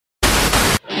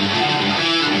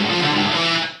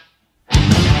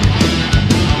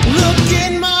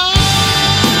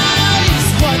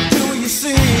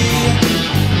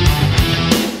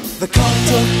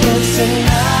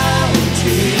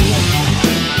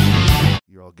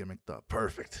all gimmicked up.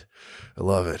 Perfect. I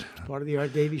love it. Part of the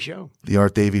Art Davie Show. The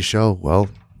Art Davie Show. Well,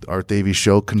 the Art Davie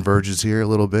Show converges here a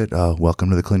little bit. Welcome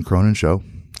to the Clint Cronin Show.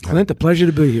 Clint, a pleasure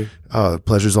to be here.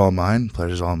 Pleasure's all mine.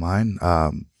 Pleasure's all mine.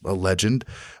 A legend.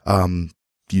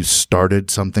 You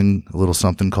started a little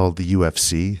something called the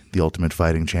UFC, the Ultimate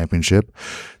Fighting Championship.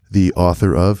 The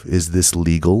author of Is This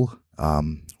Legal?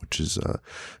 Which is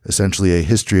essentially a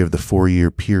history of the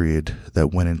 4-year period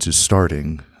that went into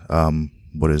starting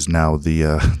what is now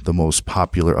the most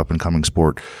popular up-and-coming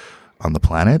sport on the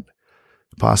planet,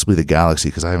 possibly the galaxy,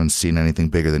 because I haven't seen anything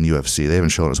bigger than UFC. They haven't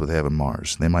shown us what they have on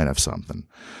Mars. They might have something.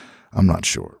 I'm not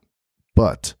sure.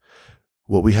 But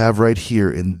what we have right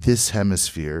here in this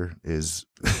hemisphere is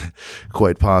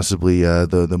quite possibly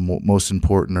the most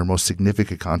important or most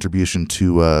significant contribution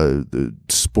to the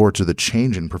sports, or the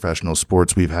change in professional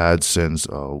sports we've had since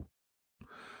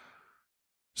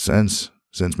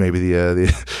maybe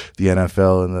the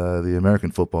NFL and the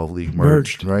American Football League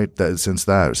merged. Right? Since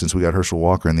we got Herschel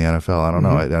Walker in the NFL, I don't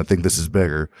know. I think this is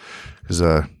bigger because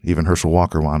even Herschel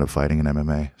Walker wound up fighting in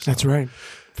MMA. So. That's right.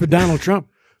 For Donald Trump.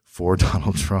 For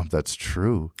Donald Trump, that's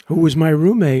true. Who was my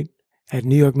roommate at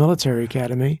New York Military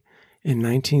Academy in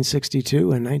 1962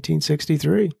 and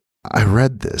 1963. I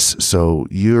read this. So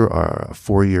you're a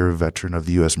 4-year veteran of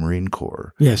the U.S. Marine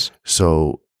Corps. Yes.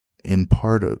 So in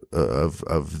part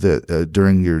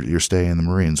during your stay in the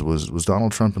Marines, was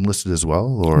Donald Trump enlisted as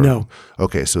well? Or no?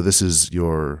 Okay, so this is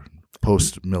your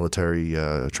post-military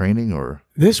training, or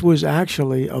this was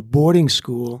actually a boarding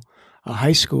school. A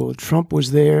high school. Trump was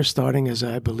there starting as,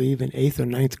 I believe, an 8th or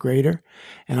 9th grader.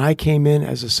 And I came in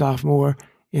as a sophomore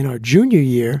in our junior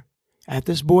year at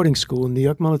this boarding school in New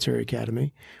York Military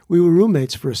Academy. We were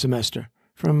roommates for a semester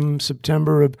from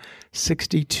September of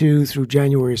 62 through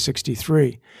January of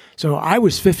 63. So I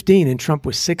was 15 and Trump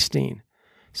was 16.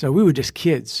 So we were just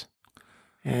kids.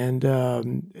 And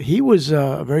he was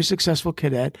a very successful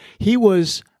cadet. He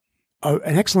was an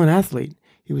excellent athlete.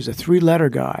 He was a 3-letter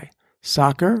guy.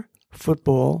 Soccer,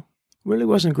 football, really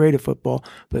wasn't great at football,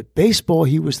 but baseball,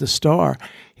 he was the star.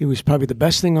 He was probably the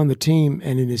best thing on the team,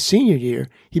 and in his senior year,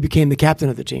 he became the captain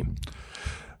of the team.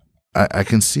 I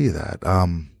can see that.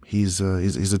 He's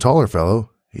a taller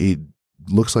fellow. He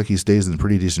looks like he stays in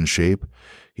pretty decent shape.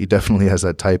 He definitely has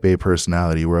that type A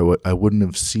personality where I wouldn't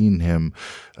have seen him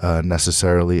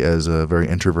necessarily as a very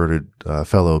introverted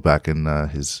fellow back in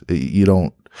his – you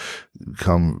don't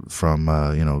come from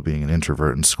being an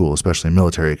introvert in school, especially in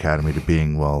military academy, to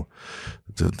being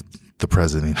the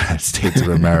president of the United States of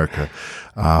America.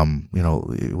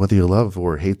 Whether you love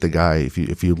or hate the guy,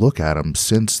 if you look at him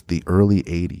since the early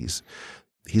 80s,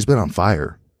 he's been on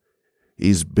fire.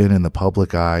 He's been in the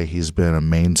public eye. He's been a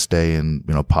mainstay in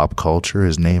pop culture.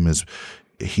 His name is.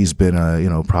 He's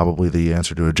been probably the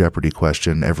answer to a Jeopardy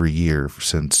question every year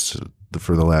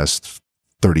for the last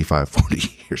 35, 40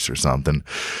 years or something.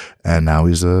 And now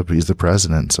he's the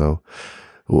president. So,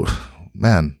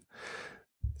 man.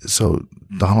 So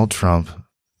Donald Trump,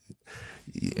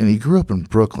 and he grew up in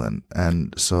Brooklyn.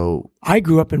 And so I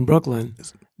grew up in Brooklyn.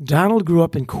 Donald grew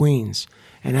up in Queens,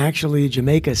 and actually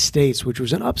Jamaica Estates, which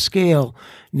was an upscale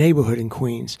neighborhood in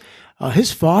Queens.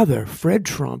 His father, Fred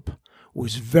Trump,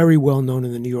 was very well known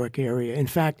in the New York area. In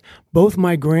fact, both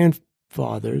my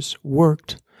grandfathers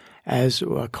worked as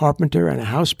a carpenter and a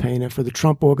house painter for the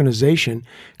Trump organization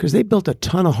because they built a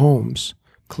ton of homes,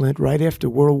 Clint, right after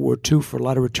World War II for a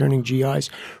lot of returning GIs.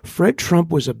 Fred Trump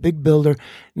was a big builder,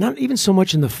 not even so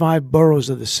much in the 5 boroughs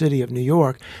of the city of New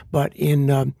York, but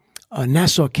in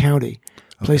Nassau County,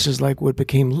 places like what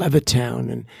became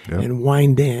Levittown and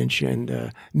Wyandanch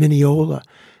and Mineola.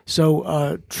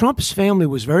 So Trump's family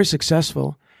was very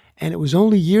successful, and it was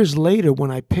only years later when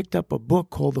I picked up a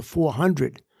book called The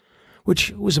 400,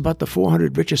 which was about the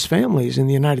 400 richest families in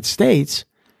the United States,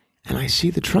 and I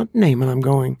see the Trump name, and I'm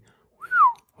going,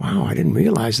 wow, I didn't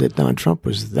realize that Don Trump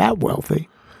was that wealthy.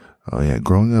 Oh, yeah.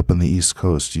 Growing up on the East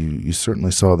Coast, you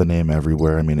certainly saw the name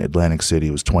everywhere. I mean, Atlantic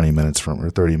City was 20 minutes from, or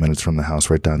 30 minutes from the house,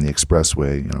 right down the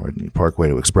expressway, Parkway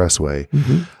to Expressway.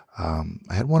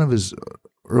 Mm-hmm. I had one of his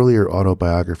earlier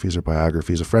autobiographies or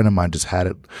biographies. A friend of mine just had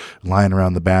it lying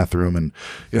around the bathroom, and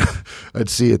I'd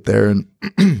see it there. And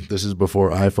this is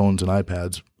before iPhones and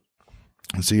iPads.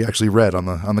 And so he actually read on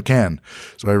the can.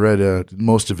 So I read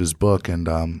most of his book, and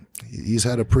he's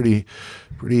had a pretty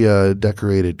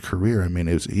decorated career. I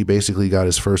mean, he basically got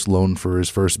his first loan for his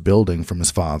first building from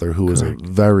his father, who was a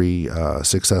very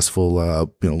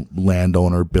successful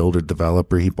landowner, builder,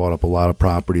 developer. He bought up a lot of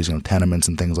properties, tenements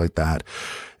and things like that.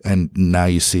 And now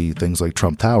you see things like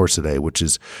Trump Towers today, which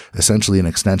is essentially an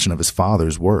extension of his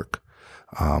father's work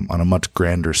on a much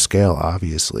grander scale,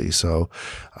 obviously. So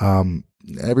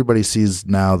everybody sees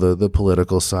now the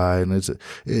political side, and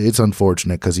it's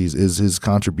unfortunate because his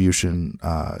contribution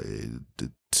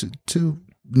to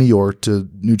New York, to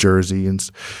New Jersey, and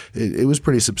it was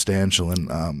pretty substantial.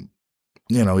 And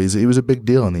he was a big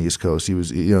deal on the East Coast. He was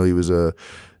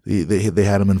they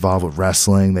had him involved with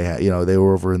wrestling. They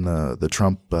were over in the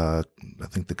Trump, I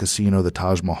think the casino, the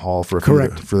Taj Mahal for a few of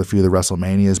the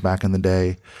WrestleManias back in the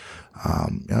day.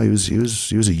 He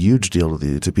was a huge deal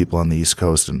to people on the East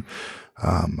Coast, and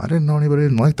I didn't know anybody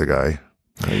didn't like the guy.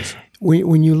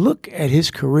 When you look at his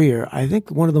career, I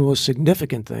think one of the most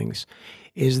significant things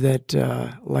is that,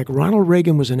 like Ronald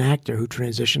Reagan was an actor who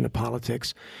transitioned to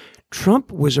politics,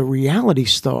 Trump was a reality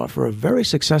star for a very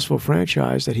successful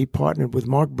franchise that he partnered with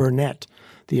Mark Burnett,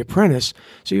 The Apprentice.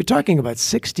 So you're talking about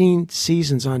 16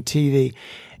 seasons on TV.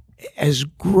 As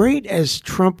great as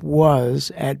Trump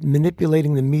was at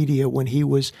manipulating the media when he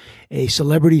was a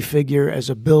celebrity figure as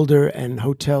a builder and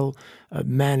hotel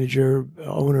manager,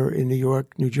 owner in New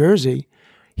York, New Jersey,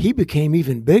 he became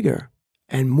even bigger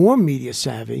and more media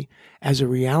savvy as a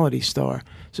reality star.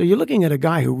 So you're looking at a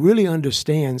guy who really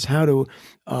understands how to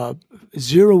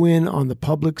zero in on the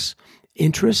public's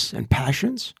interests and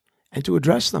passions and to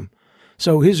address them.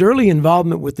 So his early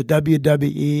involvement with the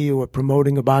WWE or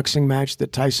promoting a boxing match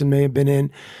that Tyson may have been in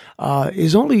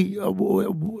is only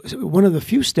one of the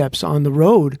few steps on the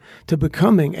road to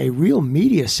becoming a real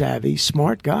media savvy,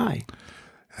 smart guy.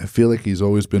 I feel like he's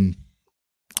always been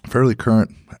fairly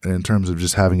current in terms of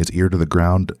just having his ear to the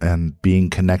ground and being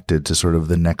connected to sort of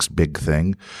the next big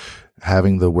thing,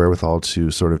 having the wherewithal to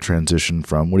sort of transition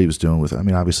from what he was doing with,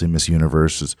 obviously Miss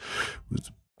Universe was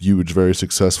a huge, very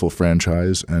successful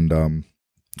franchise, and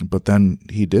but then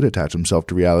he did attach himself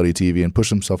to reality TV and push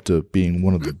himself to being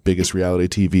one of the biggest reality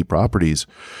TV properties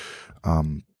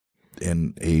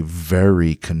in a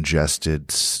very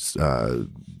congested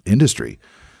industry.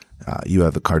 You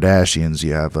have the Kardashians,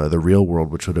 you have The Real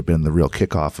World, which would have been the real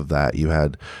kickoff of that. You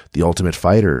had The Ultimate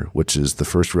Fighter, which is the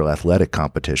first real athletic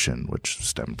competition, which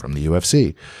stemmed from the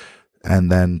UFC.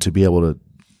 And then to be able to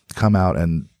come out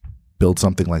and build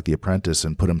something like The Apprentice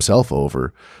and put himself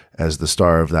over as the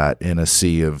star of that in a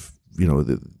sea of,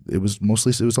 it was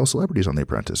all celebrities on The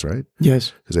Apprentice, right?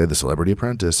 Yes. Because they had the Celebrity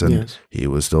Apprentice, and he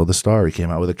was still the star. He came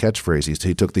out with a catchphrase.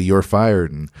 He took the "You're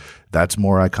fired," and that's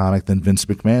more iconic than Vince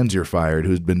McMahon's "You're fired,"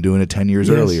 who's been doing it 10 years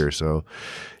earlier. So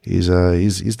he's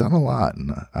done a lot.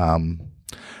 And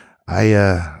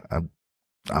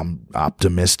I'm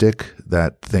optimistic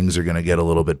that things are going to get a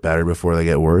little bit better before they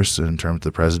get worse in terms of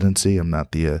the presidency. I'm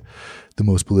not the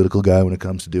most political guy when it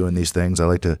comes to doing these things. I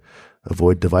like to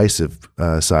avoid divisive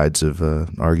sides of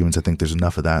arguments. I think there's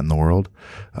enough of that in the world.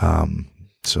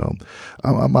 So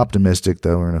I'm optimistic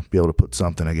that we're going to be able to put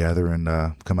something together and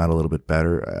come out a little bit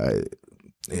better.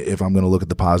 If I'm going to look at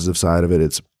the positive side of it,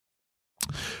 it's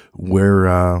where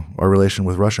our relation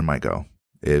with Russia might go.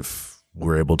 If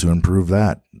we're able to improve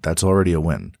that, that's already a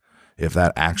win. If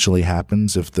that actually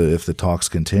happens, if the talks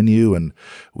continue and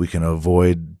we can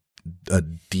avoid a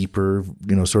deeper,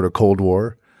 sort of Cold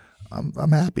War,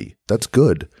 I'm happy. That's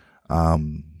good.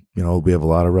 We have a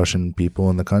lot of Russian people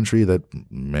in the country that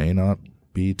may not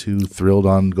be too thrilled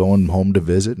on going home to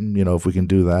visit. And, if we can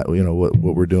do that,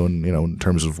 what we're doing, in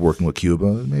terms of working with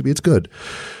Cuba, maybe it's good.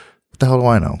 What the hell do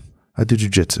I know? I do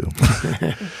jiu-jitsu.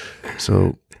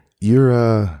 So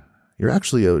you're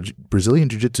actually a Brazilian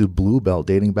jiu-jitsu blue belt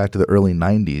dating back to the early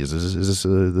 90s.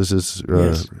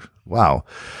 Yes. Wow.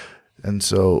 And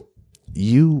so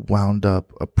you wound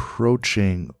up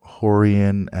approaching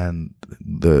Horian and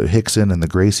the Rickson and the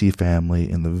Gracie family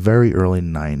in the very early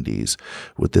 90s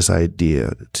with this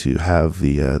idea to have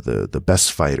the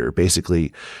best fighter,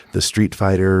 basically the Street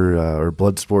Fighter or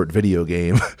Bloodsport video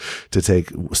game, to take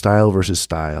style versus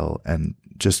style and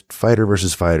just fighter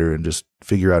versus fighter and just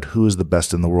figure out who is the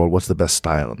best in the world, what's the best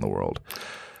style in the world.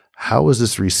 How was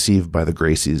this received by the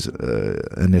Gracies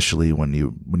initially when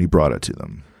you brought it to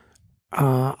them?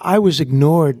 I was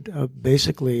ignored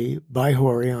basically by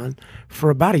Horian for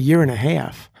about a year and a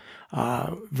half.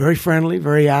 Very friendly,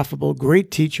 very affable, great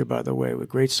teacher, by the way, with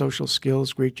great social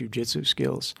skills, great jiu-jitsu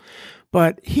skills.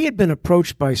 But he had been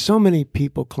approached by so many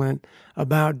people, Clint,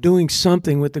 about doing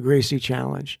something with the Gracie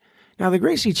Challenge. Now, the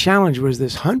Gracie Challenge was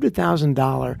this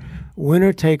 $100,000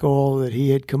 winner-take-all that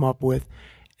he had come up with.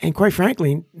 And quite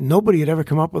frankly, nobody had ever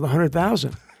come up with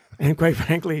 $100,000. And quite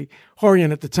frankly,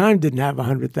 Horian at the time didn't have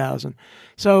 $100,000.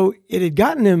 So it had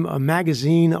gotten him a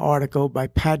magazine article by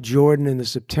Pat Jordan in the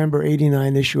September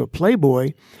 '89 issue of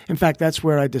Playboy. In fact, that's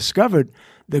where I discovered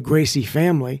the Gracie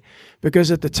family,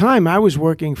 because at the time I was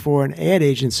working for an ad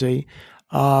agency,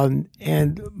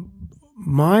 and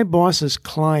my boss's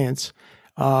clients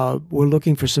were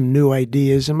looking for some new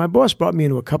ideas. And my boss brought me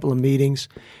into a couple of meetings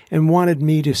and wanted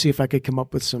me to see if I could come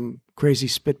up with some crazy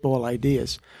spitball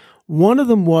ideas. One of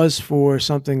them was for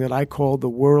something that I called the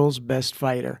world's best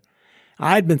fighter.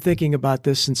 I'd been thinking about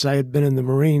this since I had been in the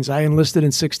Marines. I enlisted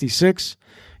in 66,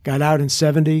 got out in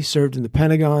 70, served in the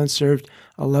Pentagon, served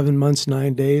 11 months,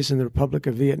 9 days in the Republic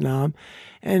of Vietnam.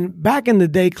 And back in the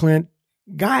day, Clint,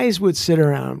 guys would sit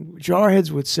around, jarheads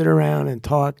would sit around and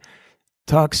talk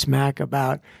smack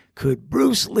about, could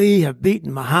Bruce Lee have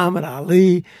beaten Muhammad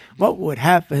Ali? What would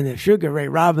happen if Sugar Ray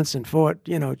Robinson fought,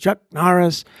 Chuck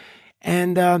Norris?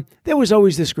 And there was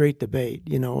always this great debate,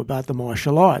 about the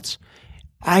martial arts.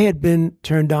 I had been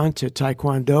turned on to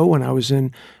Taekwondo when I was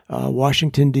in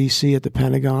Washington, D.C. at the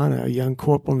Pentagon. A young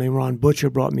corporal named Ron Butcher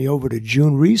brought me over to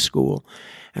June Rhee School,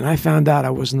 and I found out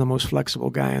I wasn't the most flexible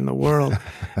guy in the world,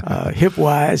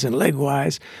 hip-wise and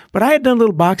leg-wise. But I had done a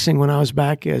little boxing when I was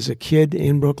back as a kid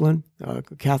in Brooklyn, a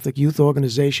Catholic youth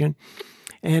organization,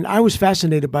 and I was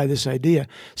fascinated by this idea.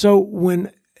 So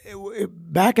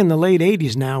back in the late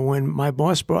 80s now, when my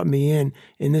boss brought me in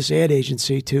this ad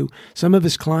agency to some of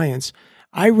his clients,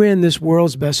 I ran this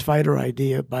world's best fighter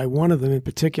idea by one of them in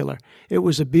particular. It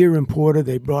was a beer importer.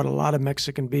 They brought a lot of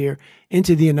Mexican beer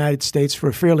into the United States for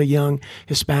a fairly young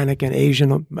Hispanic and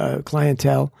Asian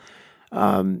clientele.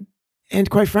 And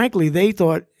quite frankly, they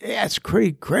thought, yeah, it's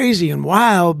pretty crazy and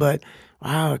wild, but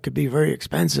wow, it could be very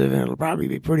expensive and it'll probably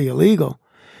be pretty illegal.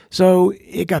 So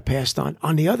it got passed on.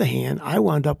 On the other hand, I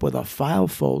wound up with a file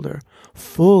folder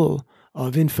full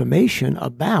of information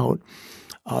about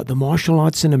the martial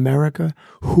arts in America,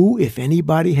 who, if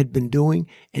anybody, had been doing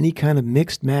any kind of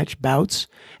mixed match bouts.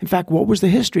 In fact, what was the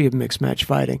history of mixed match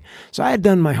fighting? So I had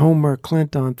done my homework,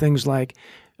 Clint, on things like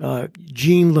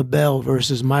Gene LeBell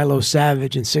versus Milo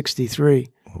Savage in '63.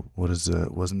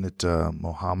 Wasn't it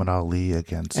Muhammad Ali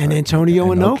against and Antonio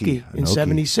Inoki in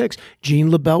 '76? Gene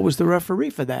LeBell was the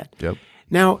referee for that. Yep.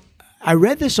 Now, I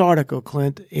read this article,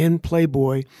 Clint, in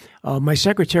Playboy. My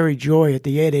secretary, Joy, at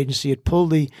the ad agency had pulled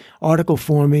the article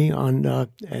for me on,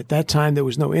 at that time, there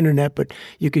was no internet, but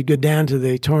you could go down to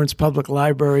the Torrance Public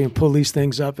Library and pull these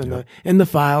things up in the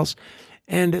files.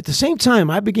 And at the same time,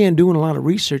 I began doing a lot of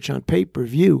research on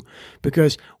pay-per-view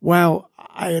because while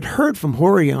I had heard from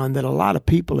Horion that a lot of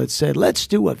people had said, let's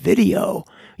do a video.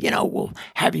 We'll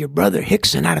have your brother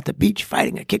Rickson out at the beach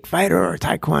fighting a kick fighter or a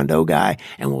Taekwondo guy,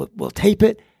 and we'll tape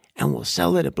it and we'll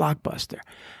sell it at Blockbuster.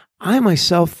 I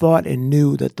myself thought and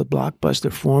knew that the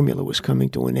Blockbuster formula was coming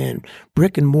to an end.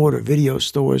 Brick and mortar video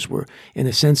stores were, in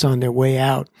a sense, on their way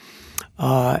out.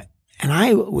 And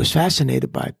I was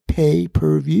fascinated by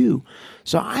pay-per-view.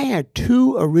 So I had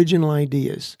two original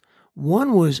ideas.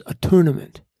 One was a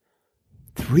tournament.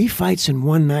 3 fights in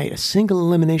one night, a single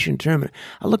elimination tournament.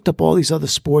 I looked up all these other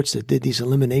sports that did these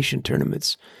elimination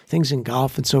tournaments, things in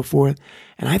golf and so forth,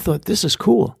 and I thought, this is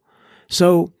cool.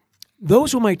 So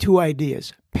those were my two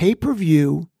ideas,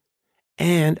 pay-per-view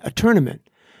and a tournament.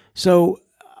 So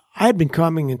I had been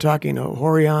coming and talking to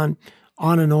Horion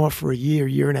on and off for a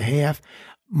year and a half.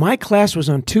 My class was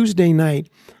on Tuesday night.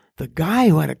 The guy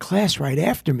who had a class right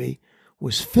after me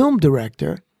was film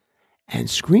director and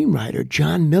screenwriter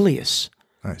John Milius.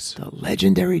 Nice. The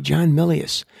legendary John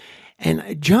Milius.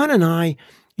 And John and I,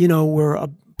 were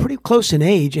pretty close in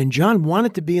age, and John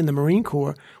wanted to be in the Marine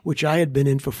Corps, which I had been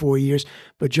in for 4 years,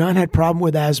 but John had a problem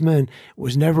with asthma and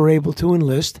was never able to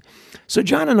enlist. So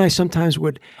John and I sometimes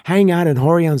would hang out in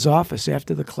Horion's office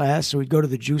after the class, so we'd go to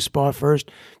the juice bar first,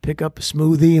 pick up a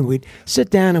smoothie, and we'd sit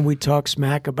down and we'd talk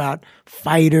smack about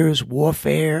fighters,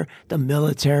 warfare, the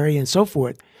military, and so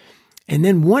forth. And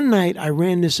then one night I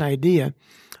ran this idea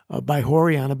by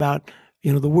Horion about,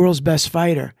 the world's best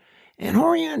fighter. And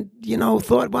Horion,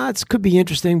 thought, well, it could be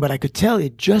interesting, but I could tell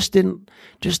it just didn't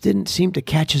seem to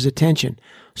catch his attention.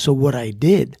 So what I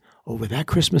did over that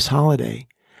Christmas holiday,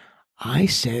 I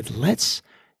said, let's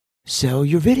sell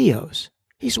your videos.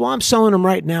 He said, well, I'm selling them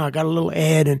right now. I got a little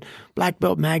ad in Black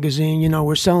Belt Magazine.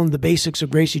 We're selling the basics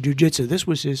of Gracie Jiu-Jitsu. This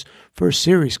was his first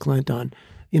series, Clint, on,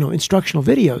 instructional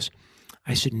videos.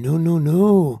 I said,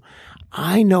 no.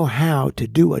 I know how to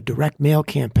do a direct mail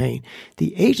campaign.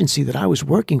 The agency that I was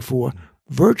working for,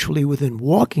 virtually within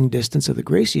walking distance of the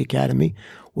Gracie Academy,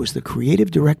 was the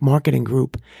Creative Direct Marketing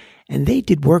Group. And they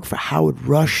did work for Howard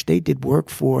Rush. They did work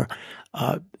for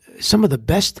some of the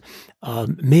best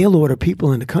mail order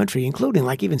people in the country, including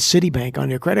like even Citibank on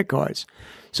their credit cards.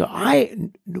 So I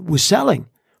was selling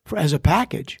as a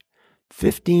package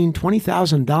 $15,000,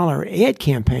 $20,000 ad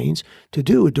campaigns to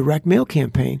do a direct mail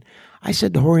campaign. I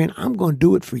said to Horion, I'm going to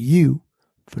do it for you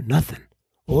for nothing.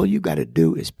 All you got to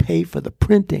do is pay for the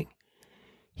printing.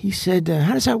 He said,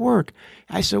 how does that work?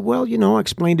 I said, well, I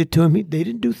explained it to him. They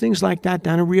didn't do things like that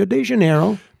down in Rio de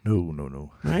Janeiro.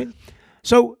 No. Right?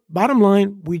 So bottom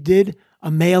line, we did a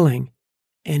mailing,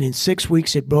 and in 6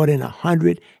 weeks it brought in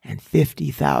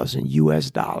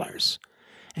 $150,000.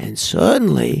 And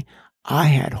suddenly I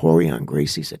had Rickson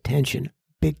Gracie's attention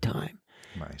big time.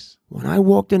 Nice. When I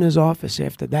walked in his office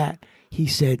after that, he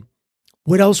said,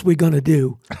 what else we going to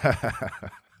do?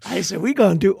 I said, we're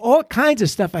going to do all kinds of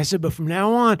stuff. I said, but from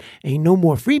now on, ain't no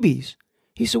more freebies.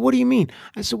 He said, what do you mean?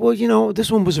 I said, well,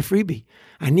 this one was a freebie.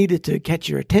 I needed to catch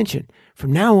your attention.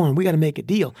 From now on, we got to make a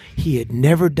deal. He had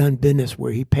never done business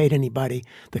where he paid anybody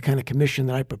the kind of commission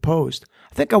that I proposed.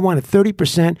 I think I wanted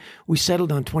 30%. We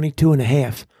settled on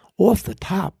 22.5 off the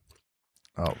top.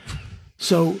 Oh.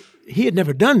 So he had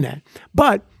never done that.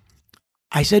 But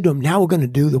I said to him, now we're going to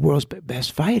do the world's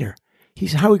best fighter. He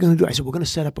said, how are we going to do it? I said, we're going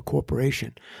to set up a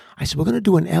corporation. I said, we're going to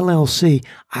do an LLC.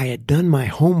 I had done my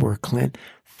homework, Clint,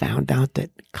 found out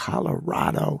that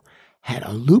Colorado had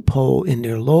a loophole in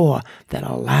their law that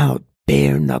allowed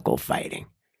bare knuckle fighting.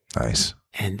 Nice.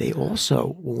 And they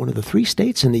also were one of the 3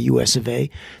 states in the US of A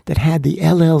that had the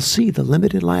LLC, the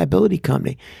limited liability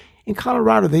company. In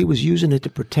Colorado, they was using it to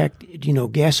protect,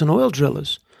 gas and oil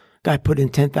drillers. Guy put in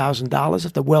 $10,000.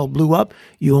 If the well blew up,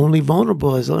 you only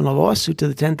vulnerable as in a lawsuit to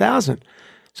the $10,000.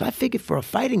 So I figured for a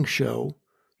fighting show,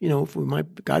 if we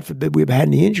might, God forbid, we ever had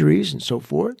any injuries and so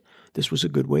forth, this was a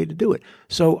good way to do it.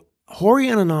 So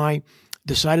Rickson and I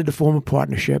decided to form a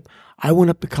partnership. I went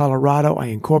up to Colorado. I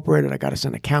incorporated. I got us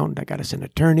an accountant. I got us an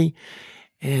attorney.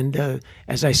 And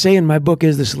as I say in my book,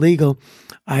 Is This Legal?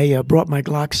 I brought my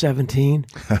Glock 17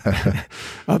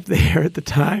 up there at the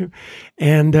time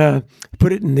and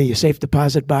put it in the safe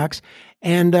deposit box.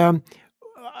 And I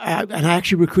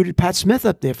actually recruited Pat Smith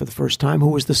up there for the first time, who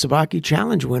was the Savaki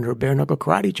Challenge winner of bare knuckle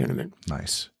karate tournament.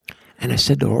 Nice. And I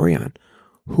said to Rickson,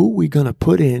 who are we going to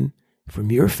put in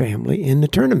from your family in the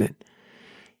tournament?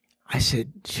 I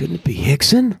said, shouldn't it be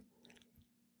Rickson?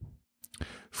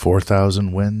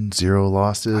 4,000 wins, 0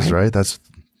 losses, right? That's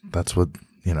what,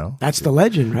 That's the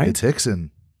legend, right? It's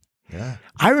Rickson. Yeah.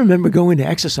 I remember going to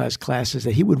exercise classes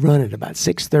that he would run at about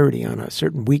 6:30 on a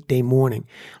certain weekday morning.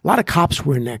 A lot of cops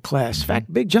were in that class. In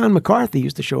fact, Big John McCarthy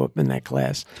used to show up in that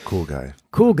class. Cool guy.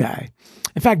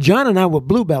 In fact, John and I were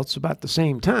blue belts about the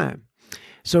same time.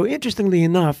 So interestingly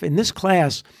enough, in this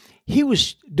class, he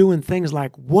was doing things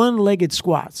like one-legged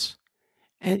squats.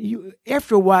 And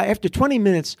after a while, after 20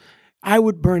 minutes, I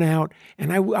would burn out,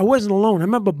 and I wasn't alone. I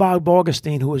remember Bob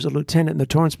Augustine, who was a lieutenant in the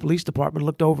Torrance Police Department,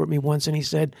 looked over at me once and he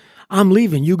said, I'm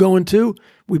leaving. You going too?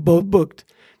 We both booked.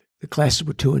 The classes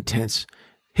were too intense.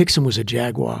 Rickson was a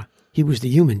jaguar. He was the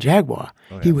human jaguar.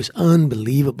 Oh, yeah. He was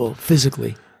unbelievable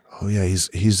physically. Oh, yeah.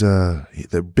 He's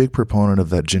the big proponent of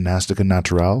that gymnastica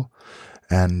natural.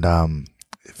 And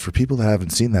for people that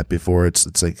haven't seen that before,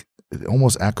 it's like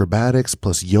almost acrobatics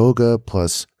plus yoga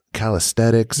plus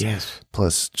calisthenics, yes,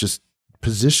 plus just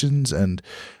positions, and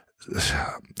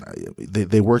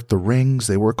they work the rings,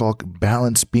 they work all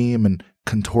balance beam and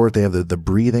contort. They have the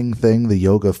breathing thing, the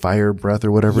yoga fire breath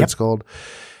or whatever it's called.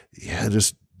 Yeah,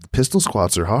 just pistol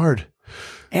squats are hard.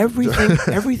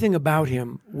 Everything about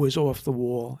him was off the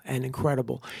wall and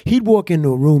incredible. He'd walk into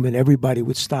a room and everybody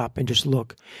would stop and just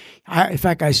look. In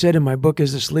fact, I said in my book,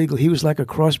 Is This Legal? He was like a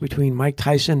cross between Mike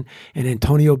Tyson and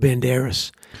Antonio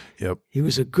Banderas. Yep. He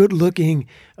was a good-looking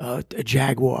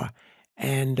jaguar.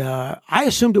 And I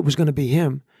assumed it was going to be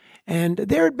him. And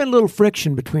there had been a little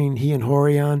friction between he and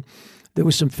Rickson. There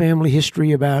was some family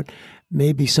history about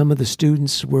maybe some of the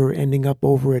students were ending up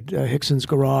over at Rickson's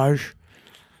garage.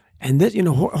 And this,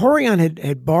 Rickson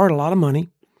had borrowed a lot of money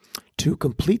to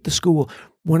complete the school.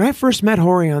 When I first met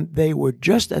Rickson, they were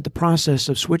just at the process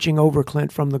of switching over,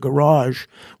 Clint, from the garage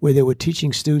where they were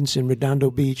teaching students in Redondo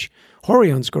Beach,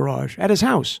 Rickson's garage at his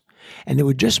house. And they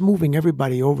were just moving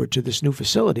everybody over to this new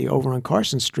facility over on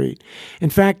Carson Street. In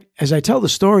fact, as I tell the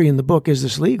story in the book, Is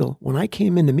This Legal? When I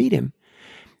came in to meet him,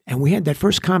 and we had that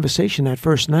first conversation that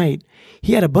first night,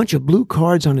 he had a bunch of blue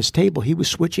cards on his table. He was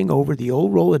switching over the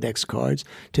old Rolodex cards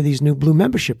to these new blue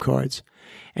membership cards.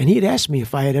 And he had asked me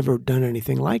if I had ever done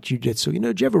anything like jiu-jitsu.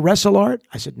 Did you ever wrestle, Art?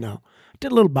 I said, no. I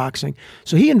did a little boxing.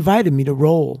 So he invited me to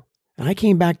roll. And I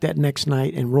came back that next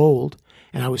night and rolled.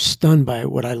 And I was stunned by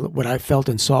what I felt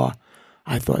and saw.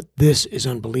 I thought, this is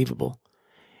unbelievable.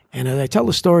 And as I tell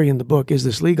the story in the book, Is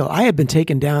This Legal? I had been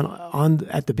taken down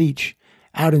at the beach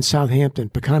out in Southampton,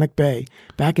 Peconic Bay,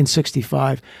 back in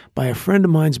 '65, by a friend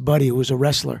of mine's buddy who was a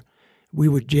wrestler. We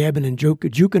were jabbing and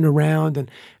juking around,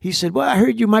 and he said, well, I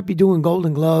heard you might be doing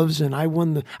Golden Gloves, and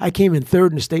I came in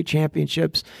third in the state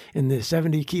championships in the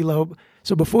 70 kilo.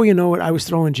 So before you know it, I was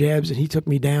throwing jabs, and he took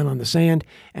me down on the sand,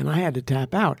 and I had to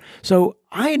tap out. So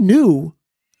I knew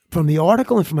from the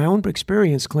article and from my own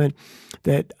experience, Clint,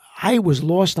 that I was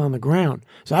lost on the ground.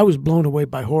 So I was blown away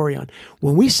by Rorion.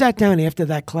 When we sat down after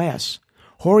that class,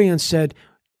 Rorion said,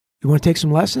 "You want to take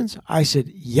some lessons?" I said,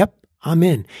 "Yep, I'm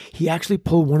in." He actually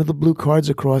pulled one of the blue cards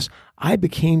across. I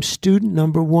became student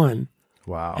number 1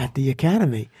 at the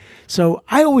academy. So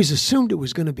I always assumed it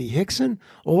was going to be Rickson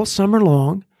all summer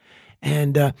long.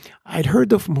 And I'd heard,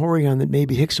 though, from Rorion that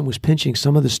maybe Rickson was pinching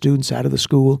some of the students out of the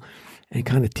school and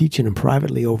kind of teaching them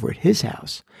privately over at his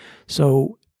house.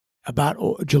 So about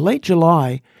late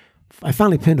July, I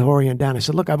finally pinned Rorion down. I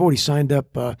said, "Look, I've already signed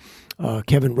up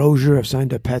Kevin Rozier. I've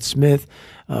signed up Pat Smith.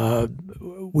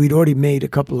 We'd already made a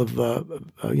couple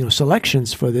of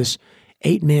selections for this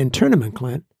 8-man tournament,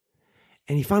 Clint."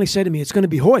 And he finally said to me, "It's going to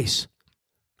be Royce."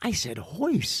 I said,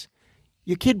 "Royce?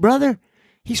 Your kid brother?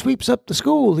 He sweeps up the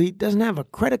school. He doesn't have a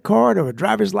credit card or a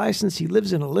driver's license. He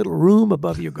lives in a little room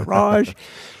above your garage.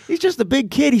 He's just a big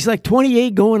kid. He's like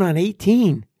 28 going on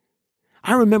 18.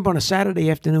 I remember on a Saturday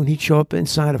afternoon, he'd show up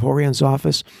inside of Rorion's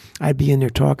office. I'd be in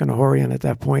there talking to Rorion at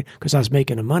that point because I was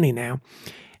making the money now.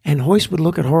 And Royce would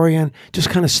look at Rorion, just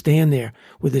kind of stand there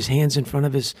with his hands in front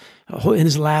of in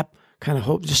his lap, kind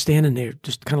of just standing there,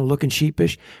 just kind of looking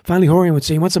sheepish. Finally, Rorion would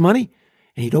say, "You want some money?"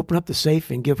 And he'd open up the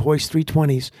safe and give Royce 3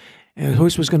 20s. And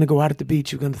Royce was going to go out at the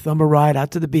beach. He was going to thumb a ride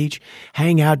out to the beach,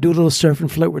 hang out, do a little surf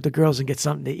and flirt with the girls and get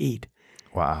something to eat.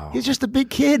 Wow. He's just a big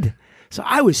kid. So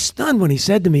I was stunned when he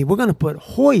said to me, "We're going to put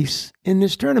Royce in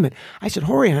this tournament." I said,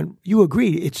 "Rorion, you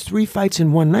agree it's 3 fights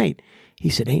in one night?" He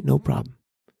said, "Ain't no problem."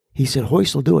 He said,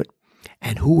 "Royce will do it."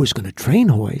 And who was going to train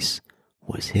Royce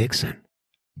was Rickson.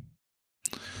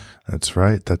 That's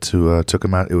right. That's who took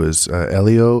him out. It was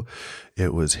Elio.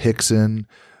 It was Rickson.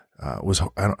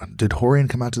 Did Rorion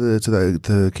come out to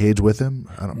the cage with him?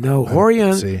 No,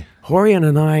 Rorion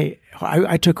and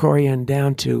I took Rorion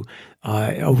down to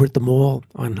over at the mall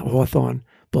on Hawthorne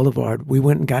Boulevard. We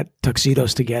went and got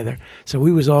tuxedos together. So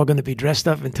we was all going to be dressed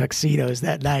up in tuxedos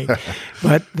that night.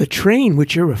 But the train,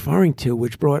 which you're referring to,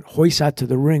 which brought Royce out to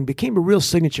the ring, became a real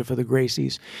signature for the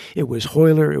Gracies. It was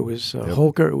Hoyler, it was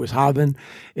Holker, it was Haben,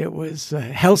 it was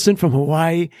Helson from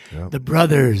Hawaii, the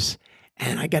brothers.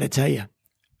 And I got to tell you,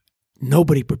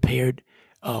 nobody prepared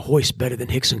Royce better than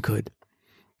Rickson could.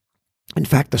 In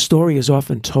fact, the story is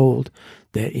often told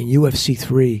that in UFC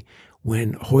 3,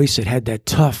 when Royce had that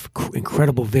tough,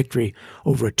 incredible victory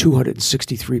over a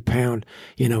 263-pound,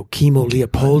 Chemo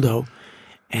Leopoldo,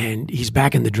 and he's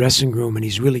back in the dressing room and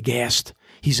he's really gassed.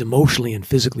 He's emotionally and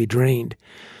physically drained.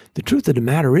 The truth of the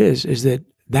matter is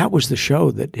that was the show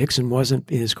that Rickson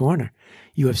wasn't in his corner.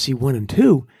 UFC 1 and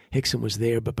 2, Rickson was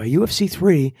there, but by UFC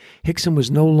 3, Rickson was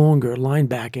no longer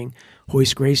linebacking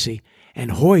Royce Gracie,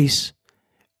 and Royce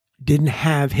didn't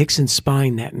have Rickson's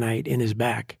spine that night in his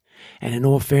back. And in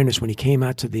all fairness, when he came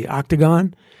out to the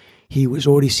octagon, he was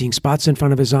already seeing spots in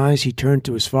front of his eyes. He turned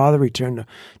to his father, he turned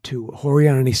to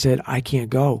Rorion, and he said, "I can't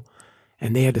go."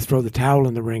 And they had to throw the towel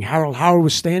in the ring. Harold Howard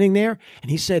was standing there, and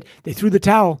he said, "They threw the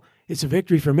towel. It's a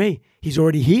victory for me. He's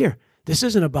already here. This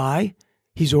isn't a bye.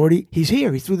 He's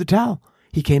here. He threw the towel.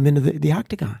 He came into the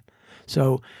octagon."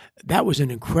 So that was an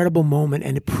incredible moment,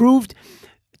 and it proved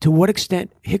to what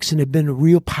extent Rickson had been a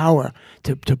real power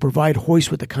to provide Royce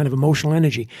with the kind of emotional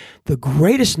energy. The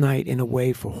greatest night, in a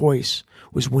way, for Royce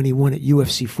was when he won at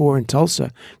UFC 4 in Tulsa,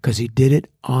 because he did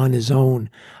it on his own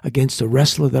against a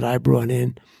wrestler that I brought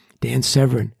in, Dan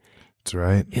Severin. That's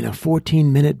right. In a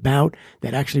 14-minute bout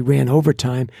that actually ran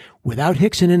overtime, without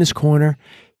Rickson in his corner,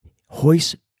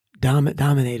 Royce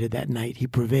dominated that night. He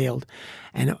prevailed.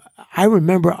 And I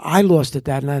remember I lost it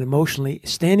that night emotionally,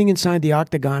 standing inside the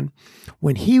octagon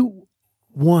when he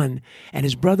won and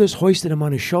his brothers hoisted him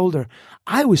on his shoulder.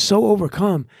 I was so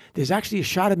overcome. There's actually a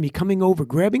shot of me coming over,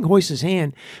 grabbing Royce's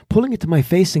hand, pulling it to my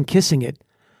face and kissing it.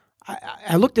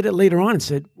 I looked at it later on and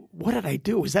said, "What did I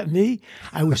do? Was that me?"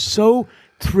 I was so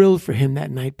thrilled for him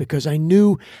that night because I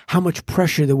knew how much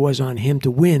pressure there was on him to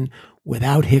win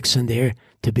without Rickson there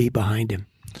to be behind him.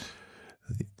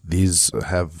 These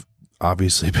have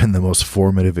obviously been the most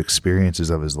formative experiences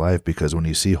of his life, because when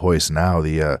you see Royce now,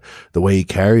 the way he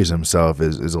carries himself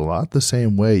is a lot the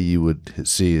same way you would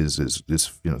see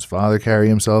his father carry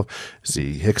himself,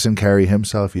 see Rickson carry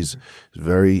himself. He's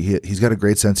got a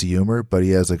great sense of humor, but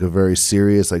he has like a very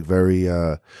serious, like very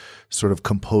sort of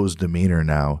composed demeanor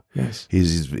now. Yes,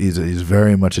 he's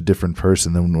very much a different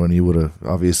person than when you would have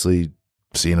obviously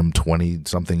seen him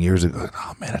 20-something years ago.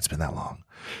 Oh man, it's been that long.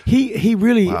 He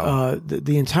really, wow.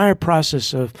 The entire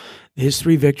process of his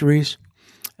 3 victories,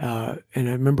 and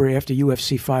I remember after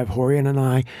UFC 5, Rorion and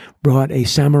I brought a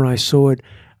samurai sword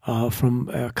from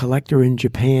a collector in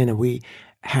Japan, and we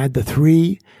had the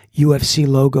 3 UFC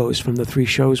logos from the 3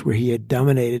 shows where he had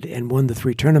dominated and won the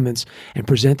 3 tournaments and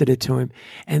presented it to him.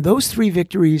 And those 3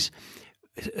 victories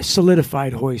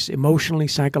solidified Royce emotionally,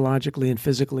 psychologically, and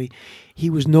physically. He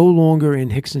was no longer in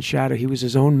Rickson's shadow. He was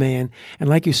his own man. And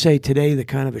like you say, today, the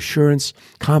kind of assurance,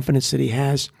 confidence that he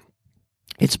has,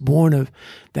 it's born of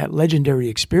that legendary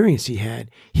experience he had.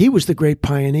 He was the great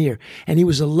pioneer, and he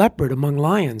was a leopard among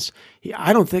lions.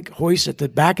 I don't think Royce at the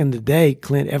back in the day,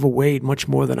 Clint, ever weighed much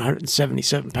more than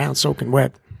 177 pounds soaking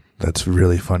wet. That's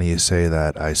really funny you say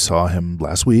that. I saw him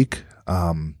last week,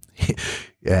 and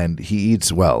he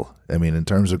eats well. I mean, in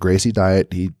terms of Gracie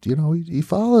diet, he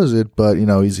follows it, but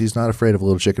he's not afraid of a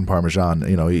little chicken parmesan.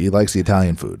 He likes the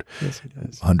Italian food. Yes, he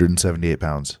does. 178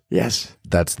 pounds. Yes.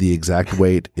 That's the exact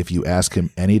weight. If you ask him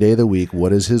any day of the week,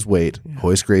 what is his weight? Yeah.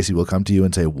 Royce Gracie will come to you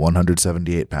and say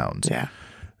 178 pounds. Yeah.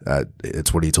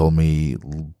 It's what he told me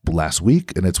last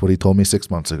week, and it's what he told me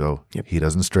 6 months ago. Yep. He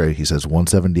doesn't stray. He says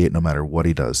 178 no matter what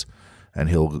he does, and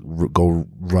he'll go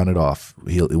run it off.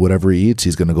 Whatever he eats,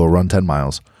 he's going to go run 10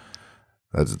 miles.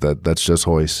 That's just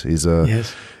Royce.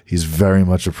 He's very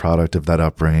much a product of that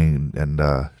upbringing, and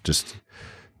just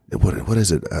what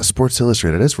is it? Sports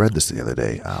Illustrated. I just read this the other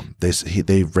day.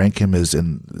 They rank him as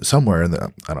somewhere in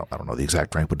the I don't know the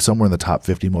exact rank, but somewhere in the top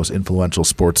 50 most influential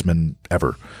sportsmen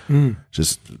ever.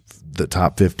 Just the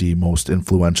top 50 most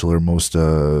influential or most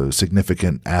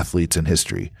significant athletes in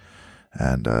history,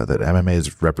 and that MMA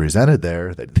is represented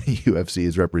there. That the UFC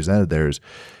is represented there it's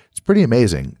pretty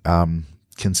amazing.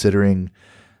 Considering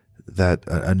that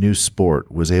a new sport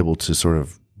was able to sort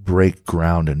of break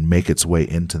ground and make its way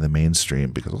into the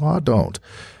mainstream, because a lot don't.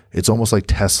 It's almost like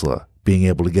Tesla being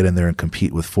able to get in there and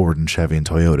compete with Ford and Chevy and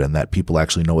Toyota, and that people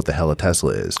actually know what the hell a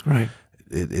Tesla is. Right.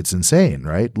 It's insane,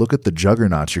 right? Look at the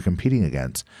juggernauts you're competing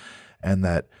against, and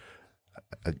that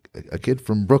a kid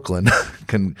from Brooklyn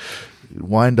can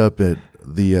wind up at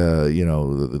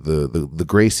the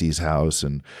Gracie's house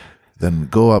and then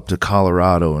go up to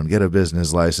Colorado and get a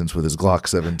business license with his Glock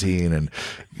 17 and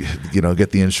get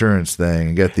the insurance thing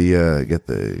and get the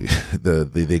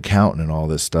accountant and all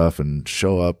this stuff and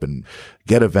show up and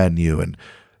get a venue and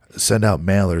send out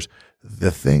mailers.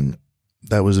 The thing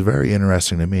that was very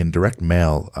interesting to me in direct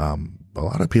mail, a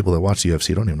lot of people that watch the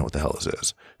UFC don't even know what the hell this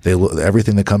is.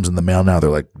 Everything that comes in the mail now,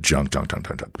 they're like junk,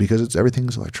 because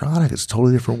everything's electronic. It's a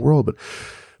totally different world. But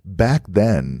back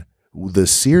then, the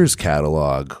Sears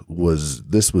catalog was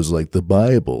like the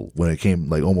Bible when it came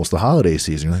like almost the holiday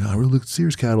season. You're like, oh, I really look at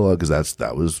Sears catalog because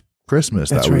that was Christmas.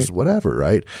 That was whatever,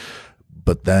 right?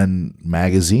 But then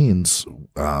magazines,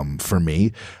 for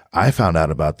me, I found out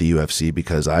about the UFC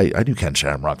because I knew Ken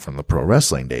Shamrock from the pro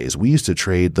wrestling days. We used to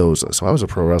trade those. So I was a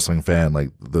pro wrestling fan, like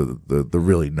the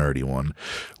really nerdy one.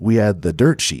 We had the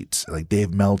dirt sheets, like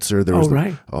Dave Meltzer. There was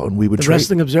and we would the trade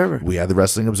Wrestling Observer. We had the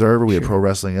Wrestling Observer. We had Pro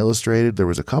Wrestling Illustrated. There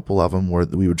was a couple of them where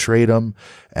we would trade them,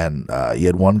 and you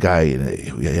had one guy.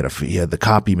 He had the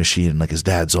copy machine in like his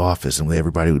dad's office, and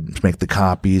everybody would make the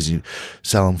copies. You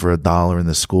sell them for $1 in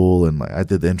the school, and I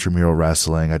did the intramural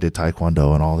wrestling. I did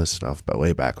Taekwondo and all this stuff, but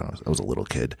way back when I was a little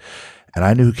kid. And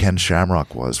I knew who Ken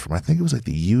Shamrock was from, I think it was like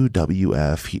the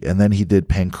UWF. And then he did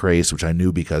Pancrase, which I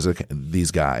knew because of these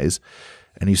guys.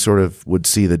 And you sort of would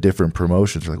see the different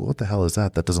promotions. You're like, what the hell is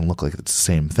that? That doesn't look like it's the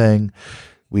same thing.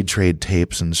 We'd trade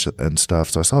tapes and stuff.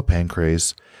 So I saw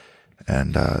Pancrase,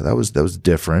 and that was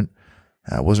different.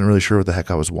 I wasn't really sure what the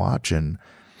heck I was watching.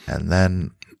 And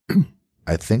then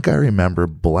I think I remember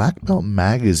Black Belt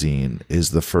Magazine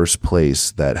is the first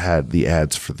place that had the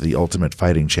ads for the Ultimate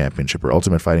Fighting Championship or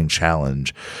Ultimate Fighting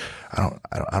Challenge. I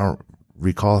don't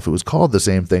recall if it was called the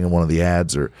same thing in one of the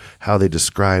ads or how they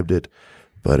described it,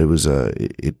 but it was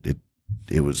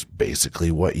it was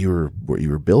basically what you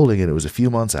were building, and it was a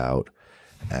few months out.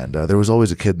 And there was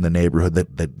always a kid in the neighborhood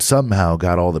that somehow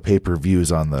got all the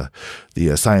pay-per-views on the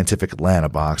Scientific Atlanta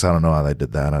box. I don't know how they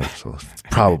did that. I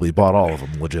probably bought all of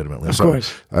them legitimately. Of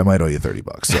course. I might owe you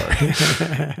 $30.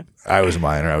 Sorry. I was a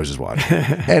minor. I was just watching.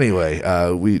 Anyway,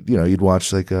 you'd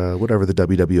watch like whatever the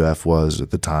WWF was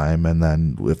at the time, and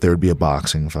then if there would be a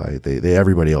boxing fight,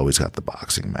 everybody always got the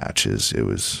boxing matches. It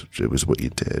was what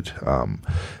you did. I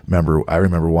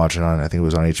remember watching on, I think it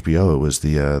was on HBO. It was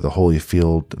the not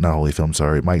Holyfield. I'm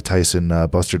sorry. Mike Tyson,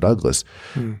 Buster Douglas.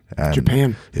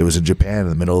 Japan. It was in Japan in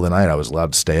the middle of the night. I was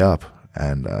allowed to stay up,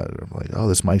 and I'm like, oh,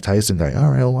 this Mike Tyson guy.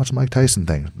 All right, I'll watch the Mike Tyson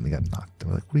thing. And he got knocked. They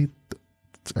were like, what are you?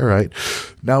 All right.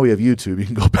 Now we have YouTube. You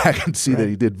can go back and see that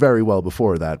he did very well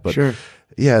before that. But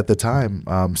yeah, at the time,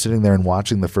 sitting there and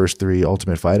watching the first 3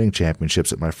 Ultimate Fighting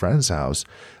Championships at my friend's house,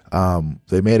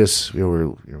 They made us, we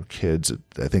were kids.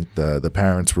 I think the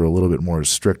parents were a little bit more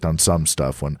strict on some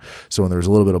stuff. So when there was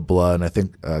a little bit of blood, and I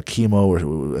think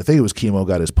Chemo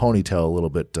got his ponytail a little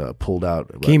bit pulled out.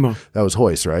 Chemo. That was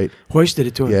Hoist, right? Hoist did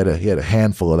it to him. He had a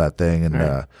handful of that thing, and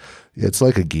right. It's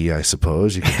like a gi, I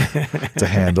suppose. It's a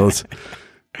handle.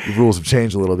 The rules have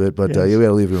changed a little bit, but yes. We had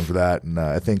to leave room for that. And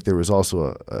I think there was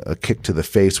also a kick to the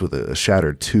face with a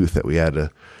shattered tooth that we had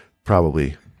to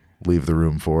probably leave the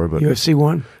room for. But UFC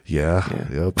 1? Yeah.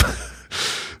 Yep.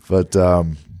 But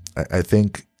I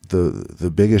think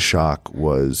the biggest shock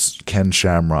was Ken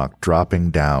Shamrock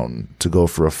dropping down to go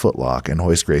for a footlock and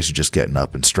Royce Gracie just getting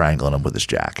up and strangling him with his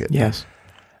jacket. Yes.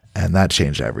 And that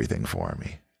changed everything for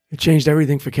me. It changed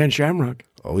everything for Ken Shamrock.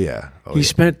 Oh, yeah. He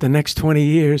spent the next 20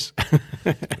 years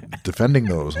defending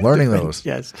those, learning those.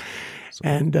 Yes.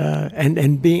 And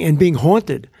being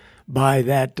haunted by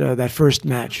that first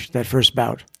match, that first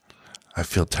bout. I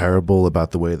feel terrible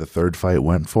about the way the third fight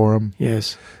went for him.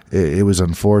 Yes. It was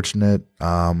unfortunate.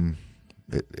 But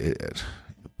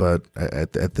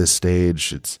at this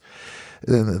stage, it's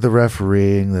the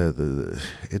refereeing.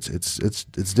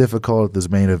 It's difficult at these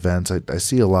main events. I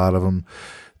see a lot of them.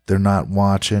 They're not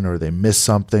watching or they miss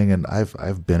something. And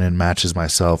I've been in matches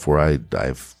myself where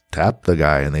I've tapped the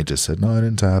guy and they just said, no, I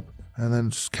didn't tap. And then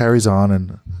just carries on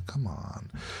and come on.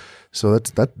 So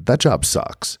that job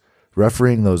sucks.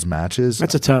 Refereeing those matches.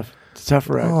 That's a tough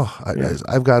road. Oh,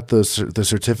 I've got the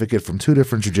certificate from 2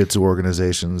 different jiu-jitsu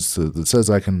organizations that says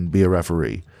I can be a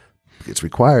referee. It's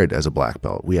required as a black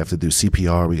belt. We have to do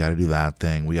CPR. We got to do that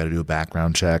thing. We got to do a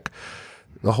background check.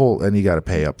 And you got to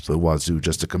pay up the wazoo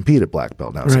just to compete at black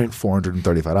belt. Now it's like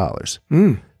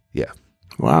 $435. Yeah.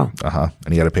 Wow. And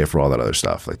you got to pay for all that other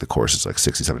stuff. Like the course is like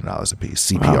 $67 a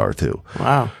piece. CPR too.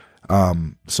 Wow.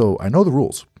 So I know the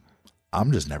rules.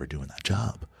 I'm just never doing that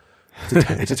job.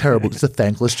 It's a terrible, it's a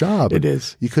thankless job. It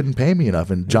is. You couldn't pay me enough.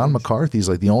 And John McCarthy's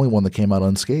like the only one that came out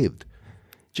unscathed.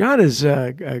 John is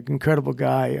an incredible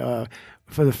guy.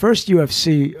 For the first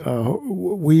UFC,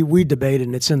 we debated,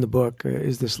 and it's in the book,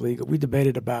 Is This Legal? We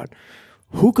debated about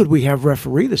who could we have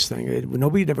referee this thing.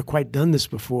 Nobody had ever quite done this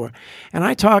before. And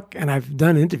I talk, and I've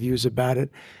done interviews about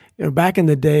it. Back in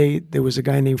the day, there was a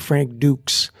guy named Frank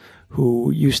Dukes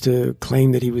who used to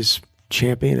claim that he was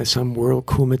champion at some World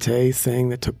Kumite thing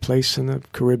that took place in the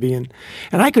Caribbean.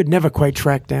 And I could never quite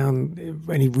track down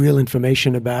any real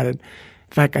information about it.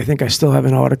 In fact, I think I still have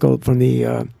an article from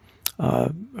the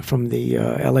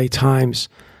LA Times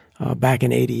back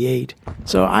in '88.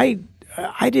 So I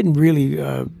didn't really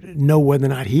know whether or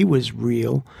not he was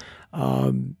real,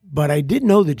 but I did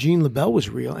know that Gene LeBell was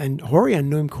real, and Rorion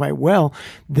knew him quite well.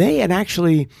 They had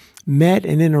actually met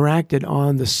and interacted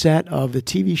on the set of the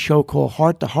TV show called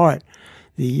Heart to Heart,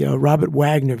 the Robert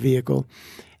Wagner vehicle,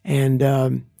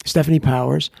 and Stephanie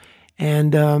Powers.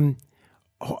 And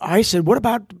I said, what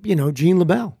about, Gene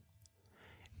LeBell?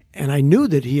 And I knew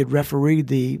that he had refereed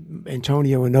the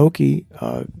Antonio Inoki,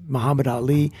 Muhammad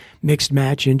Ali mixed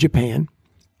match in Japan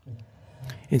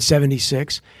in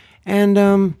 '76.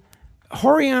 And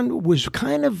Rorion was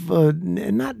kind of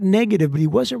not negative, but he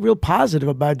wasn't real positive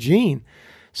about Gene.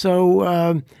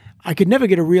 So I could never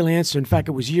get a real answer. In fact,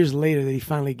 it was years later that he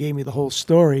finally gave me the whole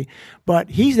story. But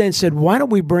he then said, why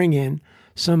don't we bring in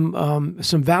some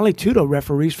Vale Tudo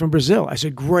referees from Brazil? I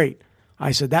said, great.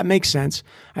 I said, that makes sense.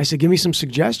 I said, give me some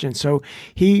suggestions. So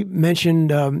he mentioned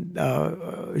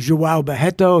João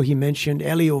Barreto. He mentioned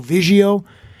Elio Vigio.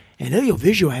 And Elio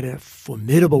Vigio had a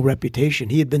formidable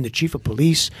reputation. He had been the chief of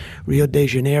police, Rio de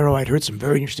Janeiro. I'd heard some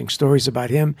very interesting stories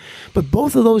about him. But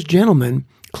both of those gentlemen,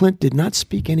 Clint, did not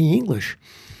speak any English.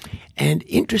 And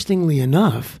interestingly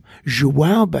enough,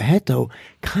 João Barreto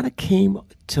kind of came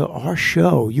to our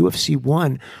show, UFC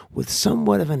 1, with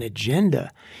somewhat of an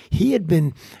agenda. He had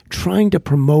been trying to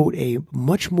promote a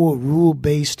much more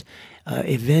rule-based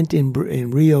event in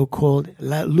Rio called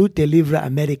La Lutte Livre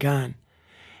Americana.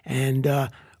 And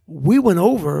we went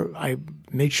over, I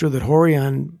made sure that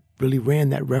Rorion really ran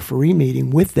that referee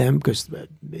meeting with them because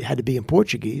it had to be in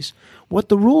Portuguese, what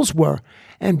the rules were.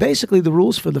 And basically the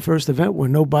rules for the first event were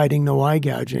no biting, no eye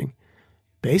gouging,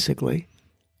 basically,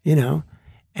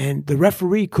 and the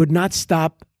referee could not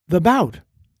stop the bout.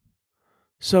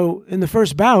 So in the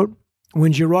first bout,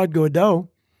 when Gerard Gordeau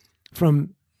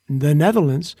from the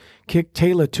Netherlands kicked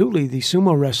Taylor Tooley, the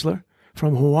sumo wrestler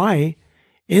from Hawaii,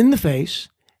 in the face,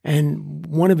 and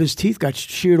one of his teeth got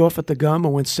sheared off at the gum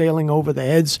and went sailing over the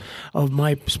heads of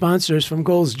my sponsors from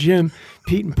Gold's Gym,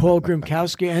 Pete and Paul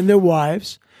Grimkowski, and their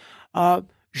wives.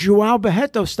 João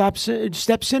Barreto steps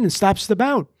in and stops the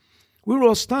bout. We were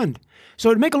all stunned.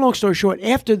 So to make a long story short,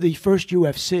 after the first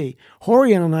UFC,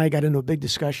 Rorion and I got into a big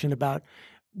discussion about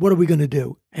what are we going to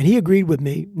do? And he agreed with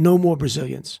me, no more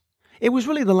Brazilians. It was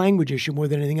really the language issue more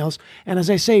than anything else. And as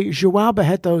I say, João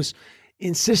Barreto's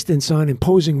insistence on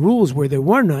imposing rules where there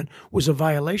were none was a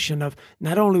violation of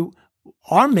not only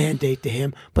our mandate to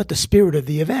him, but the spirit of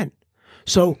the event.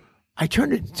 So I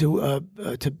turned it to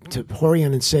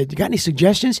Horian and said, "You got any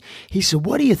suggestions?" He said,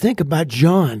 "What do you think about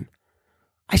John?"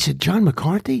 I said, "John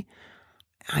McCarthy?"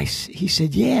 He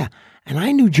said, "Yeah." And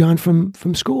I knew John from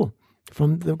school,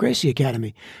 from the Gracie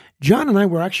Academy. John and I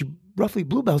were actually roughly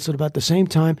blue belts at about the same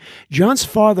time. John's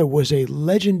father was a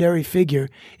legendary figure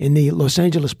in the Los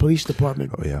Angeles Police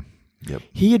Department. Oh, yeah. Yep.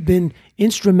 He had been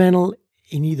instrumental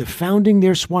in either founding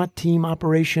their SWAT team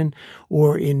operation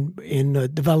or in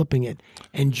developing it.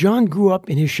 And John grew up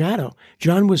in his shadow.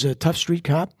 John was a tough street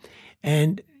cop.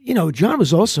 And, John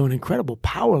was also an incredible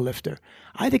power lifter.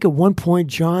 I think at one point,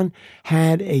 John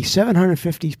had a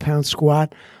 750-pound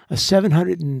squat, a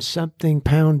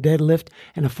 700-and-something-pound deadlift,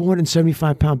 and a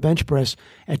 475-pound bench press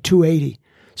at 280.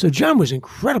 So John was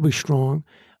incredibly strong,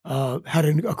 had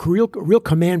a real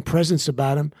command presence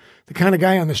about him, the kind of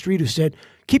guy on the street who said,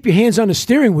 "Keep your hands on the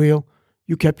steering wheel."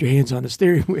 You kept your hands on the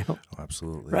steering wheel. Oh,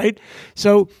 absolutely. Right?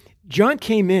 So John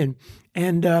came in,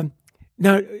 and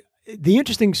now the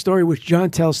interesting story which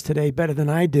John tells today better than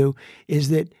I do is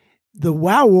that the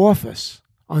WOW office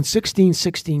on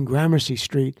 1616 Gramercy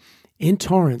Street in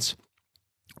Torrance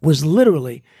was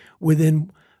literally within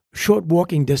short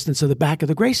walking distance of the back of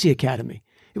the Gracie Academy.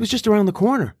 It was just around the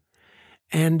corner.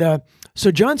 And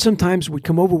so John sometimes would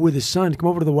come over with his son, come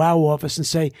over to the WOW office and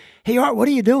say, "Hey, Art, what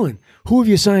are you doing? Who have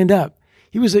you signed up?"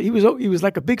 He was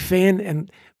like a big fan and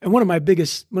one of my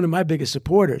biggest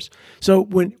supporters. So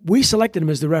when we selected him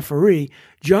as the referee,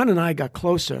 John and I got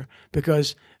closer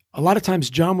because a lot of times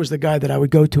John was the guy that I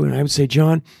would go to and I would say,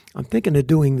 "John, I'm thinking of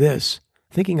doing this,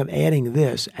 thinking of adding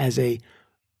this as a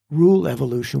rule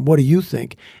evolution. What do you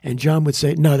think?" And John would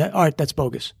say, "No, Art, that's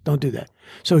bogus. Don't do that."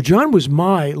 So John was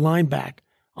my line back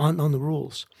on the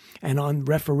rules and on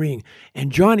refereeing.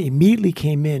 And John immediately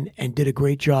came in and did a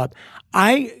great job.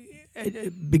 I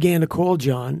began to call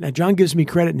John. Now, John gives me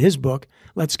credit in his book,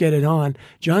 Let's Get It On.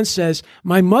 John says,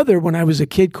 my mother, when I was a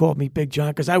kid, called me Big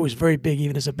John because I was very big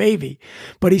even as a baby.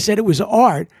 But he said it was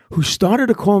Art who started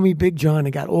to call me Big John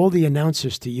and got all the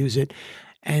announcers to use it.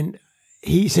 And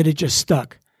he said it just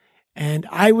stuck. And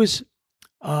I was,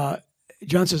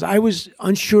 John says, I was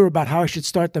unsure about how I should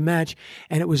start the match.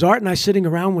 And it was Art and I sitting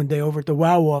around one day over at the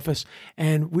WOW office.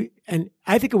 And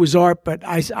I think it was Art, but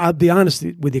I'll be honest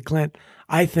with you, Clint,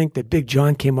 I think that Big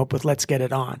John came up with Let's Get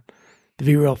It On, to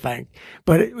be real frank.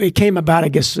 But it came about, I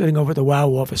guess, sitting over at the WOW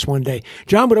office one day.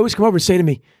 John would always come over and say to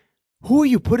me, "Who are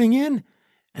you putting in?"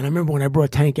 And I remember when I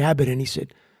brought Tank Abbott in, he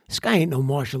said, "This guy ain't no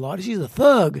martial artist. He's a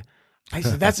thug." I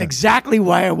said, "That's exactly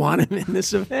why I want him in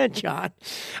this event, John."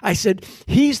 I said,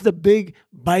 "He's the big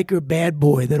biker bad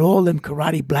boy that all them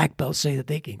karate black belts say that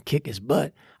they can kick his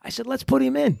butt." I said, "Let's put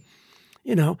him in."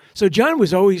 So John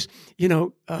was always,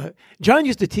 John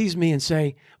used to tease me and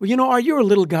say, "Well, you're a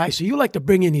little guy, so you like to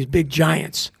bring in these big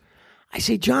giants." I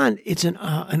say, "John, it's an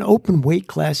open weight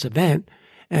class event."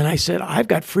 And I said, "I've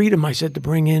got freedom," I said, "to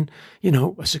bring in,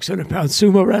 a 600-pound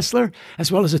sumo wrestler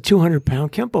as well as a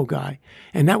 200-pound Kempo guy."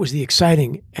 And that was the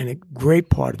exciting and a great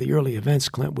part of the early events,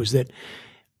 Clint, was that,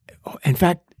 in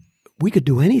fact, we could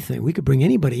do anything. We could bring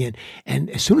anybody in. And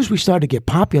as soon as we started to get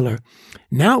popular,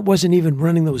 now it wasn't even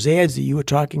running those ads that you were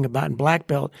talking about in Black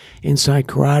Belt, Inside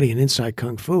Karate and Inside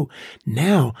Kung Fu.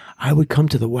 Now I would come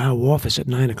to the WOW office at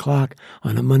 9 o'clock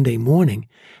on a Monday morning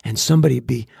and somebody would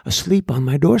be asleep on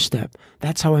my doorstep.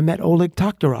 That's how I met Oleg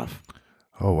Toktarov.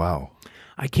 Oh, wow.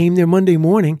 I came there Monday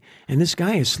morning and this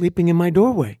guy is sleeping in my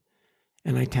doorway.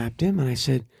 And I tapped him and I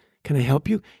said, "Can I help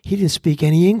you?" He didn't speak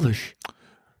any English.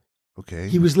 Okay.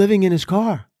 He was living in his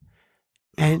car,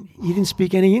 and he didn't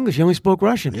speak any English. He only spoke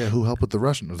Russian. Yeah, who helped with the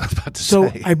Russian? I was about to So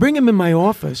say. I bring him in my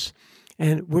office,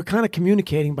 and we're kind of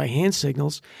communicating by hand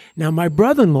signals. Now, my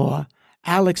brother-in-law,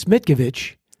 Alex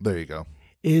Mitkovich, There you go.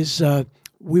 is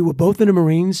we were both in the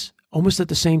Marines almost at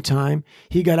the same time.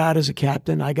 He got out as a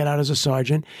captain. I got out as a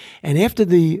sergeant. And after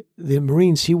the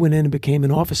Marines, he went in and became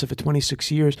an officer for 26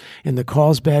 years in the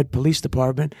Carlsbad Police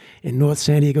Department in North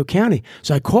San Diego County.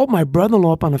 So I called my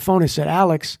brother-in-law up on the phone and said,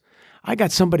 "Alex, I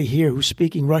got somebody here who's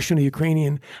speaking Russian or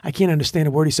Ukrainian. I can't understand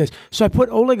a word he says." So I put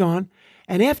Oleg on.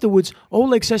 And afterwards,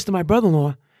 Oleg says to my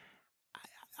brother-in-law,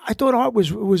 "I thought Art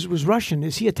was Russian.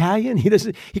 Is he Italian?"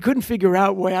 He couldn't figure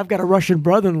out why I've got a Russian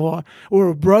brother-in-law or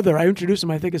a brother. I introduced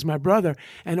him, I think, as my brother.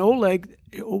 And Oleg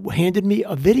handed me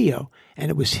a video,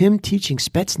 and it was him teaching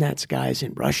Spetsnaz guys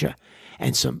in Russia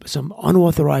and some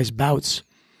unauthorized bouts,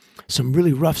 some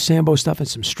really rough Sambo stuff and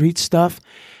some street stuff.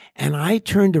 And I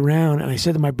turned around and I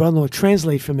said to my brother-in-law,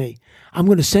 translate for me. I'm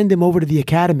going to send him over to the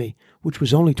academy, which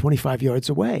was only 25 yards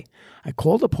away. I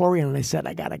called up Horian and I said,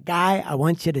 I got a guy I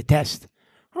want you to test.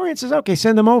 Horian says, okay,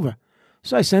 send him over.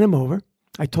 So I sent him over.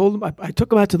 I told him, I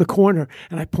took him out to the corner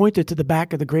and I pointed to the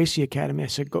back of the Gracie Academy. I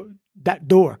said, go that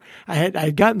door. I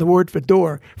had gotten the word for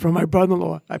door from my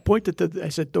brother-in-law. I pointed to, I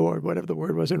said door, whatever the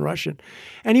word was in Russian.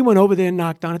 And he went over there and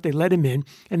knocked on it. They let him in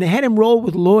and they had him roll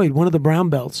with Lloyd, one of the brown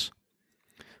belts.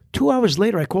 2 hours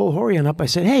later, I called Horian up. I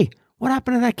said, hey, what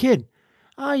happened to that kid?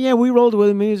 Oh, yeah, we rolled with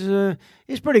him.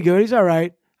 He's pretty good. He's all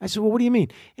right. I said, well, what do you mean?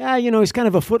 Yeah, he's kind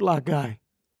of a footlock guy.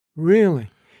 Really?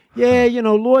 Yeah,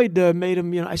 Lloyd made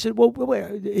him, I said, well,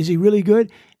 wait, is he really good?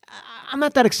 I'm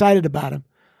not that excited about him.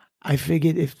 I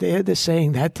figured if they're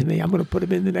saying that to me, I'm going to put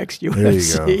him in the next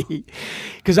UFC.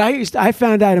 Because I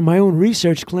found out in my own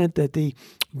research, Clint, that the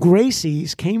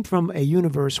Gracies came from a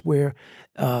universe where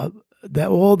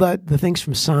all the things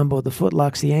from Sambo, the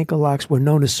footlocks, the ankle locks were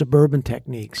known as suburban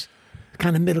techniques.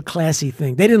 Kind of middle classy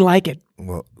thing. They didn't like it.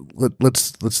 Well,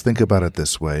 let's think about it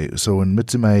this way. So when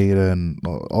Mitsumaeda and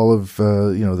all of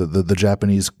the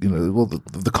Japanese,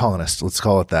 the colonists, let's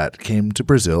call it that, came to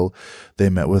Brazil, they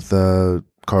met with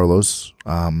Carlos,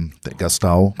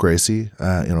 Gaston Gracie,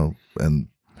 and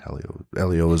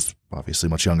Helio was obviously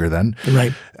much younger then,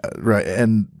 right? Right,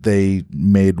 and they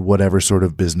made whatever sort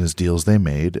of business deals they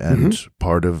made, and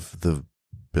part of the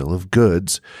bill of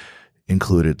goods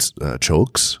included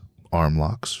chokes, arm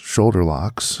locks, shoulder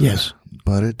locks. Yes.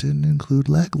 But it didn't include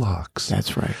leg locks.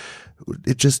 That's right.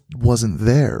 It just wasn't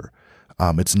there.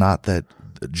 It's not that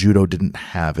judo didn't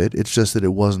have it. It's just that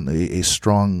it wasn't a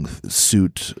strong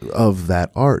suit of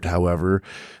that art. However,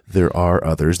 there are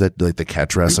others that, like the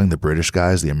catch wrestling, the British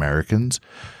guys, the Americans,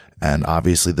 and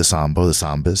obviously the Sambo, the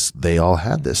Sambas, they all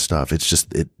had this stuff. It's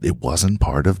just, it wasn't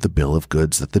part of the bill of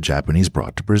goods that the Japanese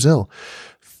brought to Brazil.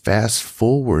 Fast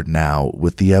forward now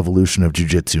with the evolution of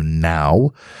jiu-jitsu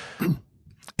now,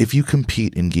 if you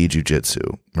compete in gi jiu-jitsu,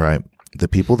 right, the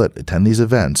people that attend these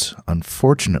events,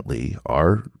 unfortunately,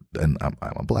 are, and I'm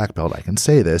a black belt, I can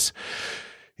say this,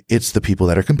 it's the people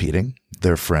that are competing,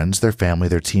 their friends, their family,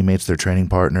 their teammates, their training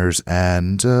partners,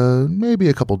 and maybe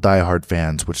a couple diehard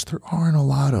fans, which there aren't a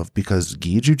lot of because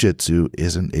gi jiu-jitsu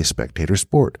isn't a spectator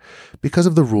sport because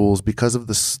of the rules, because of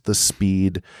the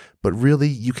speed, but really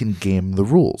you can game the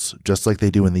rules just like they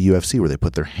do in the UFC where they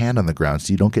put their hand on the ground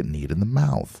so you don't get kneed in the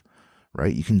mouth,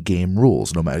 right? You can game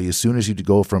rules no matter, as soon as you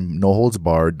go from no holds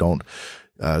barred, don't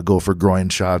go for groin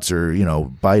shots or,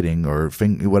 biting or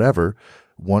whatever.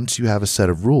 Once you have a set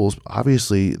of rules,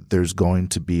 obviously there's going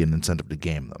to be an incentive to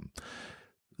game them.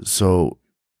 So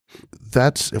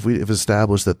that's, if we've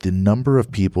established that the number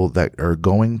of people that are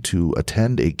going to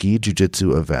attend a gi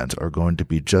jiu-jitsu event are going to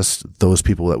be just those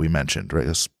people that we mentioned, right?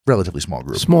 A relatively small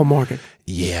group. Small market.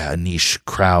 Yeah, a niche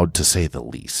crowd to say the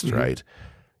least, right?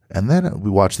 And then we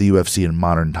watch the UFC in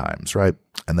modern times, right?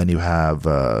 And then you have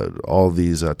all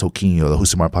these Toquinho, the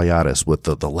Husimar Payares with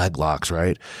the leg locks,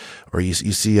 right? Or you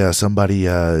see somebody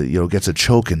gets a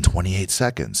choke in 28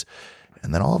 seconds.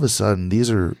 And then all of a sudden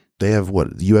they have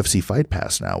what, UFC Fight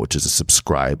Pass now, which is a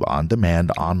subscribe on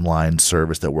demand online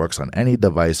service that works on any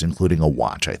device, including a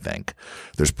watch, I think.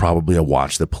 There's probably a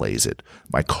watch that plays it.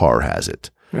 My car has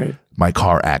it. Right. My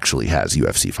car actually has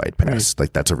UFC Fight Pass. Right.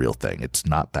 Like, that's a real thing. It's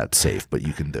not that safe, but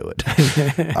you can do it.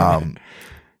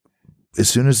 As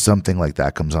soon as something like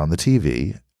that comes on the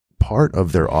TV, part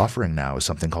of their offering now is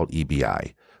something called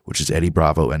EBI, which is Eddie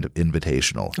Bravo and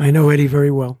Invitational. I know Eddie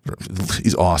very well.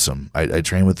 He's awesome. I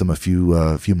trained with him a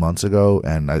few months ago,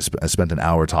 and I spent an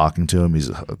hour talking to him.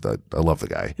 I love the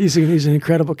guy. He's an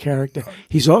incredible character.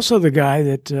 He's also the guy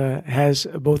that has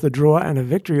both a draw and a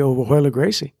victory over Royler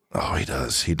Gracie. Oh, he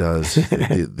does. He does.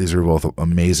 These are both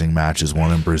amazing matches,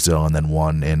 one in Brazil and then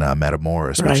one in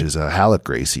Matamoros, which is Halleck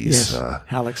Gracie's. Yes,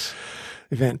 Halleck's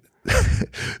event.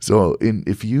 So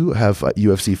if you have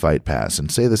UFC Fight Pass and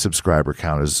say the subscriber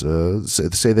count is,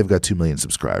 say they've got 2 million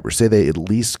subscribers, say they at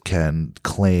least can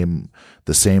claim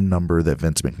the same number that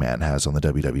Vince McMahon has on the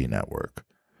WWE Network.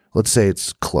 Let's say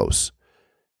it's close.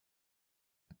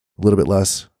 A little bit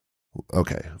less?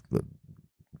 Okay. A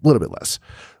little bit less.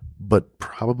 But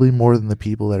probably more than the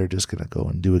people that are just going to go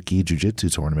and do a gi jiu-jitsu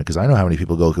tournament, because I know how many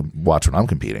people go watch when I'm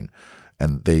competing,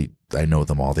 and I know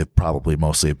them all. They probably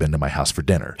mostly have been to my house for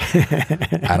dinner.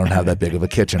 I don't have that big of a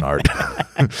kitchen, Art.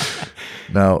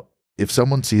 Now, if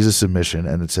someone sees a submission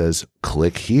and it says,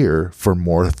 click here for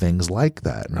more things like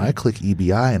that, and I click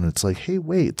EBI and it's like, hey,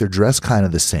 wait, they're dressed kind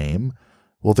of the same.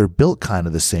 Well, they're built kind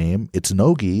of the same. It's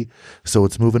no-gi, so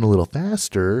it's moving a little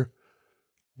faster.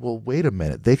 Well, wait a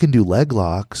minute. They can do leg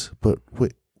locks, but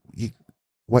wait,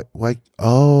 why?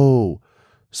 Oh,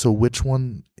 So which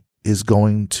one is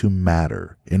going to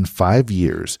matter in 5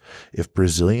 years if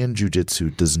Brazilian Jiu-Jitsu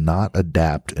does not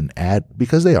adapt and add,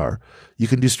 because they are, you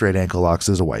can do straight ankle locks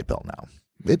as a white belt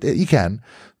now. You can,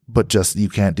 but just you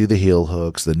can't do the heel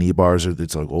hooks, the knee bars.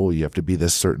 It's like, oh, you have to be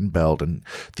this certain belt, and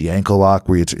the ankle lock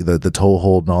where the toe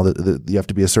hold and all that. You have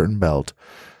to be a certain belt,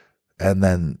 and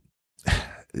then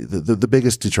the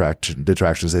biggest detraction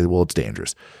is say, well, it's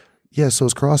dangerous. Yeah, so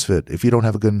is CrossFit. If you don't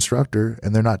have a good instructor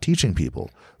and they're not teaching people,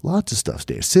 lots of stuff's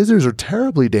dangerous. Scissors are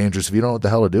terribly dangerous if you don't know what the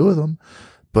hell to do with them.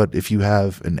 But if you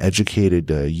have an educated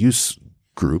user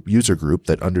group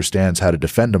that understands how to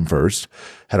defend them first,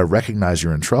 how to recognize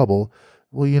you're in trouble,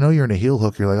 well, you're in a heel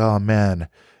hook. You're like, oh man,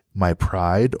 my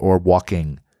pride or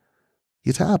walking.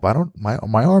 You tap. My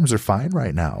arms are fine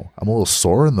right now. I'm a little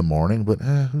sore in the morning, but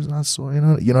who's not sore? You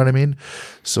know what I mean?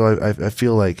 So I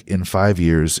feel like in 5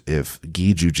 years, if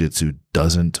gi jiu-jitsu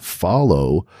doesn't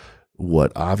follow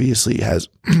what obviously has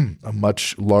a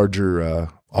much larger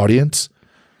audience,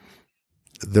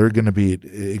 they're going to be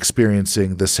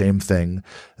experiencing the same thing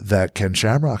that Ken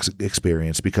Shamrock's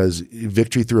experienced, because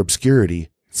victory through obscurity,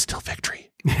 it's still victory.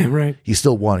 Right. He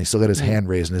still won. He still got his hand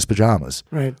raised in his pajamas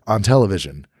on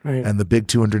television. Right. And the big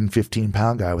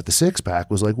 215-pound guy with the six-pack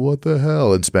was like, what the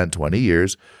hell? And spent 20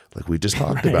 years, like we just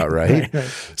talked about, right?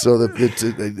 So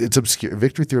it's obscure.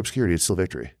 Victory through obscurity. It's still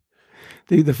victory.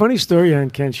 The funny story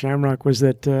on Ken Shamrock was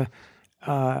that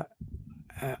I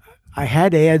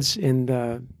had ads in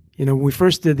the, when we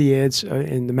first did the ads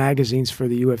in the magazines for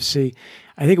the UFC.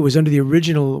 I think it was under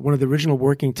one of the original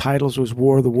working titles was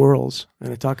War of the Worlds,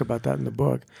 and I talk about that in the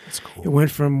book. That's cool. It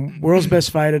went from World's Best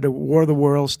Fighter to War of the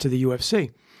Worlds to the UFC.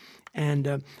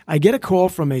 And I get a call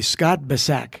from a Scott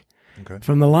Basak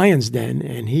from the Lion's Den,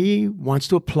 and he wants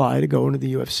to apply to go into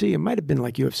the UFC. It might have been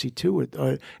like UFC 2,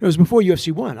 or it was before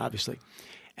UFC 1, obviously.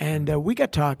 And we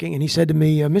got talking, and he said to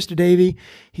me, Mr. Davie,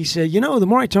 he said, the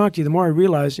more I talk to you, the more I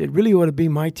realize it really ought to be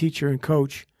my teacher and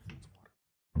coach.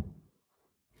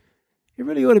 It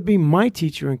really ought to be my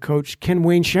teacher and coach, Ken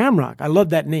Wayne Shamrock. I love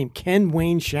that name, Ken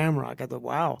Wayne Shamrock. I thought,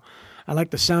 wow, I like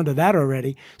the sound of that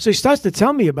already. So he starts to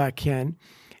tell me about Ken,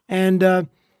 and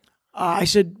I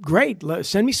said, great,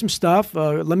 send me some stuff.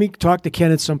 Let me talk to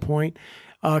Ken at some point.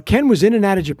 Ken was in and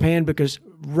out of Japan because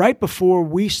right before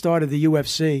we started the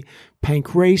UFC,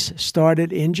 Pancrase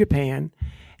started in Japan.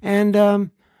 And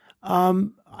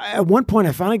at one point,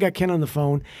 I finally got Ken on the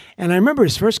phone, and I remember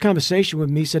his first conversation with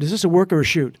me. He said, is this a work or a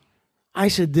shoot? I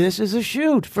said, this is a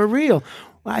shoot, for real.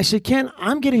 I said, Ken,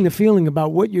 I'm getting the feeling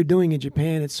about what you're doing in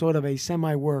Japan, it's sort of a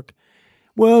semi-work.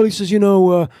 Well, he says,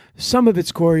 some of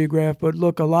it's choreographed, but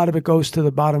look, a lot of it goes to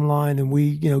the bottom line, and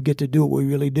we, get to do what we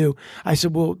really do. I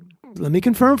said, well, let me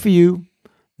confirm for you,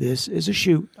 this is a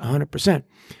shoot, 100%.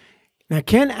 Now,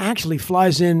 Ken actually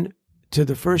flies in to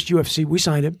the first UFC. We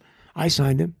signed him. I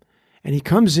signed him. And he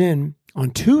comes in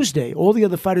on Tuesday. All the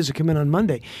other fighters have come in on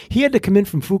Monday. He had to come in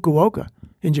from Fukuoka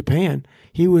in Japan.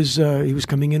 He was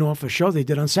coming in off a show they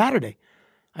did on Saturday.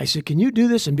 I said, can you do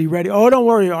this and be ready? Oh, don't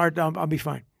worry, Art, I'll be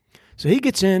fine. So he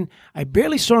gets in. I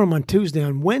barely saw him on Tuesday.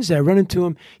 On Wednesday, I run into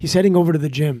him. He's heading over to the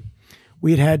gym.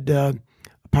 We had a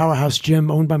powerhouse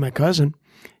gym owned by my cousin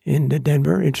in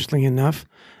Denver, interestingly enough,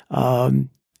 and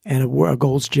a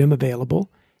Gold's Gym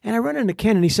available. And I run into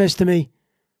Ken, and he says to me,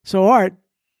 so Art,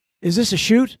 is this a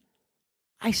shoot?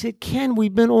 I said, Ken,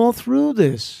 we've been all through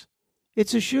this.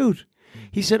 It's a shoot.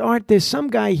 He said, Art, there's some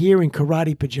guy here in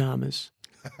karate pajamas.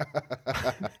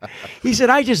 He said,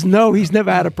 I just know he's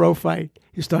never had a pro fight.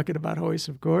 He was talking about Hoist,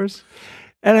 of course.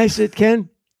 And I said, Ken,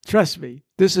 trust me,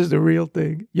 this is the real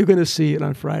thing. You're going to see it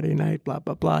on Friday night, blah,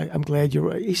 blah, blah. I'm glad you're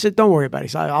right. He said, don't worry about it. He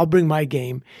said, I'll bring my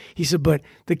game. He said, but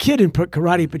the kid in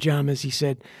karate pajamas, he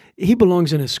said, he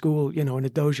belongs in a school, in a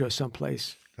dojo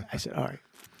someplace. I said, all right.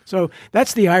 So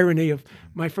that's the irony of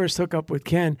my first hookup with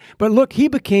Ken. But look, he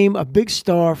became a big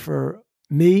star for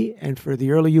me and for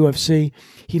the early UFC.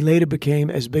 He later became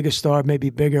as big a star, maybe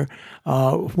bigger,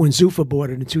 when Zuffa bought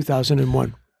it in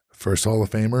 2001. First Hall of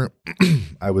Famer.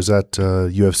 I was at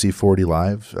UFC 40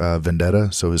 Live,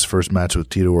 Vendetta. So his first match with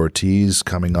Tito Ortiz,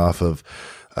 coming off of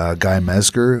Guy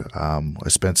Mezger. I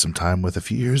spent some time with a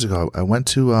few years ago. I went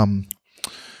to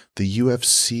the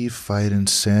UFC fight in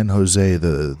San Jose,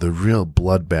 the real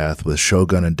bloodbath with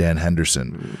Shogun and Dan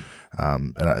Henderson,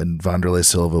 and Wanderlei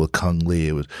Silva with Kung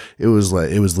Lee. It was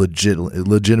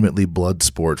legitimately blood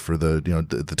sport for the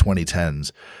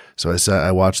 2010s. So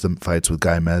I watched the fights with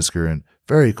Guy Mezger, and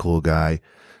very cool guy.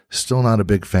 Still not a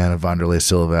big fan of Wanderlei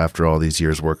Silva after all these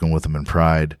years working with him in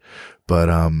Pride, but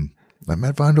I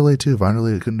met Wanderlei too.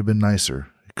 Wanderlei couldn't have been nicer.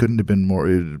 Couldn't have been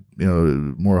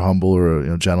more humble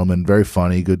or gentleman. Very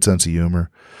funny, good sense of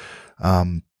humor.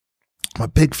 I'm a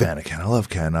big fan of Ken. I love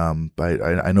Ken.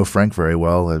 I know Frank very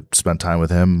well. I spent time with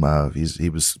him. He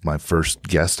was my first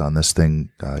guest on this thing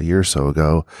a year or so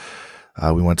ago.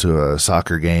 We went to a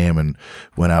soccer game and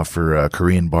went out for a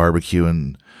Korean barbecue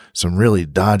in some really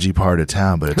dodgy part of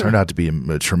town, but it turned out to be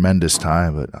a tremendous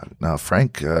time. But now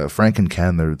Frank and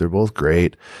Ken, they're both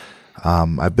great.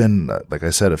 I've been, like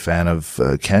I said, a fan of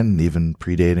Ken even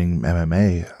predating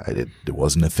MMA. It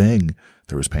wasn't a thing.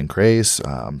 There was pancreas.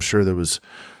 I'm sure there was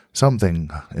something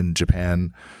in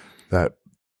Japan that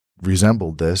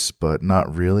resembled this, but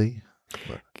not really.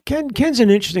 Ken's an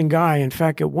interesting guy. In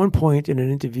fact, at one point in an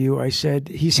interview, I said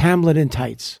he's Hamlet in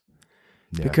tights.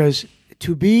 Yeah. Because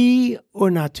to be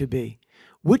or not to be,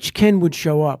 which Ken would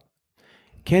show up?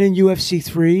 Ken in UFC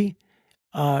 3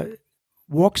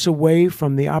 walks away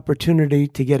from the opportunity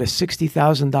to get a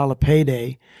 $60,000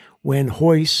 payday when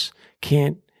Royce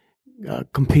can't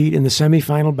compete in the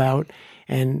semifinal bout.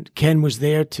 And Ken was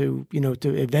there to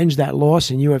avenge that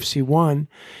loss in UFC 1.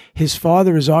 His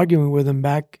father is arguing with him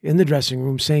back in the dressing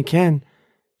room saying, Ken,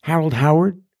 Harold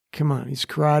Howard, come on, he's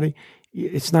karate.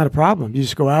 It's not a problem. You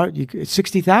just go out, it's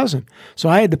 $60,000. So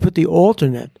I had to put the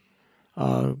alternate,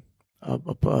 a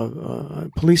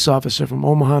police officer from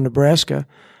Omaha, Nebraska,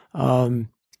 in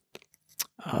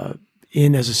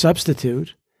as a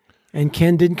substitute, and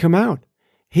Ken didn't come out.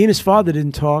 He and his father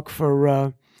didn't talk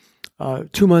for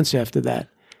 2 months after that.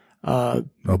 Bob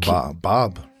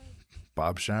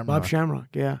Shamrock. Bob Shamrock,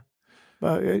 yeah.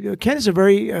 Ken is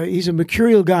he's a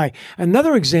mercurial guy.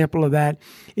 Another example of that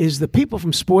is the people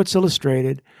from Sports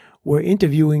Illustrated were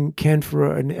interviewing Ken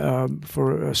for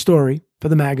a story for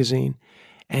the magazine,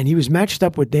 and he was matched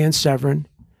up with Dan Severn,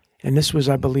 and this was,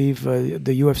 I believe, the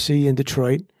UFC in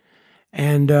Detroit,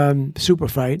 and super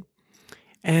fight.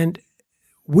 And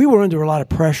we were under a lot of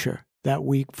pressure that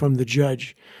week from the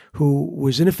judge, who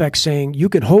was in effect saying, you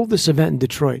can hold this event in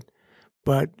Detroit,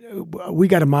 but we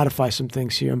got to modify some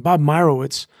things here. And Bob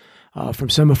Meyerowitz from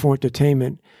Semaphore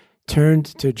Entertainment turned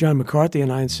to John McCarthy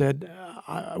and I and said,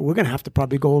 we're going to have to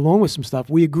probably go along with some stuff.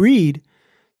 We agreed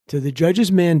to the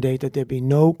judge's mandate that there be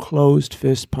no closed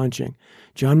fist punching.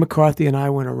 John McCarthy and I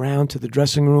went around to the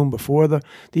dressing room before the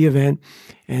event,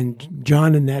 and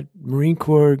John, in that Marine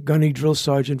Corps gunny drill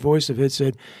sergeant voice of his,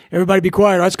 said, everybody be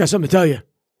quiet, Art's got something to tell you.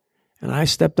 And I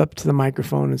stepped up to the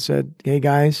microphone and said, hey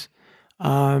guys,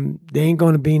 there ain't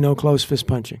going to be no closed fist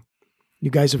punching.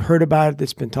 You guys have heard about it.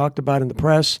 It's been talked about in the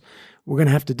press. We're going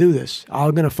to have to do this.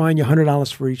 I'm going to fine you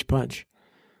 $100 for each punch.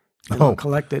 And I'll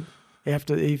collect it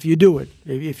if you do it.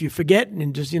 If you forget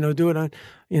and just, do it on,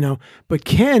 But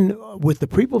Ken, with the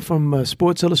people from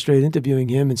Sports Illustrated interviewing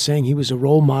him and saying he was a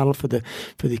role model for the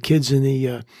kids in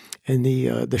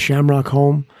the Shamrock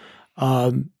home,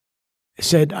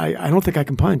 said, I don't think I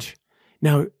can punch.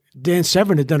 Now, Dan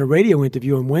Severn had done a radio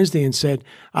interview on Wednesday and said,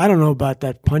 I don't know about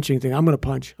that punching thing. I'm going to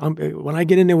punch. When I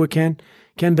get in there with Ken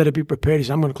better be prepared. He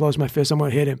said, I'm going to close my fist. I'm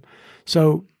going to hit him.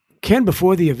 So Ken,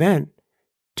 before the event,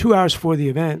 2 hours before the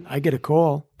event, I get a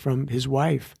call from his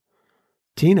wife,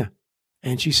 Tina,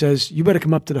 and she says, you better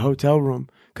come up to the hotel room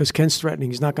because Ken's threatening.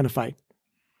 He's not going to fight.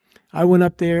 I went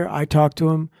up there. I talked to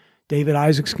him. David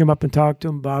Isaacs came up and talked to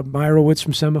him. Bob Meyerowitz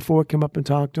from Semaphore came up and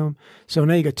talked to him. So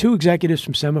now you got two executives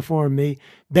from Semaphore and me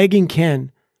begging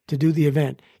Ken to do the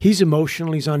event. He's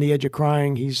emotional. He's on the edge of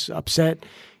crying. He's upset.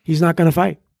 He's not going to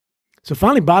fight. So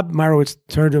finally, Bob Meyerowitz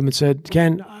turned to him and said,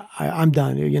 Ken, I'm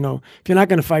done. If you're not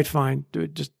going to fight, fine.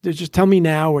 Just tell me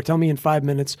now or tell me in 5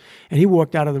 minutes. And he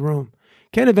walked out of the room.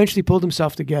 Ken eventually pulled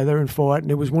himself together and fought,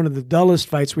 and it was one of the dullest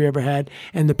fights we ever had.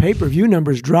 And the pay-per-view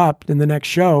numbers dropped in the next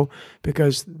show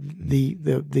because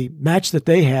the match that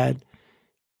they had,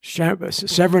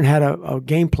 Severn had a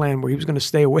game plan where he was going to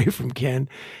stay away from Ken,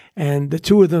 and the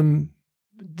two of them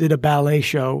did a ballet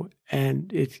show,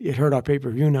 and it hurt our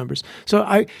pay-per-view numbers.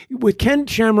 So with Ken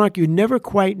Shamrock, you never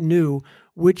quite knew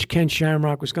which Ken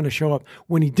Shamrock was going to show up.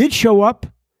 When he did show up,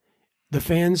 the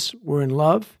fans were in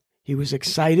love. He was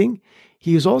exciting.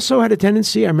 He also had a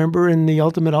tendency, I remember in the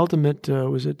Ultimate,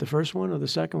 was it the first one or the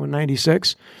second one,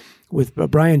 96, with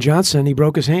Brian Johnson, he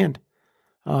broke his hand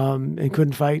and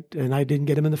couldn't fight, and I didn't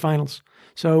get him in the finals.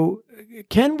 So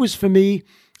Ken was, for me,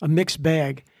 a mixed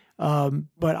bag.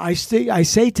 But I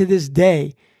say to this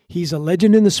day, he's a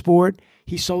legend in the sport.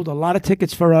 He sold a lot of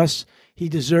tickets for us. He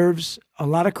deserves a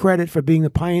lot of credit for being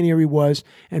the pioneer he was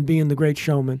and being the great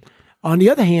showman. On the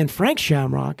other hand, Frank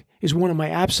Shamrock is one of my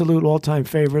absolute all-time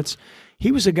favorites.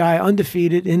 He was a guy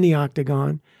undefeated in the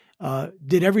octagon,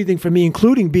 did everything for me,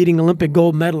 including beating Olympic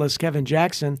gold medalist Kevin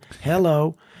Jackson.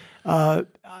 Hello.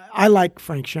 I like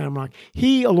Frank Shamrock.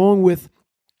 He, along with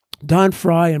Don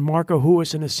Fry and Marco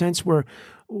Huis, in a sense, were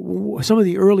some of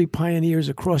the early pioneers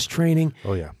of cross training.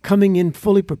 Oh, yeah. Coming in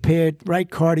fully prepared, right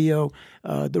cardio,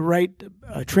 the right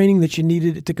training that you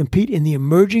needed to compete in the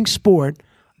emerging sport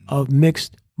of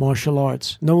mixed martial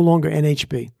arts. No longer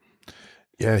NHB.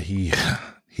 Yeah, he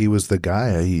was the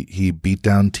guy. He beat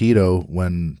down Tito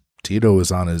when Tito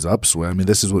was on his upswing. I mean,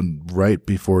 this is when right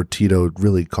before Tito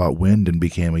really caught wind and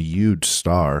became a huge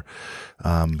star.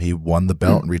 He won the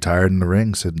belt and retired in the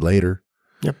ring. Said later.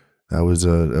 Yep. It was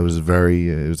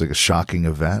like a shocking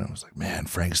event. I was like, man,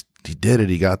 he did it.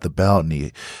 He got the belt and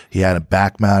he had a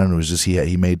back mount, and it was just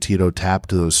he made Tito tap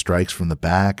to those strikes from the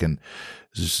back, and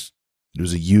it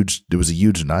was a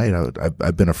huge night.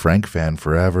 I've been a Frank fan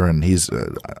forever, and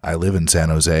I live in San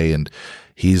Jose, and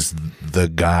he's the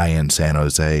guy in San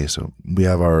Jose. So we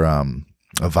have our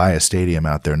Avaya Stadium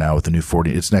out there now with the new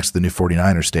it's next to the new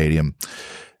 49er Stadium,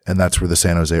 and that's where the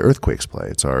San Jose Earthquakes play.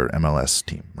 It's our MLS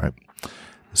team, right?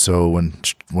 So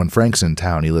when Frank's in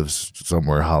town, he lives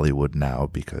somewhere Hollywood now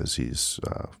because his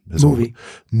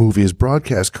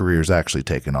broadcast career is actually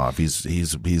taken off. He's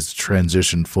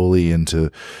transitioned fully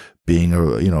into being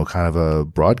kind of a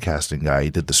broadcasting guy. He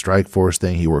did the Strikeforce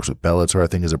thing. He works with Bellator, I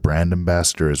think, as a brand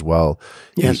ambassador as well.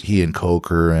 Yes. He and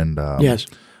Coker and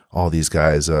all these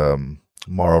guys,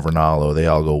 Mauro Ranallo, they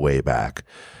all go way back.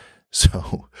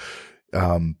 So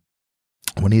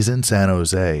when he's in San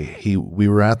Jose, we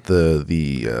were at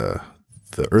the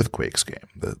Earthquakes game,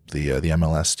 the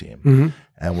MLS team. Mm-hmm.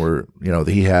 And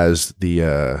he has the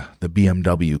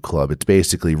BMW club. It's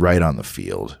basically right on the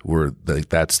field where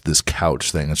that's this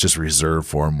couch thing. It's just reserved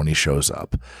for him when he shows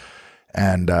up.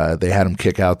 And they had him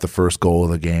kick out the first goal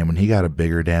of the game, and he got a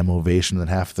bigger damn ovation than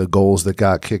half the goals that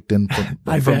got kicked in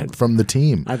from the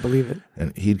team. I believe it.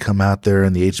 And he'd come out there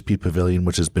in the HP Pavilion,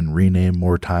 which has been renamed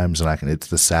more times than it's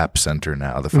the SAP Center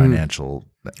now, the financial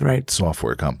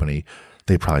software company.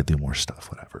 They probably do more stuff,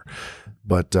 whatever.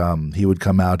 But he would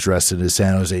come out dressed in his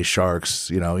San Jose Sharks.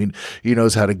 He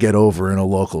knows how to get over in a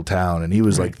local town, and he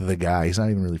was like the guy. He's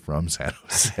not even really from San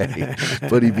Jose,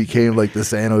 but he became like the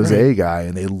San Jose guy,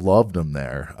 and they loved him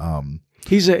there.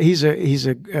 He's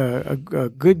a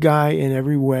good guy in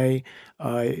every way.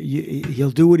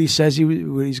 He'll do what he says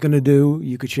what he's going to do.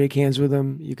 You could shake hands with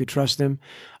him. You could trust him.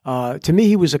 To me,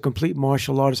 he was a complete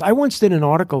martial artist. I once did an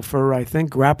article for, I think,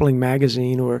 Grappling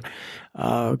Magazine or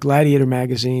Gladiator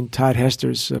Magazine, Todd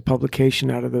Hester's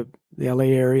publication out of the LA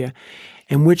area,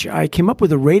 in which I came up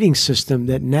with a rating system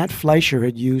that Nat Fleischer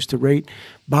had used to rate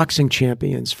boxing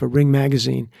champions for Ring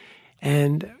Magazine.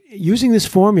 And using this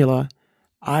formula,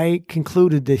 I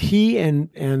concluded that he and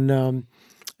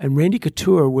Randy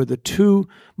Couture were the two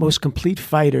most complete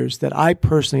fighters that I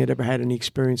personally had ever had any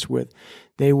experience with.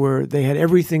 They had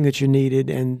everything that you needed,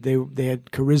 and they had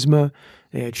charisma,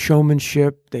 they had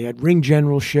showmanship, they had ring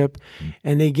generalship,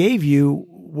 and they gave you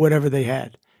whatever they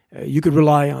had. You could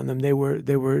rely on them. They were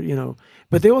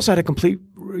but they also had a complete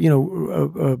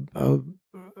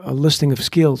a listing of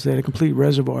skills. They had a complete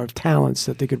reservoir of talents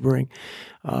that they could bring.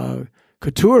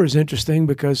 Couture is interesting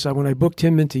because when I booked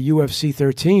him into UFC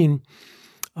 13.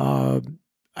 I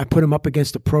put him up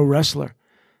against a pro wrestler.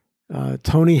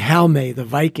 Tony Halme, the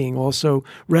Viking, also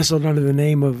wrestled under the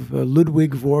name of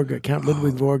Ludwig Vorga, Count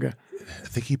Ludwig Vorga. I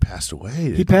think he passed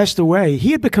away. He passed away.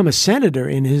 He had become a senator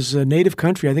in his native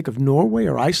country, I think of Norway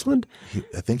or Iceland. I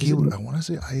want to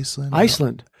say Iceland.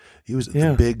 Iceland. He was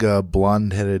the big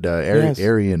blonde-headed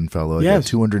Aryan fellow, like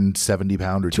 270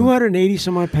 pound or 280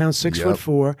 some odd pounds,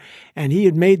 6'4", and he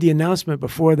had made the announcement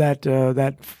before that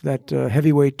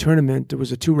heavyweight tournament. There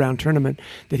was a 2-round tournament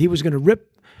that he was going to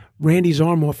rip Randy's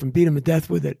arm off and beat him to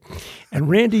death with it, and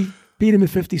Randy beat him in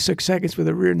 56 seconds with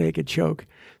a rear naked choke.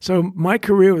 So my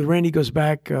career with Randy goes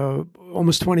back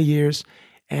almost 20 years,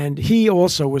 and he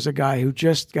also was a guy who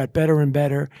just got better and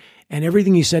better. And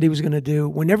everything he said he was going to do,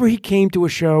 whenever he came to a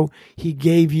show, he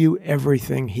gave you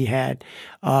everything he had.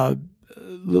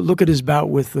 Look at his bout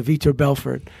with Vitor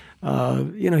Belfort.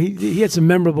 He had some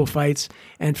memorable fights.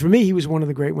 And for me, he was one of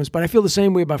the great ones. But I feel the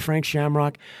same way about Frank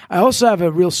Shamrock. I also have a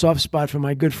real soft spot for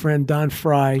my good friend Don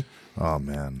Fry. Oh,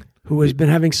 man. Who has been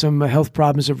having some health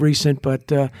problems of recent. But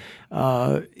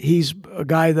he's a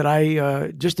guy that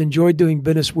I just enjoyed doing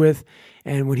business with.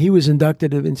 And when he was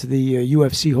inducted into the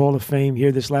UFC Hall of Fame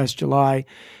here this last July,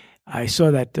 I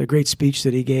saw that great speech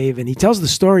that he gave. And he tells the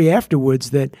story afterwards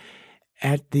that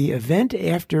at the event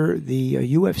after the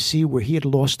UFC where he had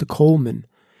lost to Coleman,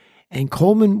 and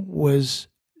Coleman was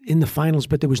in the finals,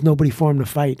 but there was nobody for him to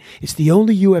fight. It's the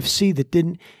only UFC that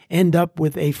didn't end up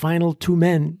with a final 2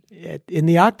 men in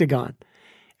the octagon.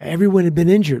 Everyone had been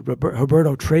injured.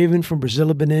 Roberto Traven from Brazil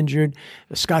had been injured.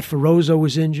 Scott Ferozzo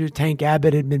was injured. Tank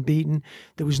Abbott had been beaten.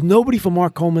 There was nobody for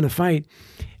Mark Coleman to fight.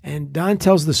 And Don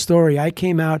tells the story. I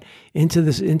came out into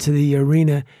the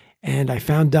arena, and I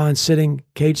found Don sitting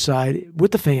cage side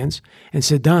with the fans and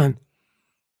said, "Don,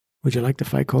 would you like to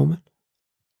fight Coleman?"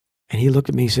 And he looked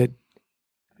at me and said,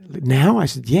 "Now?" I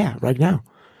said, "Yeah, right now."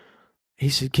 He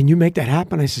said, "Can you make that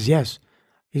happen?" I said, "Yes."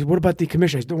 He said, "What about the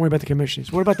commission?" I said, "Don't worry about the commission." He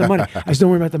said, "What about the money?" I said,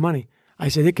 "Don't worry about the money." I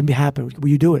said, "It can be happen. Will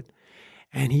you do it?"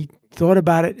 And he thought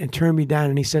about it and turned me down.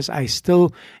 And he says, "I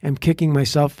still am kicking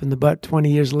myself in the butt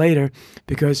 20 years later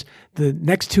because the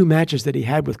next 2 matches that he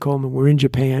had with Coleman were in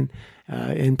Japan,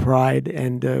 in Pride,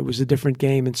 and it was a different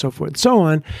game and so forth and so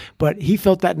on." But he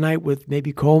felt that night with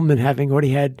maybe Coleman having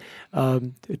already had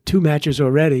 2 matches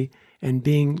already and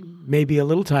being maybe a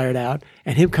little tired out,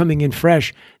 and him coming in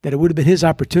fresh, that it would have been his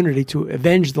opportunity to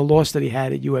avenge the loss that he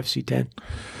had at UFC 10.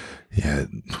 Yeah,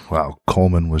 wow.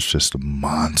 Coleman was just a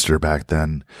monster back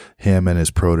then. Him and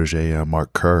his protege,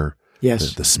 Mark Kerr.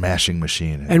 Yes. The smashing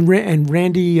machine. And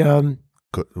Randy...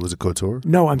 was it Couture?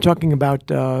 No, I'm talking about,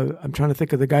 I'm trying to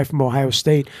think of the guy from Ohio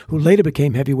State who later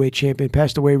became heavyweight champion,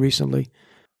 passed away recently.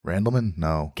 Randleman?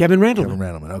 No. Kevin Randleman. Kevin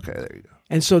Randleman. Okay, there you go.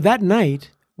 And so that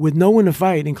night, with no one to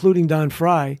fight, including Don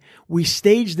Fry, we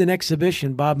staged an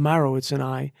exhibition, Bob Marowitz and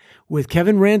I, with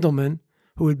Kevin Randleman,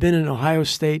 who had been an Ohio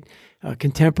State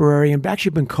contemporary and actually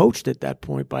been coached at that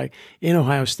point in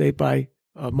Ohio State by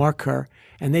Mark Kerr.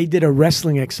 And they did a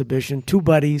wrestling exhibition, 2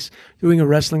 buddies doing a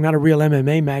wrestling, not a real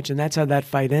MMA match, and that's how that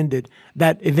fight ended.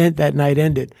 That event that night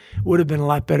ended. Would have been a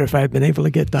lot better if I had been able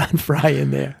to get Don Fry in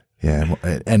there. Yeah,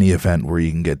 any event where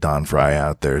you can get Don Fry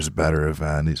out there is a better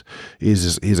event.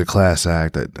 He's a class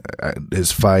act.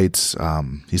 His fights,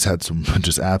 he's had some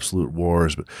just absolute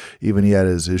wars. But even he had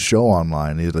his show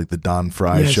online. He had like the Don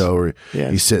Fry show where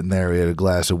he's sitting there. He had a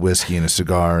glass of whiskey and a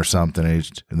cigar or something.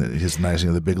 And he's nice,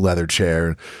 the big leather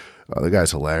chair. The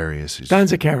guy's hilarious.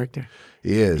 Don's a character.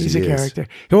 He is. He's a character.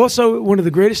 He also, one of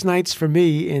the greatest nights for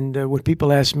me, and when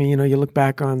people ask me, you look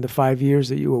back on the 5 years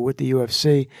that you were with the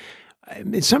UFC.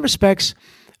 In some respects,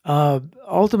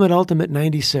 Ultimate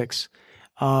 96,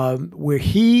 where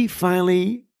he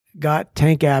finally got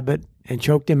Tank Abbott and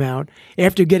choked him out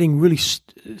after getting really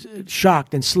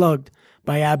shocked and slugged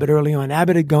by Abbott early on.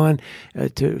 Abbott had gone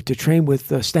to train with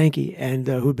Stanky, and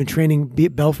who'd been training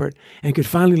Belfort, and could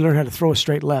finally learn how to throw a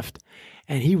straight left.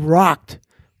 And he rocked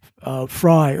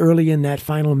Fry early in that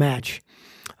final match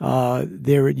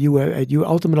there at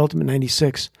Ultimate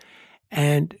 96.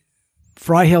 And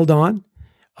Fry held on.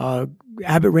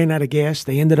 Abbott ran out of gas.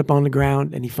 They ended up on the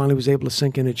ground, and he finally was able to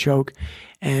sink in a choke.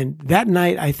 And that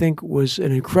night, I think, was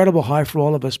an incredible high for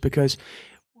all of us because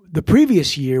the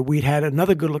previous year, we'd had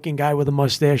another good-looking guy with a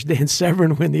mustache, Dan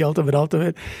Severn, win the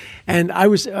Ultimate. And I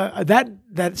was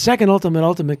that second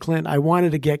Ultimate, Clint, I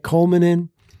wanted to get Coleman in.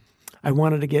 I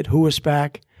wanted to get Huas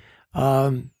back.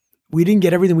 We didn't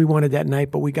get everything we wanted that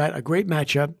night, but we got a great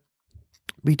matchup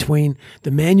between the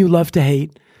man you love to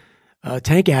hate,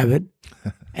 Tank Abbott,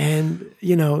 and,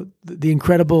 the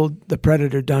incredible, the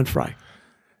Predator, Don Fry.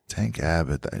 Tank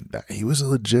Abbott, he was a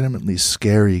legitimately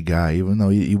scary guy, even though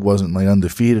he wasn't like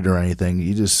undefeated or anything.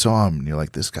 You just saw him and you're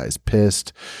like, this guy's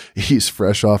pissed. He's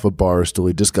fresh off a bar stool.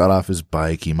 He just got off his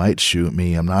bike. He might shoot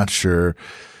me. I'm not sure.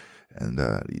 And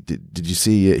did you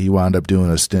see he wound up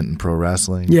doing a stint in pro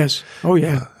wrestling? Yes. Oh,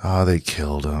 yeah. They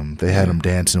killed him. They had him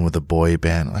dancing with a boy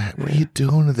band. What are you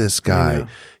doing to this guy?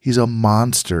 He's a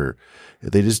monster.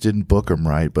 They just didn't book him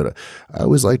right. But I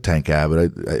always liked Tank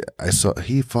Abbott. I saw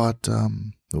he fought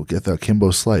we'll get that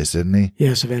Kimbo Slice, didn't he?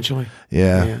 Yes, eventually.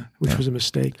 Yeah. Which was a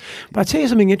mistake. But I'll tell you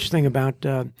something interesting about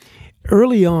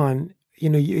early on.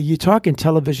 You talk in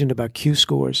television about Q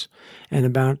scores and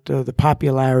about the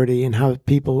popularity and how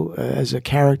people, as a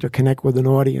character, connect with an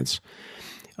audience.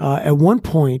 At one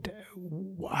point,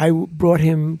 I brought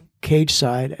him cage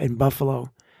side in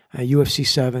Buffalo, UFC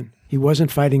 7. He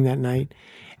wasn't fighting that night.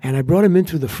 And I brought him in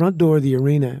through the front door of the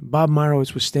arena. Bob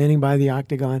Marowitz was standing by the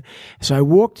octagon.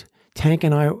 So Tank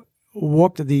and I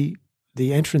walked the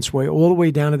entranceway all the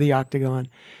way down to the octagon.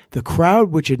 The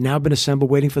crowd, which had now been assembled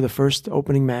waiting for the first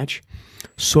opening match,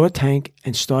 saw Tank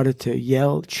and started to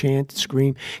yell, chant,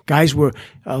 scream. Guys were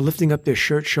lifting up their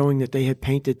shirts, showing that they had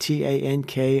painted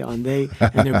TANK on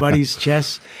their buddies'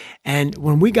 chests. And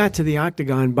when we got to the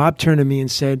octagon, Bob turned to me and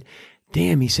said,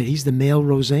 "Damn," he said, "he's the male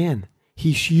Roseanne.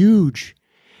 He's huge."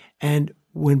 And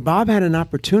when Bob had an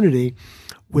opportunity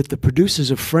with the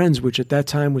producers of Friends, which at that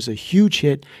time was a huge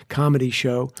hit comedy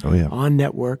show on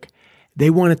network, they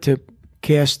wanted to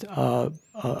cast a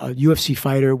UFC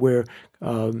fighter where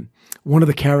one of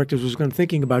the characters was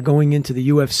thinking about going into the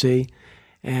UFC.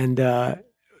 And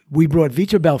we brought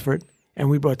Vitor Belfort and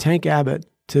we brought Tank Abbott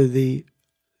to the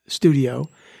studio,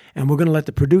 and we're going to let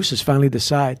the producers finally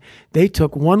decide. They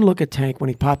took one look at Tank when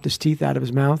he popped his teeth out of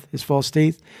his mouth, his false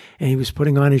teeth, and he was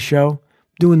putting on his show,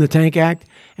 doing the Tank act,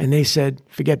 and they said,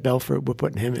 forget Belfort, we're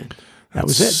putting him in. That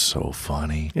was it. So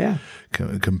funny. Yeah.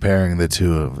 Comparing the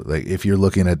two of, like, if you're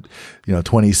looking at,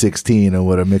 2016 and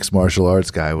what a mixed martial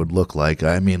arts guy would look like,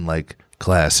 I mean, like,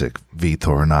 classic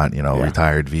Vitor, not,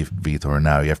 retired Vitor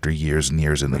now after years and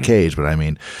years in the cage. But I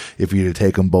mean, if you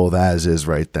take them both as is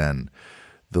right then,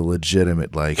 the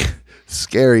legitimate, like,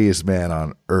 scariest man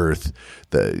on earth,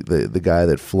 the guy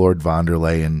that floored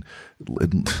Wanderlei in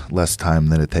less time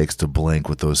than it takes to blink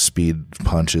with those speed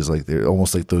punches, like they're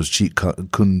almost like those cheat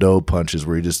kundo punches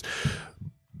where he just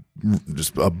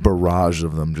a barrage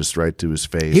of them just right to his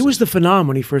face. He was the phenom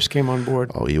when he first came on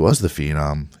board. Oh, he was the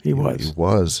phenom. He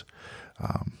was.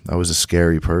 I was a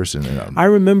scary person. I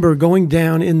remember going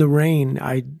down in the rain.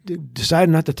 I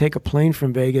decided not to take a plane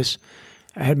from Vegas.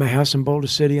 I had my house in Boulder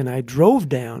City, and I drove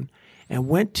down and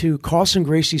went to Rickson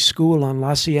Gracie's school on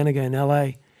La Cienega in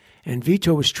L.A., and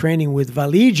Vitor was training with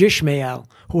Miletich Ishmael,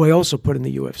 who I also put in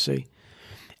the UFC.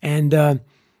 And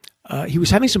he was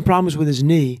having some problems with his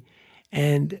knee,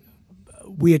 and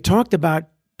we had talked about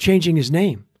changing his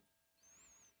name.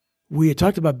 We had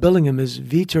talked about billing him as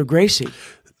Vitor Gracie.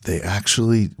 They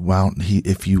actually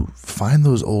if you find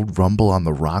those old Rumble on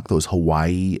the Rock, those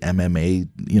Hawaii MMA,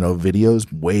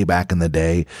 videos way back in the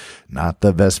day, not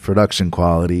the best production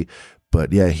quality,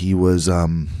 but yeah, he was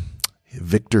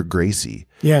Victor Gracie.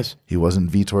 Yes. He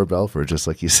wasn't Vitor Belfort, just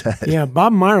like you said. Yeah,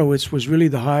 Bob Marowitz was really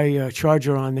the high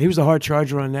charger on that. He was the hard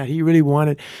charger on that. He really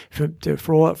wanted,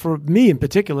 for me in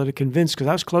particular, to convince, because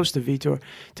I was close to Vitor,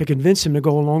 to convince him to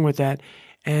go along with that.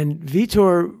 And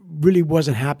Vitor really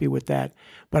wasn't happy with that.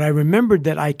 But I remembered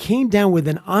that I came down with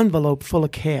an envelope full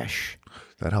of cash.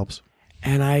 That helps.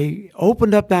 And I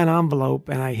opened up that envelope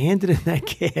and I handed him that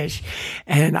cash,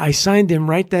 and I signed him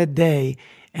right that day.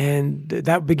 And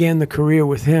that began the career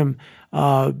with him.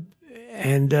 Again,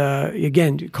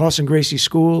 Rickson Gracie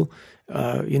School,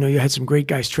 you had some great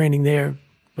guys training there.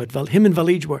 But him and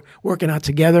Miletich were working out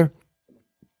together.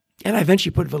 And I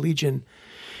eventually put Miletich in.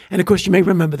 And, of course, you may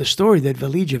remember the story that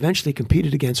Miletich eventually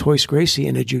competed against Royce Gracie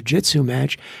in a jiu-jitsu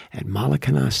match at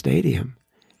Maracanã Stadium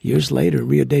years later in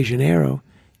Rio de Janeiro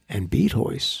and beat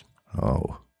Royce.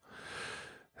 Oh.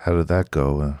 How did that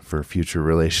go for future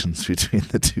relations between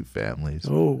the two families?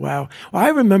 Oh, wow. Well, I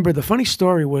remember the funny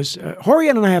story was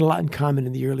Rorion and I had a lot in common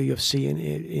in the early UFC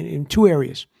in two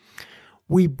areas.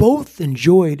 We both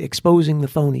enjoyed exposing the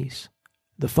phonies.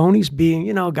 The phonies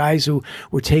being, guys who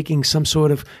were taking some sort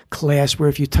of class where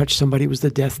if you touched somebody, it was the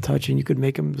death touch, and you could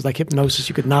make them, it was like hypnosis,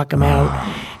 you could knock them out.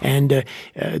 And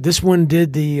this one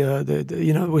did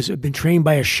was been trained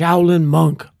by a Shaolin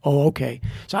monk. Oh, okay.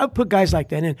 So I would put guys like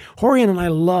that in. Rorion and I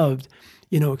loved,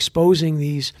 exposing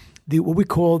what we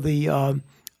call the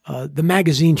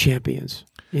magazine champions.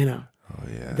 Oh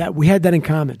yeah. That we had that in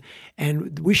common,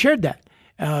 and we shared that.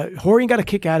 Rorion got a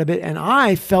kick out of it, and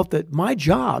I felt that my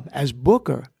job as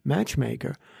booker,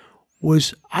 matchmaker,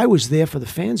 I was there for the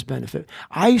fans' benefit.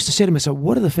 I used to say to myself,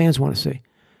 what do the fans want to see?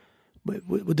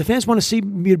 Would the fans want to see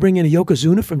me bring in a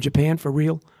Yokozuna from Japan for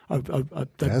real?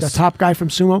 The top guy from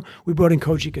sumo? We brought in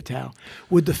Koji Katao.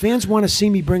 Would the fans want to see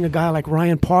me bring a guy like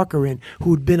Ryan Parker in,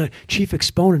 who had been a chief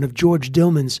exponent of George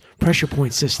Dillman's pressure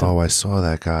point system? Oh, I saw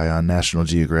that guy on National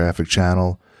Geographic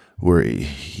Channel, where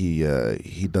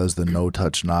he does the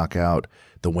no-touch knockout,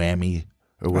 the whammy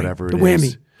or whatever it is. The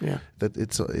whammy,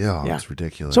 yeah. It's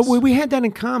ridiculous. So we had that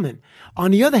in common.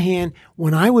 On the other hand,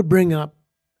 when I would bring up,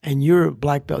 and you're a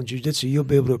black belt in jiu-jitsu, you'll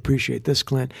be able to appreciate this,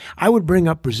 Clint, I would bring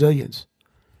up Brazilians.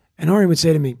 And Rorion would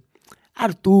say to me,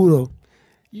 Arturo,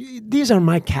 these are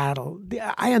my cattle.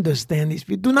 I understand these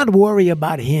people. Do not worry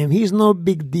about him. He's no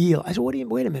big deal. I said,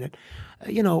 wait a minute.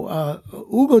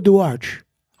 Hugo Duarte.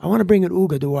 I want to bring in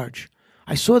Hugo Duarte.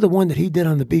 I saw the one that he did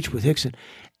on the beach with Rickson.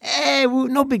 Hey,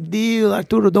 no big deal,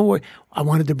 Arturo, don't worry. I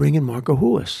wanted to bring in Marco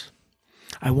Ruas.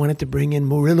 I wanted to bring in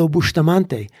Murilo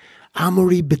Bustamante,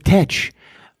 Amaury Betech,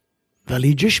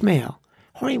 Miletich Ishmael.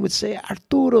 Rorion would say,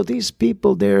 Arturo, these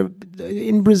people,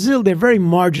 in Brazil, they're very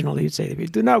marginal, he'd say to me.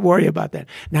 Do not worry about that.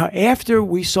 Now, after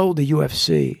we sold the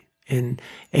UFC in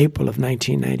April of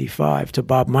 1995 to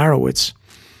Bob Marowitz,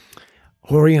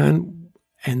 Rorion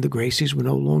and the Gracies were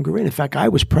no longer in. In fact, I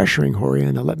was pressuring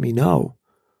Rorion to let me know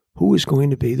who was going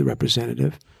to be the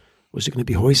representative. Was it going to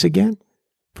be Royce again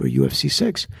for UFC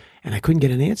 6? And I couldn't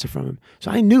get an answer from him. So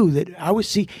I knew that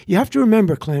you have to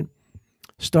remember, Clint,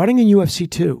 starting in UFC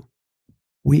 2,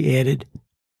 we added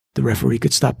the referee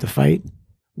could stop the fight.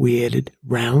 We added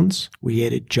rounds. We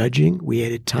added judging. We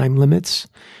added time limits.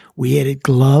 We added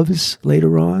gloves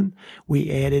later on.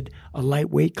 We added a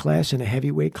lightweight class and a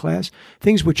heavyweight class.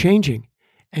 Things were changing.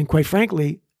 And quite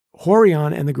frankly,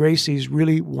 Rorion and the Gracies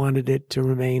really wanted it to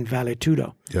remain vale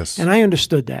tudo. Yes. And I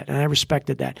understood that, and I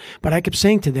respected that. But I kept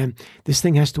saying to them, this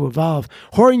thing has to evolve.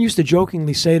 Rorion used to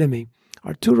jokingly say to me,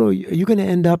 Arturo, are you going to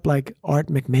end up like Art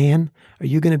McMahon? Are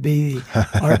you going to be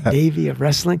the Art Davie of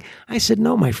wrestling? I said,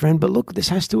 no, my friend, but look, this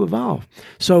has to evolve.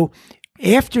 So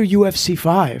after UFC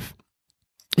 5,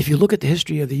 if you look at the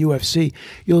history of the UFC,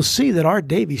 you'll see that Art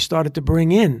Davie started to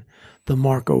bring in the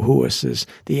Marco Huases,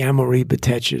 the Amory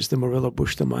Biteches, the Murillo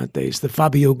Bustamantes, the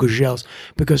Fabio Gugels,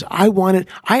 because I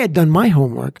had done my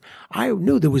homework. I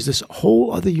knew there was this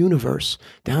whole other universe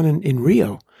down in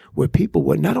Rio where people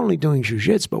were not only doing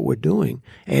jiu-jitsu, but were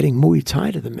adding Muay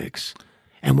Thai to the mix.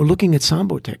 And we're looking at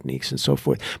Sambo techniques and so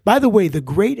forth. By the way, the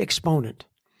great exponent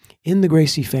in the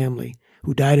Gracie family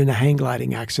who died in a hang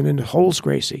gliding accident, Holmes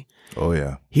Gracie. Oh,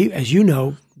 yeah. He, as you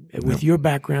know, with your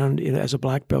background as a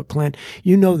black belt, Clint,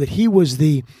 you know that he was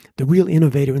the real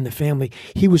innovator in the family.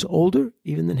 He was older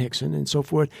even than Rickson and so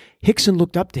forth. Rickson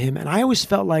looked up to him, and I always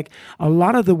felt like a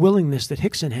lot of the willingness that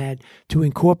Rickson had to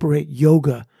incorporate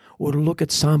yoga or to look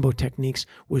at Sambo techniques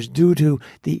was due to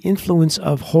the influence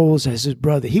of Holmes as his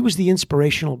brother. He was the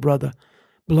inspirational brother.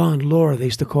 Blonde Laura, they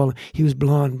used to call him. He was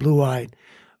blonde, blue-eyed,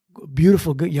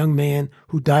 beautiful young man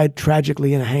who died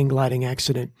tragically in a hang gliding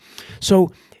accident.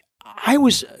 So I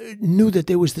knew that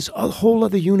there was this whole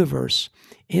other universe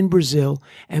in Brazil,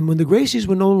 and when the Gracies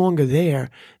were no longer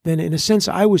there, then in a sense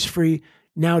I was free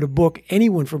now to book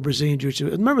anyone from Brazilian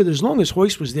Jiu-Jitsu. Remember, as long as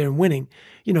Royce was there and winning,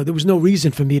 there was no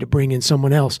reason for me to bring in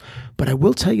someone else. But I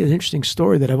will tell you an interesting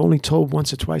story that I've only told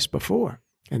once or twice before,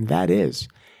 and that is,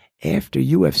 after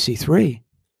UFC 3,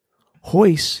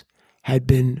 Royce had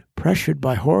been pressured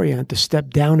by Rorion to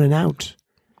step down and out,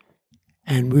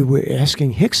 and we were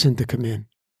asking Rickson to come in.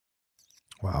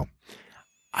 Wow.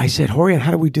 I said, Rorion,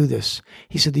 how do we do this?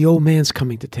 He said, the old man's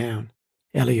coming to town,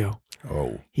 Elio.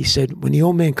 Oh. He said, when the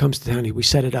old man comes to town, we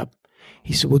set it up.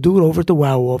 He said, we'll do it over at the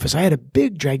WOW office. I had a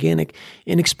big, gigantic,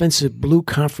 inexpensive blue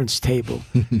conference table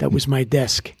that was my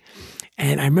desk.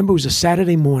 And I remember it was a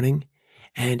Saturday morning,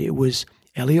 and it was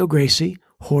Elio Gracie,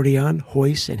 Rorion,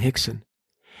 Royce, and Rickson.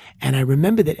 And I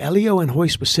remember that Elio and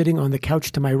Royce were sitting on the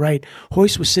couch to my right.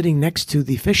 Royce was sitting next to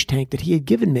the fish tank that he had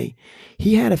given me.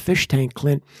 He had a fish tank,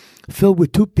 Clint, filled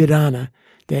with 2 piranha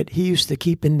that he used to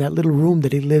keep in that little room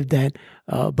that he lived at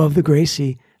above the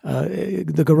Gracie,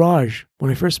 the garage.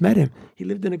 When I first met him, he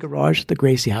lived in a garage at the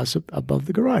Gracie house above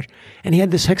the garage. And he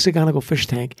had this hexagonal fish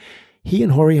tank. He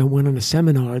and Rorion went on a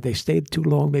seminar. They stayed too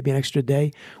long, maybe an extra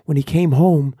day. When he came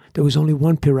home, there was only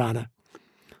 1 piranha.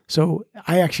 So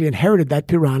I actually inherited that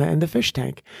piranha and the fish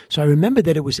tank. So I remember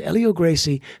that it was Elio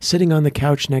Gracie sitting on the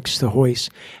couch next to Royce,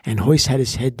 and Royce had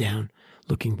his head down,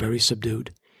 looking very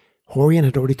subdued. Rorion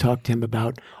had already talked to him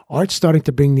about Art starting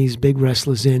to bring these big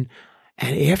wrestlers in.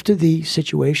 And after the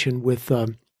situation with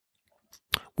Chemo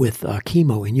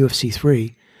in UFC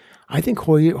 3, I think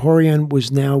Rorion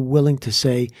was now willing to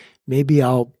say, maybe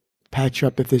I'll patch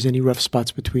up if there's any rough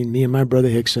spots between me and my brother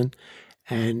Rickson,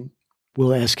 and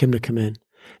we'll ask him to come in.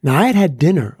 Now, I had had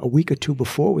dinner a week or two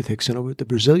before with Rickson over at the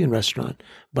Brazilian restaurant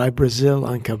by Brazil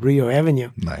on Cabrillo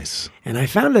Avenue. Nice. And I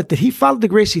found out that he followed the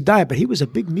Gracie diet, but he was a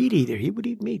big meat eater. He would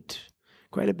eat meat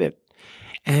quite a bit.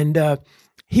 And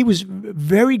he was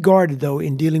very guarded, though,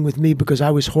 in dealing with me because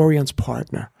I was Rorion's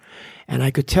partner. And I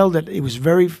could tell that it was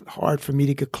very hard for me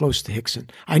to get close to Rickson.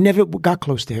 I never got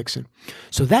close to Rickson.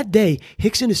 So that day,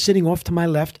 Rickson is sitting off to my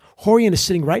left. Rorion is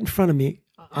sitting right in front of me.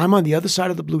 I'm on the other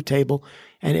side of the blue table,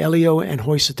 and Elio and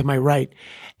Royce are to my right.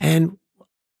 And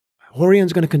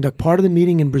Rorion's going to conduct part of the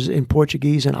meeting in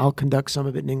Portuguese, and I'll conduct some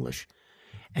of it in English.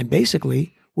 And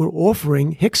basically, we're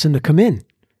offering Rickson to come in.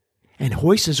 And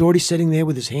Royce is already sitting there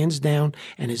with his hands down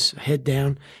and his head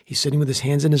down. He's sitting with his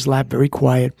hands in his lap, very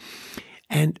quiet.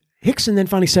 And Rickson then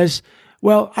finally says,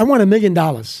 well, I want $1 million.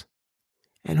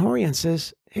 And Rorion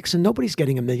says, Rickson, nobody's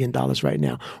getting $1 million right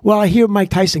now. Well, I hear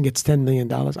Mike Tyson gets $10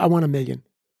 million. I want $1 million.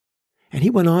 And he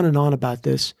went on and on about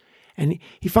this. And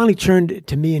he finally turned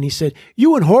to me and he said,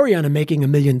 you and Rorion are making $1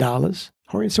 million.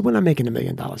 Rorion said, we're not making $1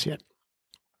 million yet.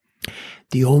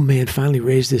 The old man finally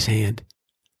raised his hand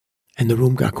and the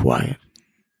room got quiet.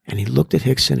 And he looked at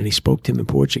Rickson and he spoke to him in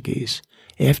Portuguese.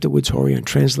 Afterwards, Rorion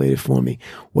translated for me.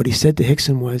 What he said to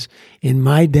Rickson was, in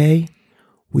my day,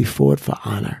 we fought for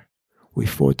honor. We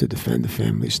fought to defend the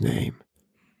family's name.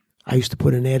 I used to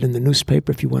put an ad in the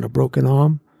newspaper, if you want a broken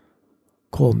arm,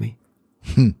 call me.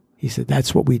 He said,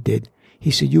 that's what we did. He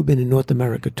said, you've been in North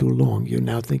America too long. You're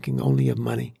now thinking only of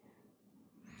money.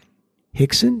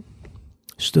 Rickson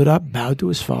stood up, bowed to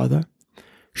his father,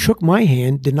 shook my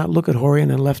hand, did not look at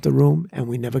Rorion, and left the room, and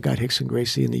we never got Rickson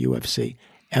Gracie in the UFC,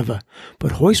 ever.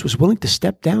 But Royce was willing to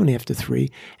step down after 3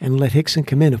 and let Rickson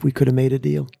come in if we could have made a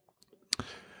deal.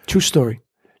 True story.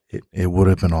 It would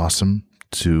have been awesome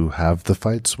to have the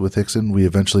fights with Rickson. We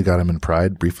eventually got him in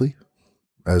Pride briefly.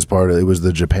 As part of it was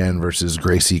the Japan versus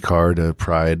Gracie card,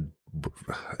 Pride.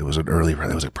 It was an early,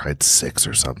 it was like Pride 6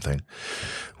 or something,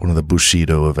 one of the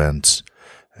Bushido events,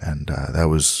 and that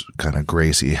was kind of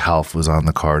Gracie. Half was on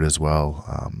the card as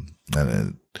well,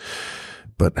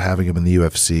 but having him in the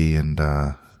UFC and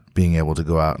being able to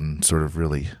go out and sort of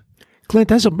really,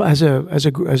 Clint, as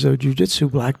a jiu-jitsu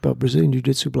black belt, Brazilian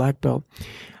jiu-jitsu black belt,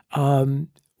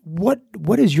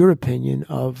 what is your opinion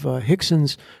of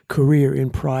Rickson's career in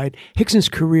Pride, Rickson's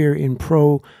career in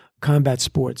pro combat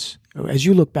sports? As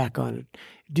you look back on it,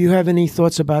 do you have any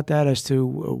thoughts about that as to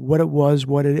what it was,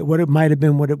 what it might have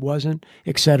been, what it wasn't,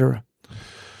 etc.?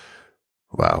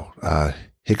 Wow.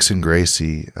 Rickson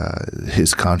Gracie,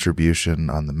 his contribution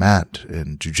on the mat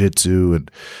in jiu-jitsu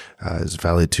and his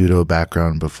Vale Tudo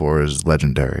background before is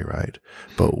legendary, right?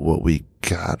 But what we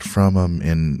got from him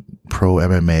in pro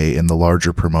MMA in the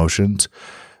larger promotions,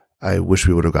 I wish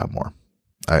we would have got more.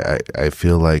 I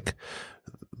feel like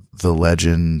the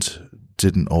legend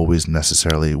didn't always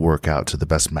necessarily work out to the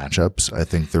best matchups. I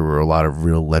think there were a lot of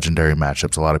real legendary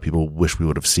matchups a lot of people wish we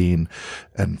would have seen,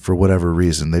 and for whatever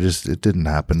reason, it didn't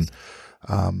happen.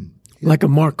 Like a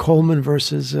Mark Coleman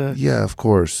versus yeah, of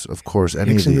course. Any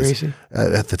Rickson of these Gracie?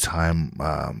 at the time,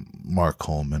 Mark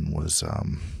Coleman was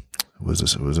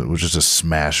just a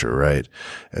smasher, right?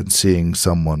 And seeing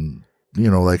someone,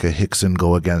 like a Rickson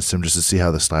go against him just to see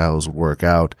how the styles would work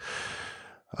out.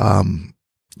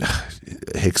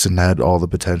 Rickson had all the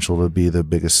potential to be the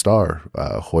biggest star.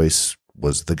 Royce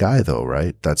was the guy, though,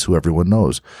 right? That's who everyone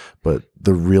knows. But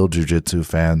the real jiu-jitsu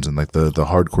fans and like the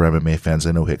hardcore MMA fans,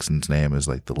 I know Rickson's name is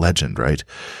like the legend, right?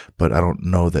 But I don't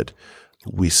know that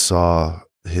we saw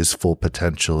his full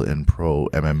potential in pro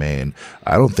MMA, and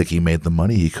I don't think he made the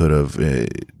money he could have,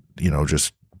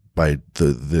 just by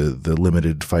the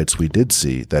limited fights we did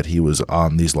see that he was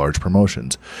on these large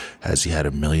promotions. Has he had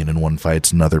 1,000,001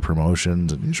 fights in other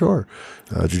promotions? And sure,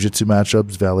 jiu-jitsu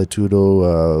matchups, Vale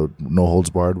Tudo, no holds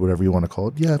barred, whatever you want to call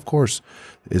it. Yeah, of course.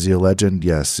 Is he a legend?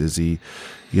 Yes. Is he,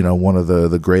 one of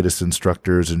the greatest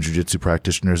instructors and jiu-jitsu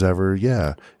practitioners ever?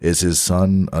 Yeah. Is his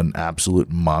son an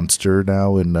absolute monster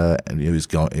now? And he's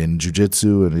going in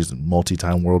jiu-jitsu, and he's a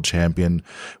multi-time world champion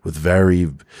with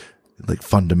very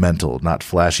fundamental, not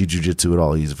flashy jiu-jitsu at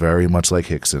all. He's very much like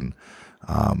Rickson.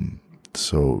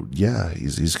 So yeah,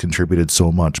 he's contributed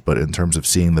so much, but in terms of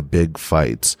seeing the big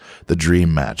fights, the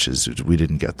dream matches, we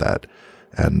didn't get that.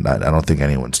 And I don't think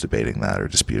anyone's debating that or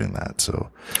disputing that. So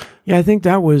yeah, I think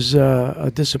that was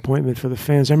a disappointment for the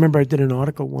fans. I remember I did an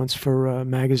article once for a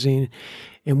magazine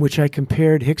in which I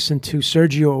compared Rickson to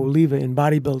Sergio Oliva in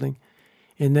bodybuilding,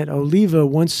 in that Oliva,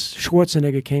 once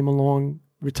Schwarzenegger came along,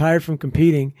 retired from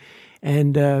competing,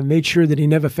 and made sure that he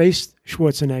never faced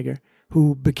Schwarzenegger,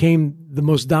 who became the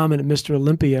most dominant Mr.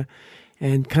 Olympia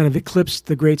and kind of eclipsed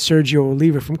the great Sergio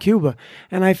Oliva from Cuba.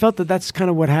 And I felt that that's kind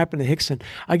of what happened to Rickson.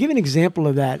 I'll give an example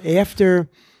of that. After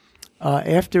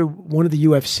one of the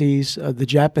UFCs, the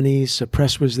Japanese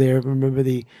press was there. Remember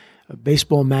the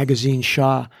baseball magazine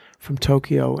Shah from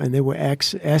Tokyo, and they were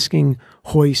asking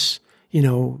Royce,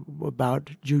 about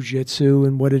jiu-jitsu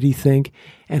and what did he think.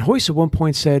 And Royce at one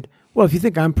point said, well, if you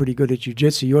think I'm pretty good at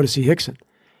jiu-jitsu, you ought to see Rickson.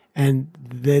 And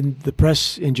then the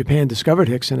press in Japan discovered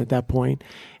Rickson at that point,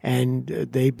 and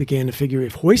they began to figure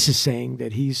if Royce is saying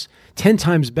that he's 10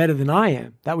 times better than I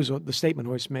am, that was the statement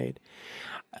Royce made.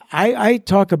 I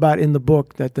talk about in the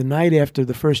book that the night after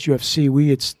the first UFC, we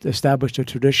had established a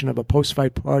tradition of a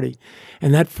post-fight party.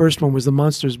 And that first one was the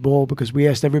Monsters Ball, because we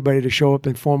asked everybody to show up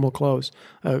in formal clothes,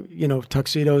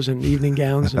 tuxedos and evening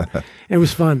gowns. And it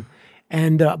was fun.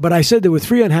 And but I said there were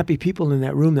 3 unhappy people in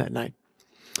that room that night.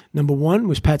 Number 1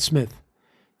 was Pat Smith.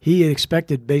 He had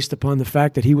expected, based upon the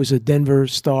fact that he was a Denver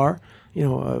star,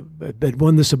 had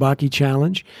won the Sabaki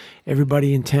Challenge.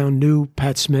 Everybody in town knew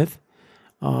Pat Smith.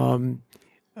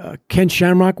 Ken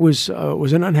Shamrock was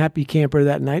an unhappy camper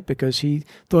that night because he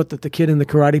thought that the kid in the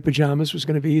karate pajamas was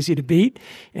going to be easy to beat,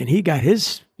 and he got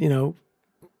his,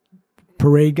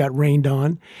 parade got rained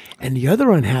on. And the other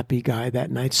unhappy guy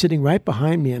that night, sitting right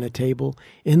behind me on a table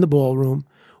in the ballroom,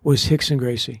 was Rickson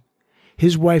Gracie.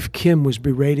 His wife, Kim, was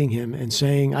berating him and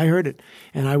saying, I heard it,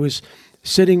 and I was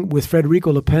sitting with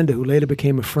Frederico Lapenda, who later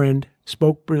became a friend,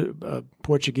 spoke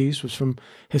Portuguese, was from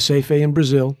Recife in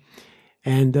Brazil,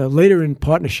 and later in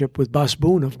partnership with Bas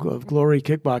Boone of Glory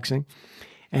Kickboxing.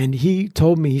 And he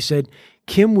told me, he said,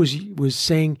 Kim was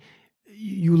saying,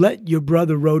 you let your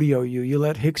brother rodeo you. You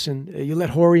let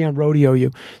Rorion rodeo you,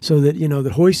 so that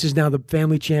that Royce is now the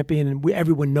family champion, and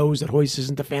everyone knows that Royce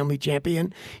isn't the family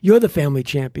champion. You're the family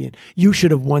champion. You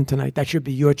should have won tonight. That should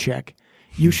be your check.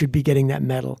 You should be getting that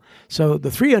medal. So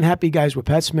the three unhappy guys were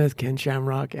Pat Smith, Ken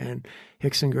Shamrock, and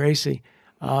Rickson Gracie.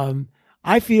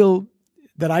 I feel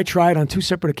that I tried on 2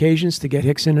 separate occasions to get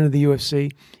Rickson into the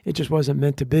UFC. It just wasn't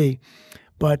meant to be.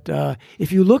 But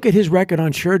if you look at his record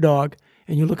on Sherdog,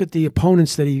 and you look at the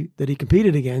opponents that he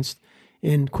competed against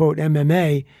in quote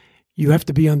MMA, you have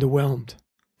to be underwhelmed.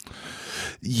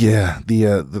 Yeah,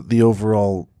 the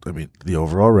overall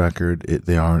record,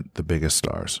 they aren't the biggest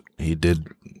stars. He did,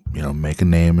 make a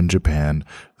name in Japan.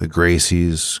 The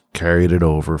Gracies carried it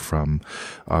over from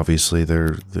obviously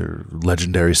their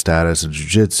legendary status in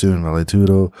jiu-jitsu and vale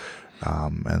tudo,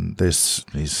 and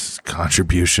his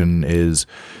contribution is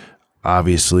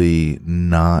obviously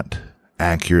not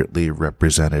accurately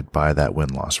represented by that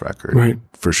win-loss record, right?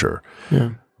 For sure.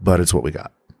 Yeah. But it's what we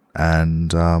got.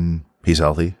 And he's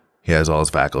healthy. He has all his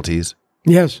faculties.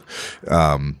 Yes.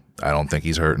 I don't think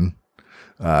he's hurting.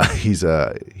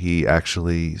 He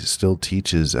actually still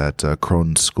teaches at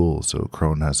Crohn's school. So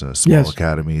Crohn has a small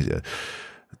academy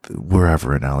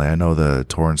wherever in LA. I know the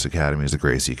Torrance Academy is the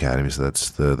Gracie Academy, so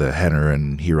that's the Henner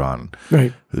and Huron.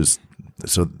 Right.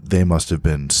 So they must have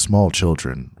been small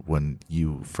children when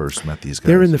you first met these guys.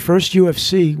 They're in the first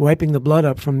UFC, wiping the blood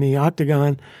up from the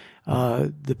octagon.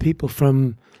 The people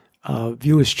from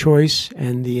Viewer's Choice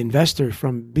and the investor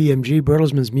from BMG,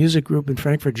 Bertelsmann's music group in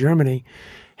Frankfurt, Germany,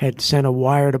 had sent a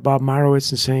wire to Bob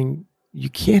Meyrowitz and saying, you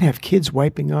can't have kids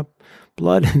wiping up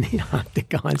blood in the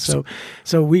octagon.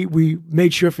 So we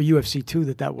made sure for UFC 2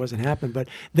 that wasn't happening. But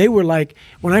they were like,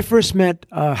 when I first met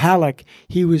Halleck,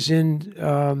 he was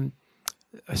in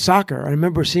soccer. I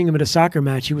remember seeing him at a soccer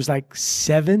match. He was like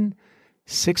 6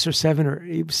 or 7,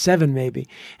 or 7 maybe.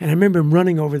 And I remember him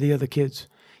running over the other kids.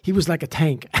 He was like a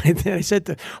tank. And I said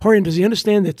to Rorion, does he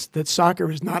understand that soccer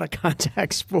is not a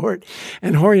contact sport?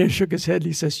 And Rorion shook his head and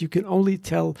he says, you can only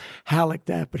tell Halleck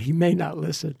that, but he may not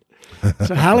listen.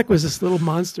 So Halleck was this little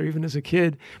monster even as a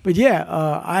kid. But yeah,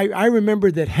 I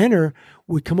remember that Henner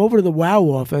would come over to the WOW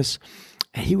office,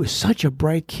 and he was such a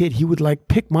bright kid. He would like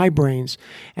pick my brains.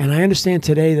 And I understand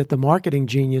today that the marketing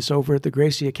genius over at the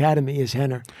Gracie Academy is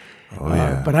Henner. Oh,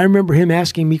 yeah. But I remember him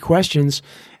asking me questions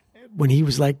when he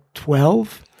was like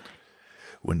 12.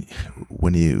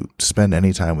 When you spend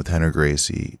any time with Henner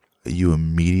Gracie, you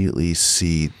immediately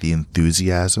see the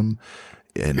enthusiasm.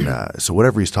 And so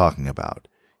whatever he's talking about,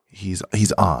 he's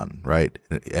on, right?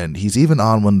 And he's even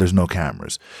on when there's no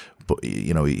cameras. But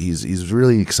he's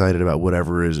really excited about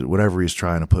whatever he's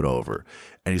trying to put over,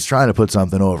 and he's trying to put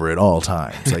something over at all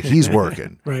times. Like he's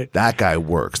working. Right. That guy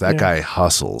works. That guy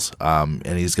hustles. And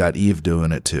he's got Eve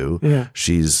doing it too. Yeah.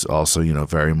 She's also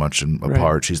very much a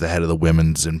part. She's the head of the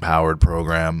Women's Empowered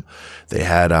program. They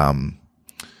had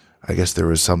I guess there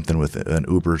was something with an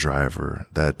Uber driver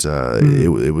that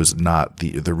it was not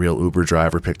the real Uber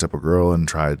driver picked up a girl and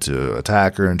tried to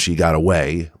attack her, and she got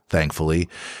away, thankfully,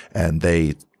 and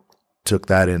they took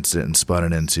that incident and spun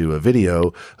it into a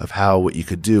video of what you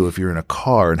could do if you're in a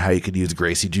car, and how you could use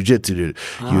Gracie Jiu-Jitsu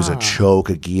to use a choke,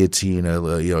 a guillotine,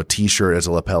 a T-shirt as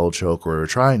a lapel choke or a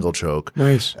triangle choke.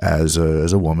 Nice. As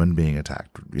a woman being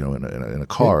attacked, in a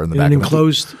car in the back an of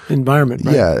enclosed environment.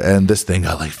 Right? Yeah, and this thing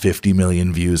got like 50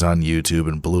 million views on YouTube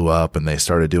and blew up, and they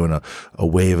started doing a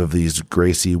wave of these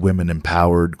Gracie Women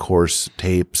Empowered course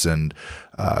tapes and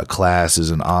classes,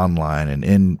 and online and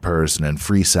in person and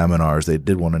free seminars. They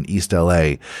did one in East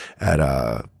LA at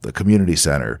the community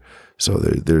center. So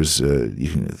there's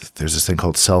this thing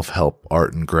called Self-Help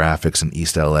Art and Graphics in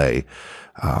East LA.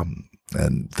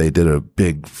 And they did a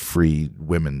big free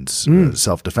women's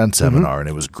self-defense seminar, and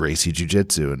it was Gracie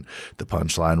Jiu-Jitsu. And the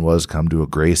punchline was, come to a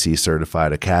Gracie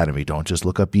certified academy. Don't just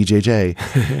look up BJJ.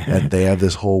 And they have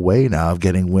this whole way now of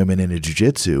getting women into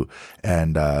jiu-jitsu,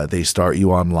 and they start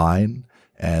you online,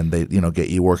 and they get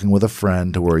you working with a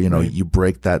friend to where you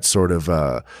break that sort of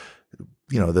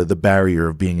the barrier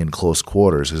of being in close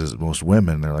quarters, because most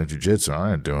women, they're like, jiu-jitsu,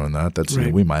 I ain't doing that. That's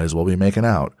we might as well be making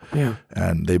out. Yeah.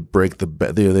 And they break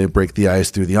the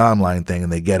ice through the online thing,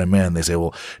 and they get them in. They say,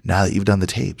 well, now that you've done the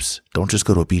tapes, don't just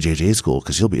go to a BJJ school,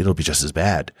 because it'll be just as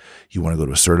bad. You want to go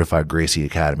to a certified Gracie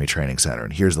Academy training center,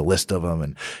 and here's the list of them,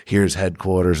 and here's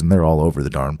headquarters, and they're all over the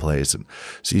darn place. And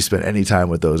so you spend any time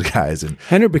with those guys. And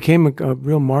Henner became a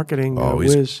real marketing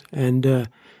whiz, and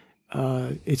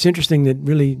it's interesting that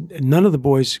really none of the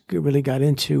boys really got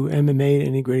into MMA to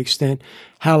any great extent.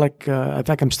 Halleck, in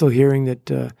fact, I'm still hearing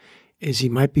that He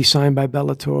might be signed by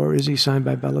Bellator? Is he signed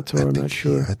by Bellator? I'm not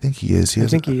sure. I think he is. I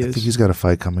think he's got a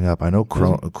fight coming up. I know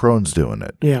Krone's doing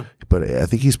it. Yeah, but I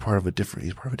think he's part of a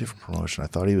different promotion. I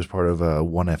thought he was part of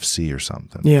One FC or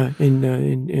something. Yeah,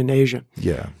 in Asia.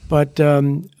 Yeah, but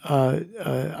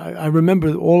I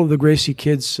remember all of the Gracie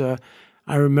kids.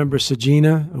 I remember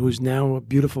Sagina, who's now a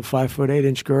beautiful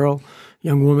 5'8" girl,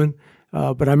 young woman.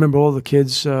 But I remember all the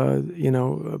kids,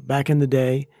 back in the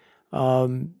day.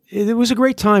 It was a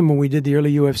great time when we did the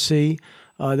early UFC.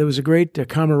 There was a great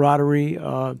camaraderie.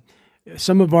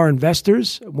 Some of our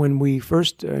investors, when we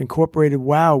first incorporated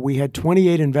WOW, we had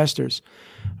 28 investors.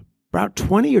 About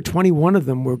 20 or 21 of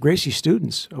them were Gracie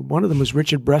students. One of them was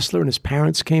Richard Bressler, and his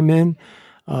parents came in.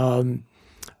 John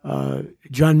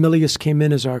Milius came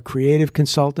in as our creative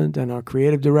consultant and our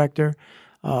creative director.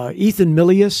 Ethan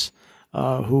Milius,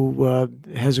 who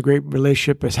has a great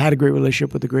relationship, has had a great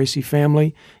relationship with the Gracie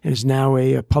family, and is now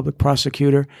a public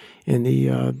prosecutor in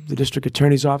the district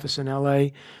attorney's office in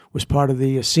L.A., was part of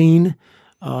the scene.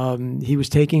 He was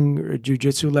taking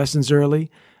jiu-jitsu lessons early.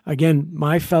 Again,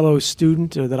 my fellow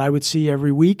student that I would see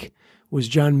every week was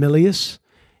John Milius,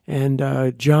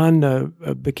 and John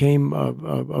became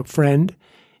a friend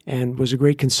and was a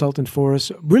great consultant for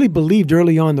us. Really believed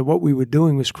early on that what we were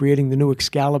doing was creating the new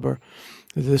Excalibur.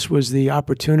 This was the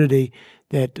opportunity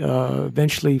that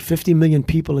eventually 50 million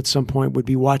people at some point would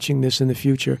be watching this in the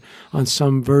future on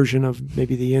some version of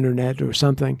maybe the internet or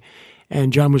something.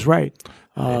 And John was right.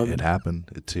 It happened.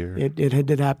 It's here. It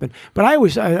did happen. But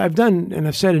I've done, and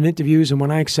I've said in interviews, and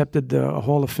when I accepted the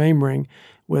Hall of Fame ring,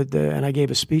 and I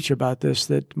gave a speech about this,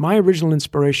 that my original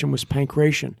inspiration was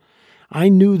pankration. I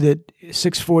knew that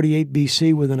 648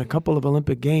 BC, within a couple of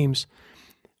Olympic Games,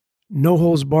 no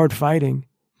holds barred fighting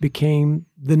became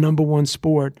the number one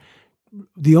sport.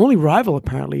 The only rival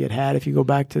apparently it had, if you go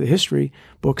back to the history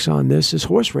books on this, is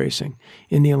horse racing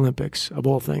in the Olympics, of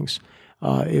all things.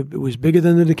 It was bigger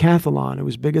than the decathlon. It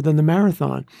was bigger than the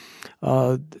marathon.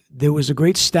 There was a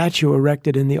great statue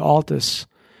erected in the Altus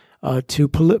to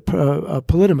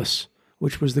Polydamas,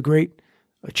 which was the great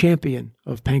champion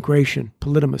of pankration,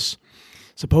 Polydamas.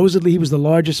 Supposedly he was the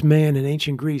largest man in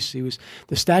ancient Greece.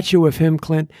 The statue of him,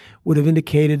 Clint, would have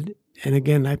indicated, and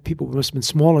again, people must have been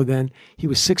smaller then, he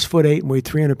was 6'8" and weighed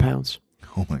 300 pounds.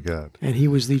 Oh my God. And he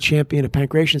was the champion of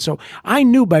pankration. So I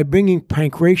knew by bringing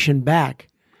pankration back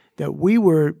that we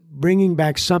were bringing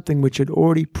back something which had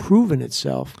already proven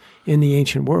itself in the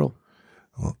ancient world.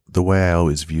 Well, the way I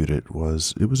always viewed it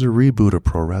was a reboot of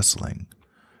pro wrestling.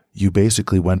 You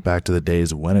basically went back to the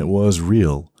days when it was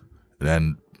real,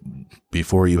 and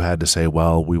before you had to say,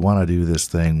 well, we want to do this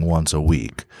thing once a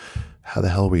week. How the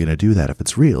hell are we going to do that if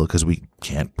it's real? Because we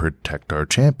can't protect our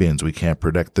champions. We can't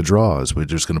protect the draws. We're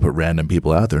just going to put random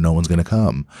people out there. No one's going to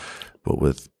come. But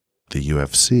with the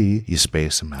UFC, you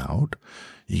space them out.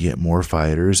 You get more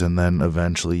fighters, and then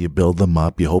eventually you build them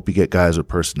up. You hope you get guys with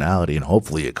personality, and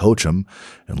hopefully you coach them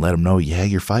and let them know, yeah,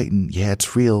 you're fighting. Yeah,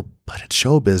 it's real, but it's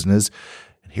show business.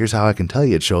 And here's how I can tell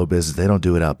you it's show business. They don't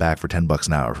do it out back for $10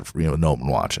 an hour for no one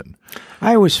watching.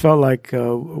 I always felt like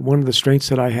one of the strengths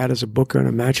that I had as a booker and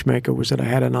a matchmaker was that I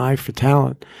had an eye for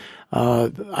talent.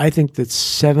 I think that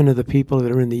 7 of the people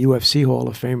that are in the UFC Hall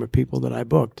of Fame are people that I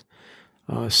booked.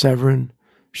 Severin,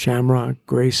 Shamrock,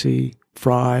 Gracie,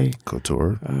 Fry,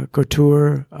 Couture,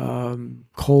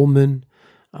 Coleman,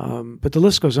 but the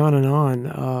list goes on and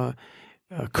on.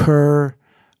 Kerr,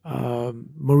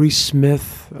 Maurice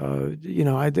Smith,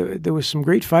 there were some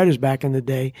great fighters back in the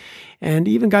day, and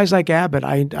even guys like Abbott.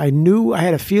 I knew I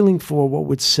had a feeling for what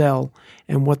would sell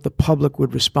and what the public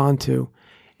would respond to,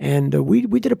 and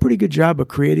we did a pretty good job of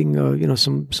creating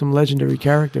some legendary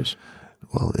characters.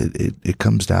 Well, it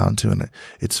comes down to, and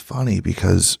it's funny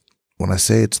because when I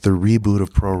say it's the reboot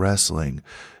of pro wrestling,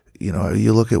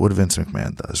 you look at what Vince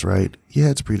McMahon does, right? Yeah,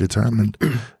 it's predetermined.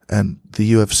 And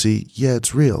the UFC, yeah,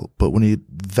 it's real. But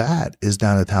that is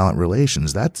down to talent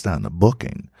relations. That's down to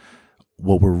booking.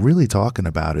 What we're really talking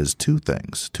about is 2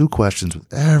 things, 2 questions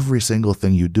with every single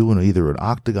thing you do in either an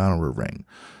octagon or a ring.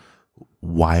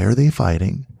 Why are they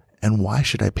fighting? And why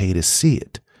should I pay to see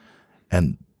it?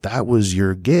 And that was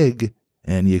your gig.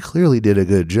 And you clearly did a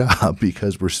good job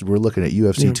because we're looking at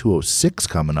UFC 206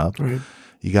 coming up. Right.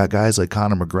 You got guys like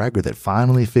Conor McGregor that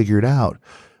finally figured out,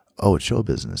 oh, it's show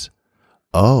business.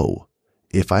 Oh,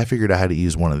 if I figured out how to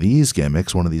use one of these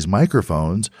gimmicks, one of these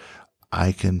microphones,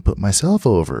 I can put myself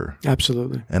over.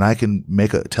 Absolutely. And I can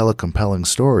tell a compelling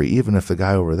story, even if the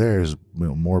guy over there is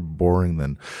more boring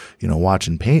than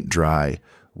watching paint dry.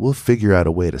 We'll figure out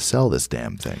a way to sell this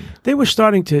damn thing. They were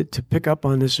starting to pick up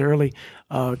on this early.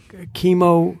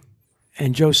 Chemo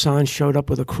and Joe San showed up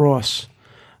with a cross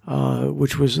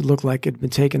which looked like it had been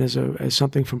taken as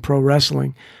something from pro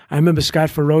wrestling. I remember Scott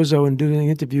Ferrozzo, in doing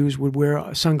interviews, would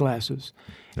wear sunglasses.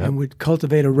 Yep. And would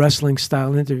cultivate a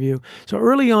wrestling-style interview. So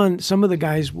early on, some of the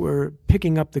guys were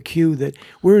picking up the cue that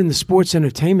we're in the sports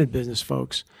entertainment business,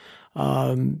 folks.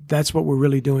 That's what we're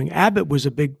really doing. Abbott was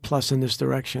a big plus in this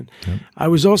direction. Yep. I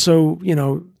was also,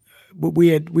 we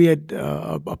had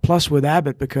a plus with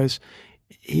Abbott because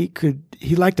he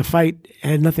liked to fight. It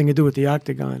had nothing to do with the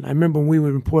octagon. I remember when we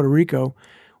were in Puerto Rico,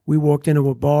 we walked into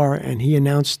a bar and he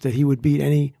announced that he would beat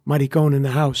any maricón in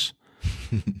the house.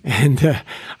 And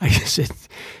I said,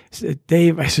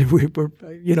 Dave, I said, we're,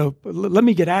 let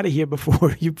me get out of here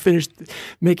before you finish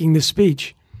making this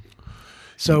speech.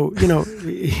 So,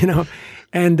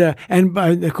 and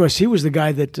of course, he was the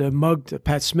guy that mugged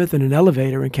Pat Smith in an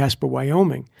elevator in Casper,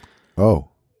 Wyoming. Oh.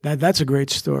 That's a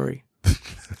great story.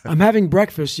 I'm having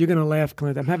breakfast. You're going to laugh,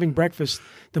 Clint. I'm having breakfast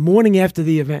the morning after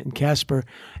the event in Casper,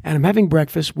 and I'm having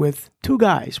breakfast with two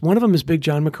guys. One of them is Big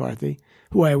John McCarthy,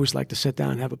 who I always like to sit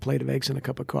down and have a plate of eggs and a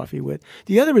cup of coffee with.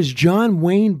 The other is John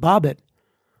Wayne Bobbitt,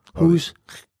 who's,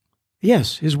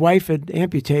 yes, his wife had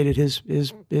amputated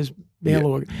his male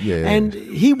organ. Yeah. And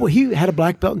he had a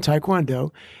black belt in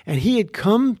Taekwondo, and he had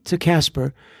come to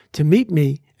Casper to meet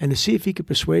me and to see if he could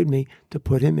persuade me to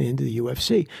put him into the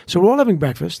UFC. So we're all having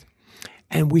breakfast,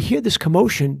 and we hear this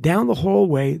commotion down the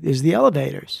hallway. There's the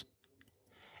elevators.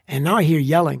 And now I hear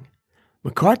yelling.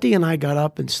 McCarthy and I got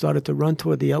up and started to run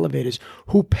toward the elevators.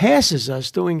 Who passes us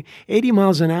doing 80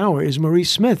 miles an hour is Maurice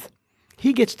Smith.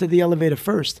 He gets to the elevator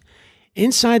first.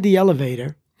 Inside the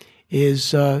elevator is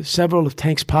several of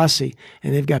Tank's posse,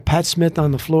 and they've got Pat Smith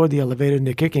on the floor of the elevator, and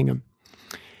they're kicking him.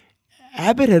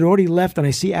 Abbott had already left, and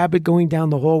I see Abbott going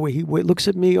down the hallway. He looks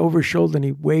at me over his shoulder, and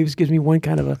he waves, gives me one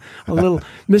kind of a little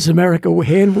Miss America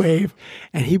hand wave,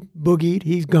 and he boogied.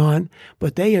 He's gone.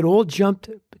 But they had all jumped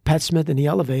Pat Smith in the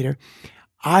elevator.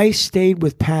 I stayed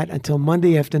with Pat until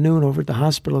Monday afternoon over at the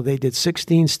hospital. They did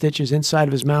 16 stitches inside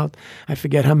of his mouth. I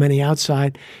forget how many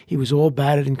outside. He was all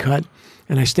battered and cut.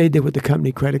 And I stayed there with the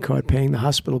company credit card paying the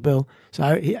hospital bill.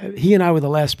 So he and I were the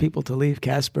last people to leave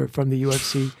Casper from the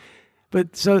UFC.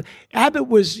 But so Abbott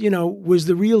was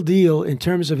the real deal in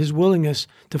terms of his willingness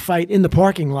to fight in the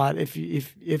parking lot if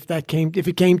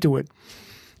it came to it,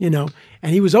 And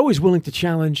he was always willing to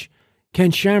challenge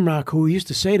Ken Shamrock, who used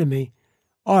to say to me,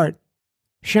 Art,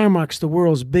 Shamrock's the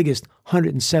world's biggest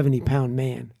 170-pound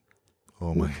man.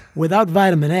 Oh, my. Without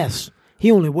vitamin S,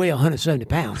 he only weighed 170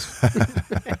 pounds.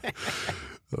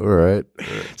 All right.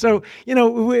 So,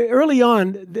 early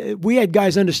on, we had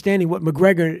guys understanding what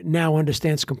McGregor now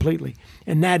understands completely,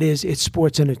 and that is it's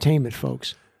sports entertainment,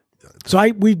 folks.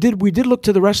 So we did look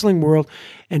to the wrestling world.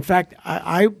 In fact,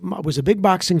 I was a big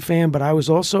boxing fan, but I was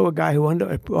also a guy who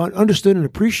understood and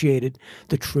appreciated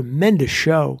the tremendous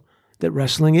show that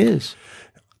wrestling is.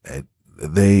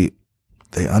 They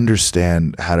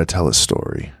understand how to tell a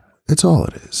story. That's all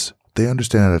it is. They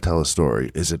understand how to tell a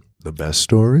story. Is it the best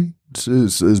story?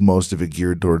 Is most of it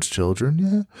geared towards children?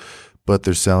 Yeah. But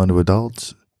they're selling to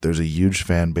adults. There's a huge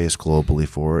fan base globally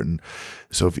for it. And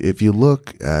so if you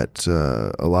look at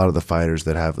a lot of the fighters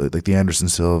that have, like the Anderson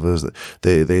Silvas,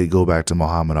 they go back to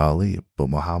Muhammad Ali. But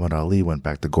Muhammad Ali went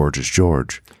back to Gorgeous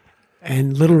George.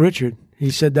 And Little Richard. He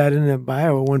said that in a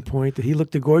bio at one point, that he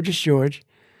looked at Gorgeous George,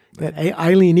 that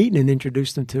Eileen Eaton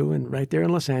introduced him to, and right there in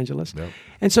Los Angeles. Yep.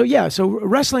 And so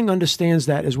wrestling understands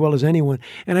that as well as anyone.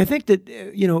 And I think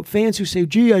that, fans who say,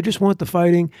 gee, I just want the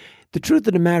fighting, the truth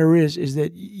of the matter is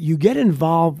that you get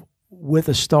involved with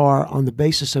a star on the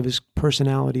basis of his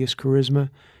personality, his charisma,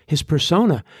 his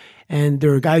persona. And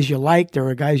there are guys you like, there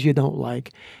are guys you don't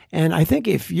like. And I think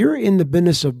if you're in the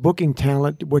business of booking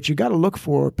talent, what you got to look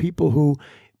for are people who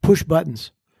push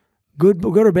buttons, good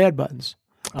or bad buttons.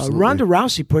 Ronda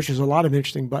Rousey pushes a lot of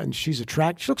interesting buttons. She's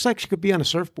attractive. She looks like she could be on a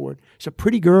surfboard. She's a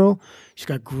pretty girl. She's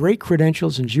got great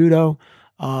credentials in judo.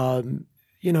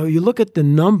 You look at the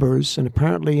numbers, and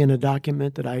apparently in a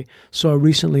document that I saw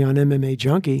recently on MMA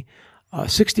Junkie,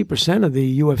 60% of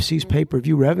the UFC's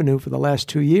pay-per-view revenue for the last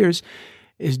 2 years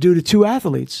is due to two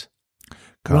athletes,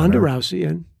 Ronda Rousey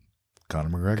and Conor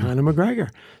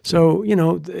McGregor. So,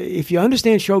 if you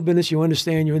understand show business, you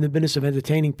understand you're in the business of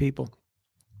entertaining people.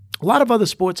 A lot of other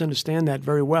sports understand that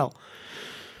very well.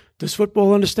 Does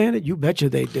football understand it? You betcha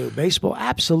they do. Baseball,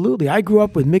 absolutely. I grew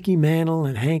up with Mickey Mantle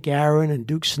and Hank Aaron and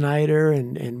Duke Snider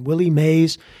and Willie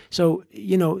Mays. So,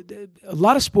 a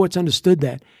lot of sports understood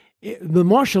that. The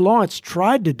martial arts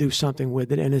tried to do something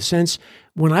with it. In a sense,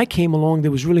 when I came along, there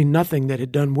was really nothing that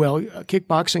had done well.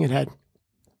 Kickboxing had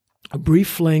a brief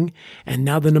fling, and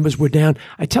now the numbers were down.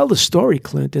 I tell the story,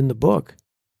 Clint, in the book,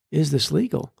 Is This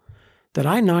Legal? that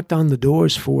I knocked on the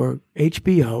doors for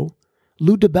HBO.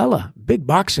 Lou DiBella, big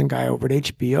boxing guy over at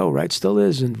HBO, right? Still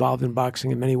is involved in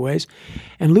boxing in many ways.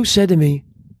 And Lou said to me,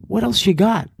 "What else you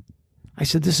got?" I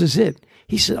said, "This is it."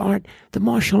 He said, "Art, the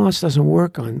martial arts doesn't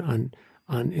work on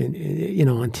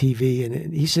TV."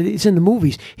 And he said, "It's in the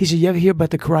movies." He said, "You ever hear about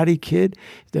the Karate Kid,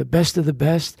 the best of the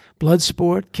best,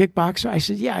 Bloodsport, Kickboxer?" I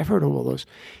said, "Yeah, I've heard of all those."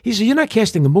 He said, "You're not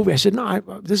casting a movie." I said, "No,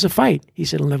 there's a fight." He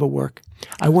said, "It'll never work."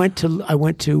 I went to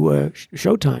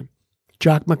Showtime,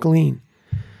 Jock McLean,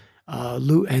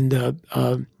 Lou, and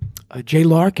Jay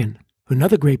Larkin,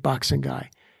 another great boxing guy,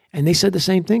 and they said the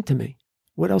same thing to me.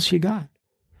 "What else you got?"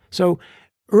 So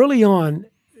early on,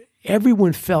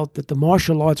 everyone felt that the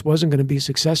martial arts wasn't going to be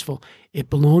successful. It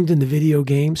belonged in the video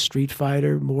games, Street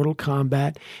Fighter, Mortal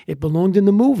Kombat. It belonged in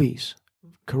the movies,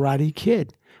 Karate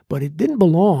Kid. But it didn't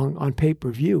belong on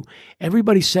pay-per-view.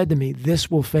 Everybody said to me,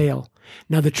 "This will fail."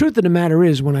 Now, the truth of the matter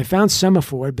is, when I found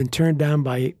Semaphore, it had been turned down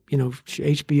by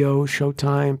HBO,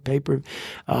 Showtime,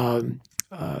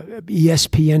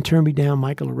 ESPN turned me down.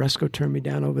 Michael Oresco turned me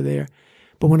down over there.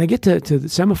 But when I get to the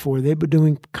Semaphore, they were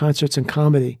doing concerts and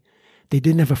comedy. They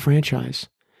didn't have a franchise.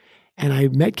 And I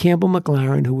met Campbell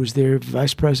McLaren, who was their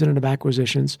vice president of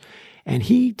acquisitions, and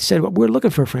he said, "We're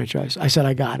looking for a franchise." I said,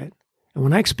 "I got it." And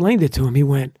when I explained it to him, he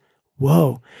went,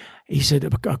 "Whoa." He said, "A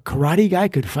karate guy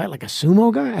could fight like a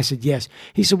sumo guy?" I said, "Yes."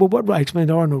 He said, "Well, what?" I explained,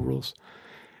 "There are no rules."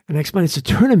 And I explained, "It's a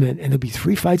tournament, and there'll be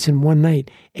 3 fights in one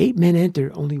night. 8 men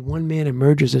enter. Only 1 man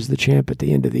emerges as the champ at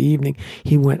the end of the evening."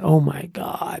 He went, "Oh, my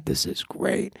God, this is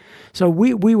great." So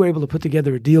we were able to put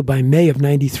together a deal by May of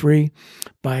 93.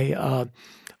 By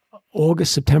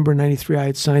August, September 93, I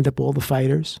had signed up all the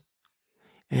fighters.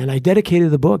 And I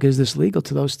dedicated the book, "Is This Legal?"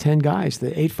 to those 10 guys,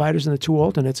 the 8 fighters and the 2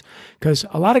 alternates, because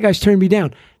a lot of guys turned me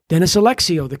down. Dennis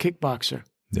Alexio, the kickboxer,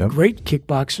 great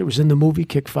kickboxer, was in the movie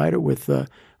Kick Fighter with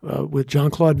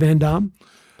Jean-Claude Van Damme.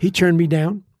 He turned me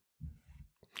down.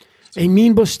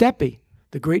 Emin Bostepi,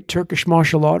 the great Turkish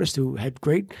martial artist who had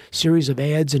great series of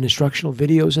ads and instructional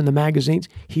videos in the magazines,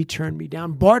 he turned me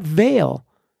down. Bart Vale,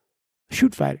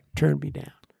 shoot fighter, turned me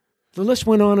down. The list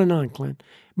went on, Clint.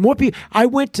 More people. I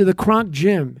went to the Kronk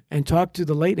gym and talked to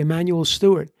the late Emmanuel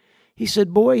Stewart. He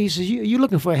said, "Boy," he says, you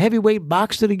looking for a heavyweight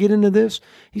boxer to get into this?"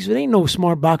 He said, "Ain't no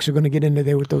smart boxer going to get into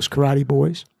there with those karate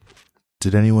boys."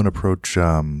 Did anyone approach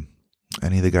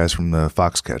any of the guys from the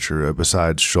Foxcatcher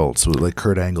besides Schultz, like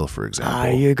Kurt Angle, for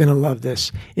example? You're going to love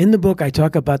this. In the book, I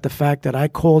talk about the fact that I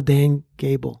called Dan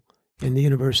Gable in the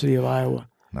University of Iowa.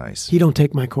 Nice. He don't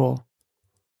take my call.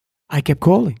 I kept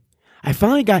calling. I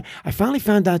finally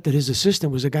found out that his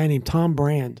assistant was a guy named Tom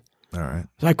Brand. All right.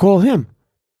 So I call him.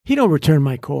 He don't return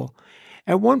my call.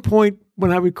 At one point,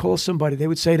 when I would call somebody, they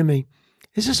would say to me,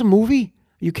 "Is this a movie?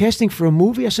 Are you casting for a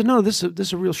movie?" I said, "No, this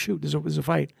is a real shoot. This is a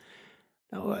fight."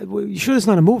 "You sure it's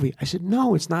not a movie?" I said,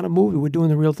 "No, it's not a movie. We're doing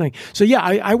the real thing." So yeah,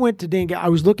 I went to Dan. I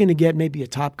was looking to get maybe a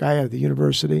top guy out of the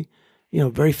university,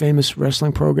 very famous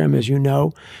wrestling program, as you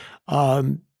know.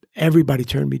 Everybody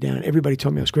turned me down. Everybody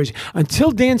told me I was crazy.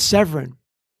 Until Dan Severin.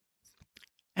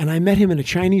 And I met him in a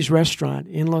Chinese restaurant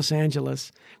in Los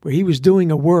Angeles where he was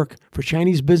doing a work for a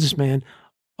Chinese businessman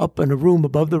up in a room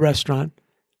above the restaurant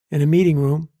in a meeting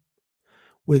room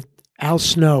with Al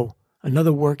Snow,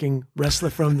 another working wrestler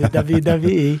from the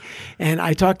WWE. And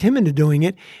I talked him into doing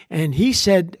it. And he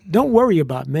said, "Don't worry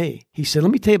about me." He said,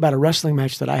 "Let me tell you about a wrestling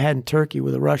match that I had in Turkey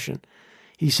with a Russian."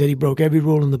 He said he broke every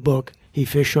rule in the book. He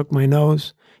fish hooked my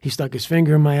nose. He stuck his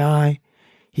finger in my eye.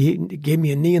 He gave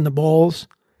me a knee in the balls.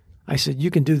 I said,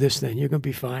 "You can do this then. You're going to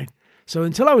be fine." So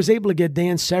until I was able to get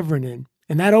Dan Severin in,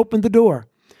 and that opened the door,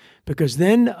 because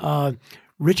then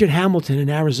Richard Hamilton in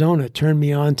Arizona turned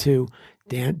me on to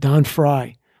Don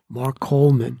Fry, Mark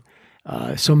Coleman,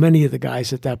 so many of the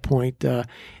guys at that point.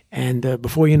 And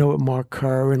before you know it, Mark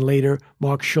Kerr, and later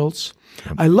Mark Schultz.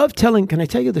 I love telling. Can I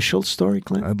tell you the Schultz story,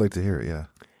 Clint? I'd like to hear it. Yeah.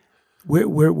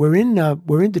 We're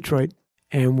in Detroit,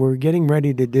 and we're getting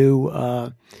ready to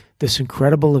do this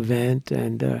incredible event,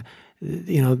 and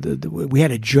we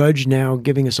had a judge now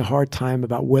giving us a hard time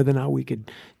about whether or not we could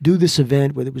do this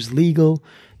event, whether it was legal.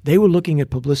 They were looking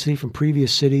at publicity from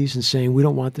previous cities and saying, "We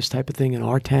don't want this type of thing in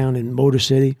our town, in Motor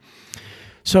City."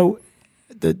 So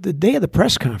the day of the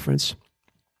press conference,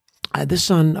 this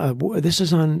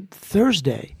is on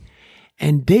Thursday,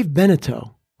 and Dave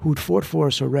Beneteau, who'd fought for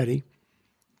us already,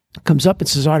 comes up and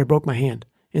says, "Art, I broke my hand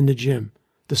in the gym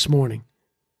this morning."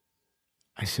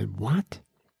 I said, "What?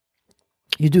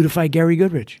 You do to fight Gary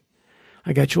Goodrich?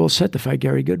 I got you all set to fight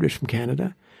Gary Goodrich from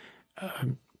Canada."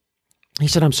 He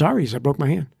said, "I'm sorry." He said, "I broke my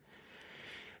hand."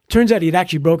 Turns out he'd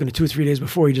actually broken it 2 or 3 days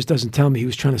before. He just doesn't tell me. He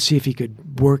was trying to see if he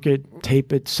could work it,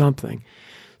 tape it, something.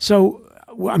 So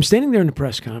I'm standing there in the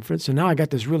press conference, and now I got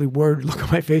this really worried look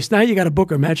on my face. Now you got to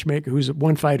book a matchmaker who's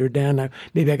one fighter down. Now,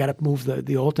 maybe I got to move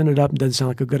the alternate up. It doesn't sound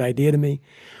like a good idea to me.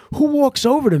 Who walks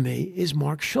over to me is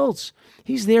Mark Schultz.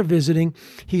 He's there visiting.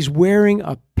 He's wearing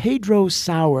a Pedro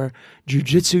Sauer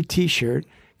jiu-jitsu T-shirt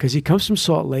because he comes from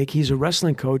Salt Lake. He's a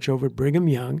wrestling coach over at Brigham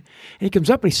Young. And he comes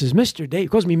up and he says, Mr. Davie. He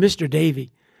calls me Mr.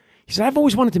 Davie. He said, I've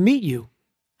always wanted to meet you.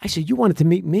 I said, you wanted to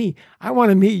meet me. I want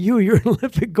to meet you. You're an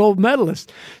Olympic gold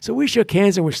medalist. So we shook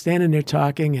hands and we're standing there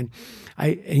talking. And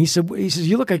he says,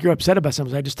 you look like you're upset about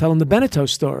something. I just tell him the Beneteau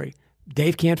story.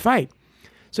 Dave can't fight.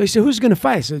 So he said, who's going to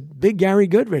fight? I said, Big Gary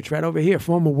Goodrich right over here,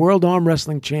 former world arm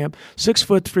wrestling champ,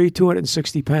 6'3",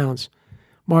 260 pounds.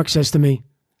 Mark says to me,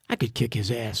 I could kick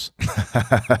his ass.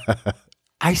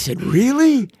 I said,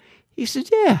 really? He said,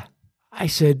 yeah. I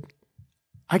said,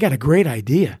 I got a great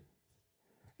idea.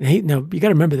 Now, you got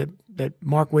to remember that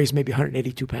Mark weighs maybe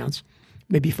 182 pounds,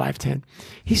 maybe 5'10".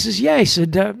 He says, yeah. He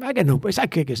said, I got no place. I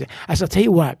kick his ass. I said, I'll tell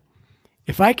you what.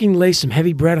 If I can lay some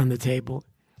heavy bread on the table,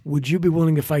 would you be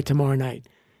willing to fight tomorrow night?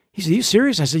 He said, are you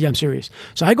serious? I said, yeah, I'm serious.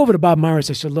 So I go over to Bob Myers.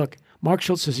 I said, look, Mark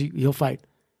Schultz says he'll fight.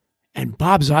 And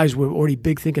Bob's eyes were already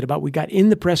big thinking about, we got in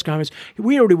the press conference.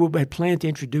 We already had planned to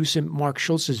introduce him. Mark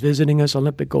Schultz is visiting us,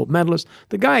 Olympic gold medalist.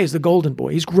 The guy is the golden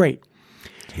boy. He's great.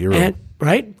 Hero.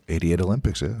 Right? 88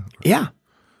 Olympics, yeah. Yeah.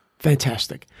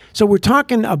 Fantastic. So we're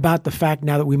talking about the fact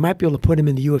now that we might be able to put him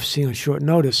in the UFC on short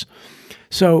notice.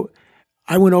 So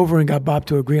I went over and got Bob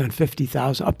to agree on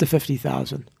 $50,000, up to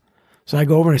 $50,000. So I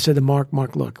go over and I said to Mark,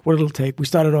 look, what it'll take. We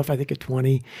started off, I think, at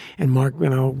 20, and Mark,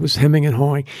 was hemming and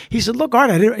hawing. He said, look,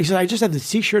 Art, he said, I just have the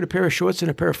T-shirt, a pair of shorts,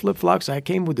 and a pair of flip-flops. I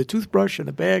came with the toothbrush and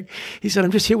a bag. He said, I'm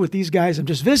just here with these guys. I'm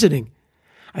just visiting.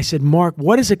 I said, Mark,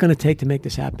 what is it going to take to make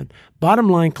this happen? Bottom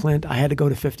line, Clint, I had to go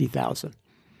to $50,000.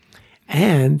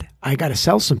 And I got to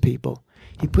sell some people.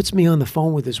 He puts me on the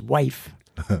phone with his wife,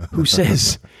 who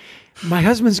says, my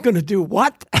husband's going to do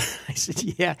what? I said,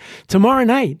 yeah, tomorrow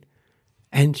night.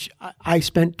 And I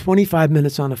spent 25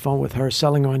 minutes on the phone with her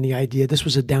selling on the idea. This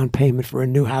was a down payment for a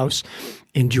new house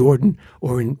in Jordan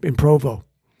or in Provo.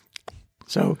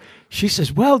 So she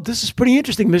says, well, this is pretty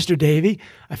interesting, Mr. Davie.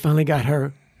 I finally got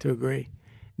her to agree.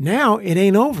 Now it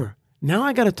ain't over. Now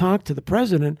I got to talk to the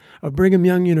president of Brigham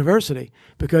Young University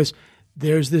because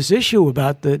there's this issue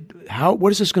about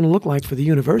what is this going to look like for the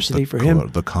university for him?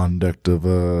 The conduct of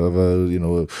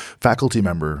a faculty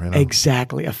member.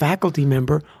 Exactly, a faculty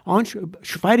member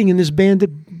fighting in this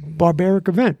bandit, barbaric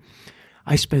event.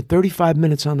 I spent 35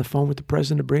 minutes on the phone with the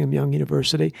president of Brigham Young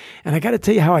University, and I got to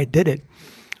tell you how I did it.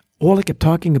 All I kept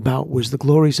talking about was the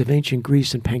glories of ancient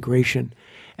Greece and pankration,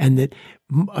 and that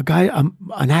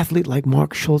an athlete like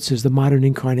Mark Schultz is the modern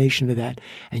incarnation of that.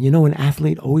 And an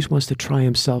athlete always wants to try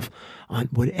himself on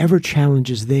whatever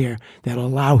challenge is there that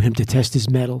allow him to test his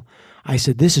mettle. I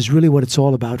said, this is really what it's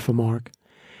all about for Mark.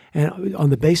 And on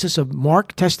the basis of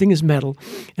Mark testing his mettle,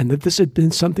 and that this had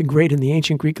been something great in the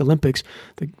ancient Greek Olympics,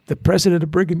 the president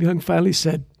of Brigham Young finally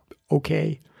said,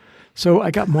 okay. So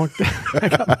I got Mark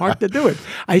to do it.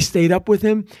 I stayed up with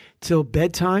him till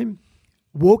bedtime.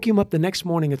 Woke him up the next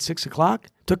morning at 6 o'clock,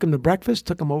 took him to breakfast,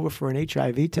 took him over for an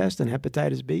HIV test and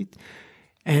hepatitis B,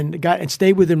 and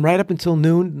stayed with him right up until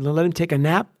noon and let him take a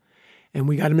nap. And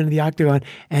we got him into the octagon.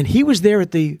 And he was there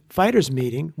at the fighters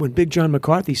meeting when Big John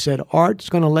McCarthy said, Art's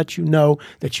going to let you know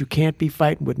that you can't be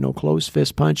fighting with no closed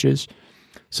fist punches.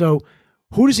 So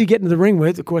who does he get into the ring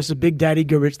with? Of course, the Big Daddy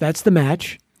Goodrich. That's the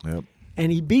match. Yep.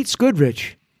 And he beats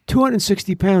Goodrich,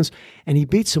 260 pounds, and he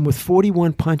beats him with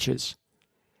 41 punches.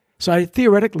 So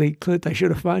theoretically, Clint, I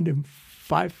should have fined him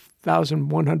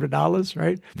 $5,100,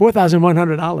 right?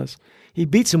 $4,100. He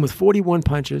beats him with 41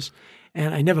 punches,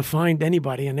 and I never fined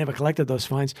anybody. I never collected those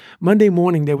fines. Monday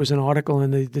morning, there was an article in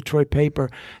the Detroit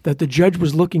paper that the judge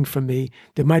was looking for me.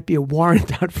 There might be a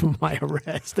warrant out for my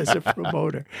arrest as a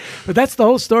promoter. But that's the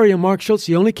whole story of Mark Schultz.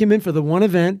 He only came in for the one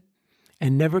event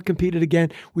and never competed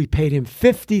again. We paid him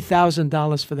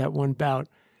 $50,000 for that one bout.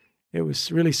 It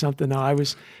was really something. Now, I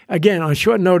was, again, on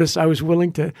short notice, I was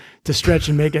willing to stretch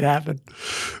and make it happen.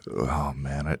 Oh,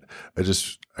 man.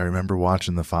 I remember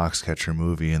watching the Foxcatcher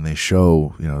movie, and they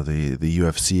show, the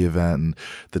UFC event, and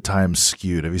the time's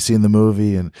skewed. Have you seen the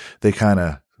movie? And they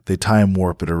time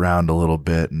warp it around a little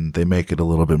bit, and they make it a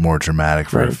little bit more dramatic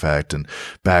for effect. And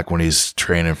back when he's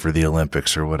training for the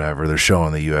Olympics or whatever, they're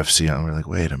showing the UFC, and we're like,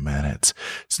 wait a minute,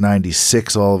 it's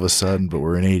 96 all of a sudden, but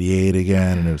we're in 88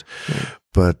 again. And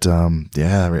But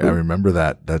yeah, I remember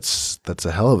that. That's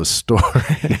a hell of a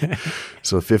story.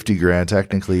 So 50 grand,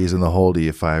 technically he's in the hole to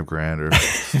you $5,000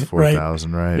 or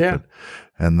 4,000, right? Yeah.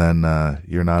 And then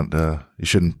you're not. You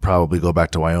shouldn't probably go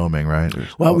back to Wyoming, right?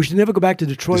 Well, we should never go back to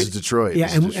Detroit. This is Detroit.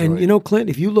 Yeah, and you know, Clint,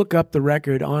 if you look up the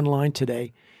record online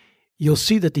today, you'll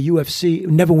see that the UFC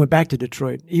never went back to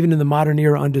Detroit, even in the modern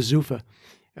era under Zuffa.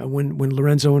 When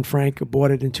Lorenzo and Frank bought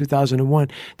it in 2001,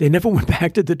 they never went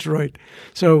back to Detroit.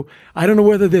 So I don't know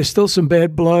whether there's still some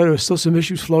bad blood or still some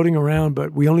issues floating around,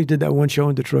 but we only did that one show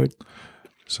in Detroit.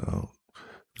 So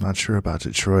not sure about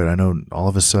Detroit. I know all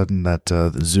of a sudden that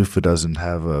the Zuffa doesn't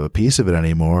have a piece of it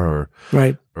anymore, or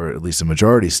right, or at least a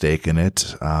majority stake in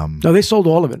it. No, they sold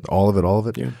all of it. All of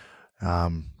it. Yeah.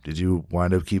 Did you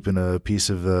wind up keeping a piece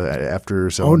of after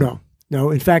selling? Oh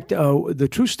no. In fact, the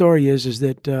true story is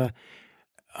that.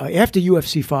 After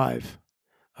UFC 5,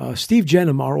 Steve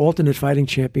Jenham, our alternate fighting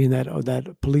champion,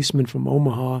 that policeman from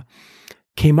Omaha,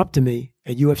 came up to me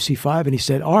at UFC 5 and he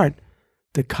said, "Art,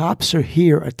 the cops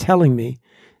are telling me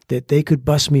that they could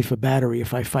bust me for battery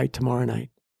if I fight tomorrow night."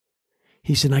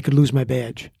 He said, "I could lose my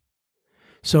badge."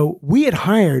 So we had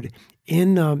hired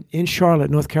in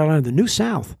Charlotte, North Carolina, the New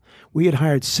South, we had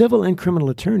hired civil and criminal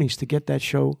attorneys to get that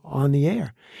show on the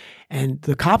air. And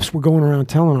the cops were going around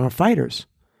telling our fighters,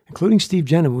 including Steve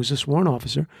Jenham, who's a sworn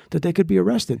officer, that they could be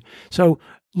arrested. So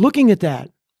looking at that,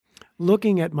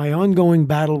 looking at my ongoing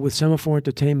battle with Semaphore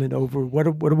Entertainment over what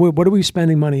are we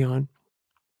spending money on,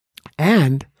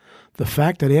 and the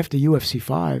fact that after UFC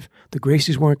 5, the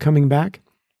Gracies weren't coming back,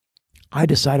 I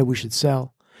decided we should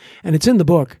sell. And it's in the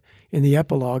book, in the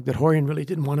epilogue, that Rorion really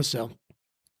didn't want to sell.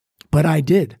 But I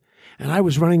did. And I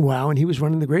was running WOW, and he was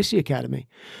running the Gracie Academy.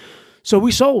 So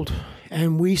we sold.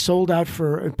 And we sold out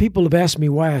for, people have asked me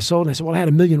why I sold, and I said, well, I had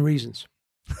a million reasons.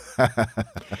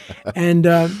 And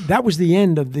that was the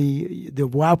end of the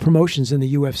WOW promotions in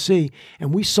the UFC,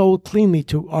 and we sold cleanly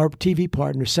to our TV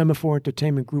partner, Semaphore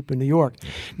Entertainment Group in New York.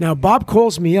 Now, Bob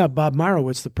calls me up, Bob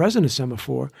Myrowitz, the president of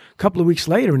Semaphore, a couple of weeks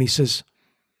later, and he says,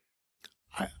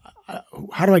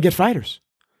 how do I get fighters?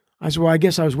 I said, well, I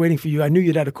guess I was waiting for you. I knew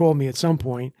you'd have to call me at some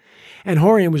point. And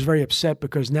Rorion was very upset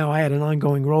because now I had an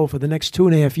ongoing role for the next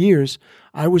 2.5 years.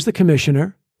 I was the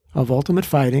commissioner of Ultimate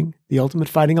Fighting, the Ultimate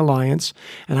Fighting Alliance,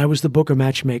 and I was the booker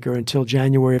matchmaker until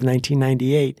January of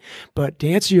 1998. But to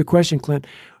answer your question, Clint,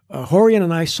 Rorion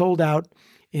and I sold out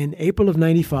in April of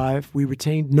 95. We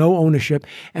retained no ownership.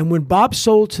 And when Bob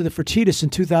sold to the Fertitas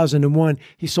in 2001,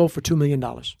 he sold for $2 million.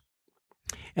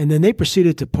 And then they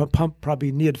proceeded to pump probably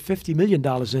near $50 million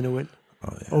into it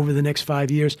over the next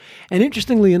 5 years. And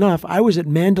interestingly enough, I was at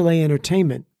Mandalay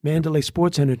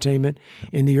Sports Entertainment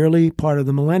in the early part of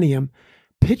the millennium,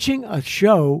 pitching a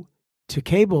show to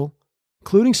cable,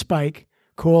 including Spike,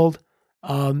 called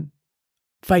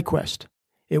Fight Quest.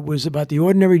 It was about the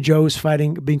ordinary Joes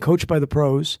fighting, being coached by the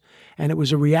pros, and it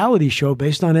was a reality show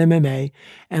based on MMA.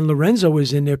 And Lorenzo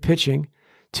was in there pitching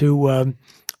to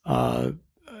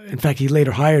in fact, he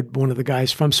later hired one of the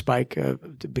guys from Spike,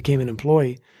 became an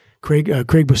employee, Craig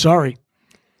Bussari,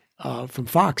 from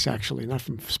Fox, actually, not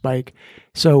from Spike.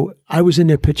 So I was in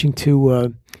there pitching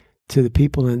to the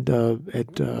people at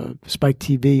Spike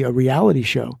TV, a reality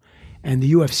show, and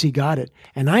the UFC got it.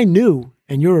 And I knew,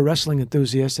 and you're a wrestling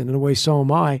enthusiast, and in a way so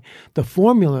am I, the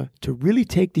formula to really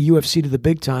take the UFC to the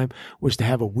big time was to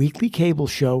have a weekly cable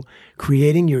show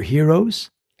creating your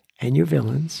heroes and your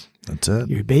villains. That's it.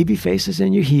 Your baby faces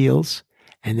and your heels,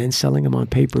 and then selling them on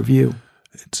pay-per-view.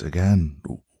 It's, again,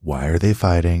 why are they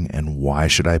fighting and why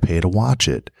should I pay to watch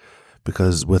it?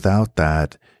 Because without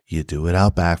that, you do it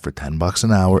out back for $10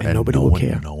 an hour and nobody will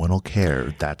care. No one will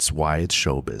care. That's why it's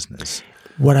show business.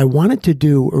 What I wanted to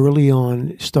do early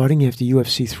on, starting after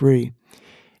UFC 3,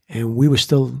 and I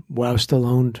still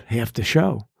owned half the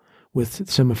show with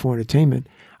Semaphore Entertainment,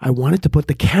 I wanted to put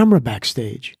the camera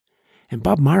backstage. And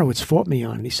Bob Myrowitz fought me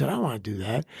on it. He said, I don't want to do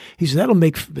that. He said, that'll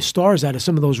make stars out of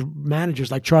some of those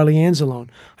managers like Charlie Anzalone.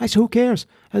 I said, who cares?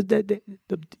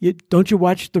 Don't you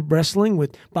watch the wrestling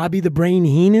with Bobby the Brain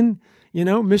Heenan,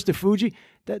 Mr. Fuji?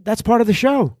 That's part of the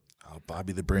show. Oh,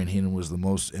 Bobby the Brain Heenan was the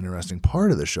most interesting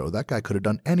part of the show. That guy could have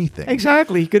done anything.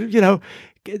 Exactly. He could have,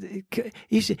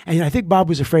 and I think Bob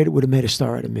was afraid it would have made a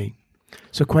star out of me.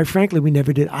 So quite frankly, we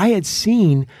never did. I had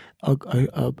seen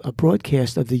a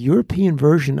broadcast of the European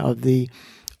version of the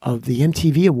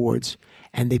MTV Awards,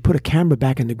 and they put a camera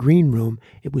back in the green room,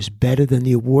 it was better than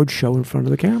the award show in front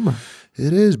of the camera.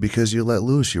 It is, because you let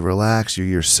loose, you relax, you're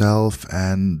yourself,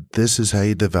 and this is how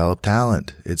you develop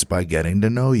talent. It's by getting to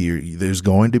know you. There's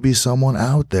going to be someone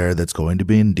out there that's going to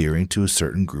be endearing to a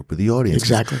certain group of the audience.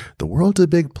 Exactly. The world's a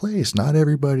big place. Not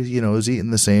everybody, is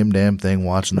eating the same damn thing,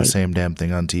 watching the same damn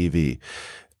thing on TV.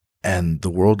 And the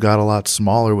world got a lot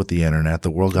smaller with the internet. The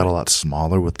world got a lot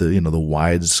smaller with the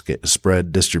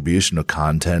widespread distribution of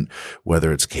content,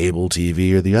 whether it's cable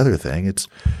TV or the other thing. It's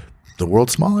the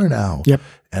world's smaller now. Yep.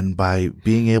 And by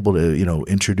being able to,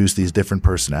 introduce these different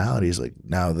personalities, like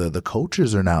now the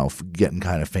coaches are now getting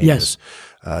kind of famous.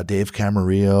 Yes. Dave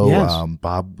Camarillo, Yes.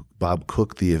 Bob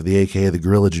Cook, the AKA the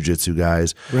Guerrilla Jiu-Jitsu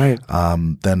guys. Right.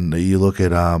 Then you look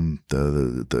at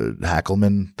the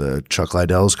Hackelman, the Chuck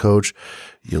Liddell's coach.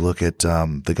 You look at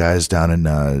the guys down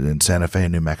in Santa Fe,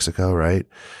 New Mexico, right?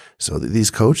 So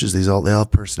these coaches, they all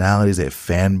have personalities. They have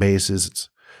fan bases. It's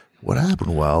what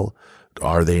happened. Well,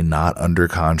 are they not under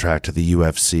contract to the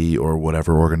UFC or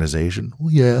whatever organization?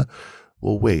 Well, yeah.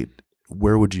 Well, wait,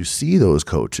 where would you see those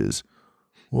coaches?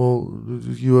 Well,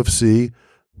 UFC.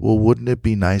 Well, wouldn't it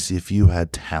be nice if you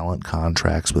had talent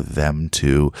contracts with them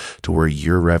too, to where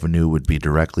your revenue would be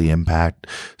directly impact?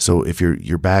 So if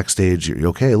you're backstage, you're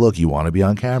okay, look, you want to be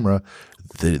on camera.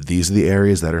 These are the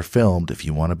areas that are filmed. If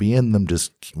you want to be in them,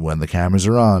 just when the cameras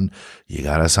are on, you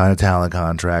got to sign a talent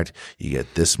contract. You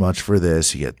get this much for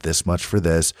this. You get this much for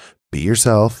this. Be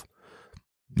yourself,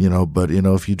 but,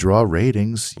 if you draw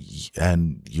ratings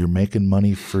and you're making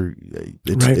money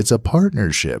it's a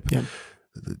partnership. Yeah.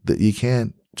 You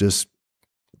can't just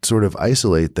sort of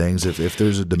isolate things. If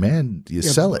there's a demand, you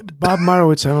sell it. Bob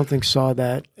Marowitz, I don't think, saw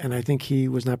that, and I think he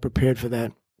was not prepared for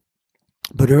that.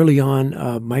 But early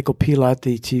on, Michael Pilot,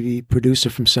 the TV producer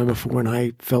from Semaphore, and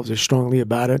I felt very strongly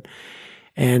about it.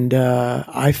 And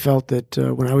I felt that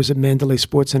when I was at Mandalay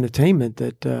Sports Entertainment,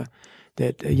 that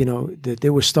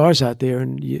there were stars out there,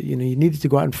 and you needed to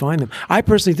go out and find them. I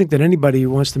personally think that anybody who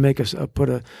wants to make put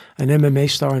an MMA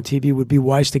star on TV would be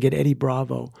wise to get Eddie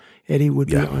Bravo. Eddie would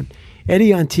be on.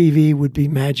 Eddie on TV would be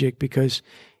magic, because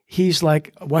he's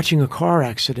like watching a car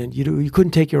accident. You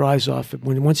couldn't take your eyes off it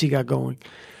once he got going.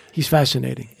 He's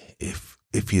fascinating.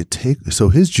 If you take, so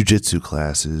his jiu-jitsu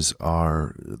classes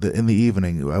are in the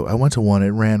evening. I went to one.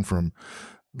 It ran from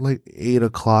like 8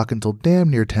 o'clock until damn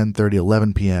near 10:30,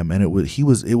 11 p.m. And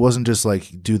it wasn't just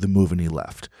like do the move and he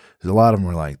left. A lot of them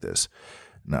were like this.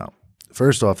 No.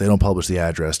 First off, they don't publish the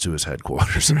address to his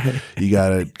headquarters. Right. You got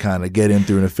to kind of get in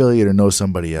through an affiliate or know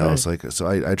somebody else. Right. Like, so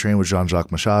I trained with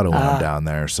Jean-Jacques Machado when I'm down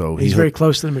there. So he's very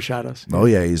close to the Machados. Oh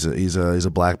yeah, he's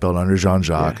a black belt under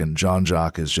Jean-Jacques, and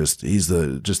Jean-Jacques is he's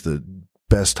the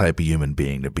best type of human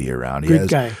being to be around. Good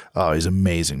guy. Oh, he's an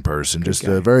amazing person. Just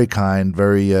very kind,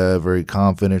 very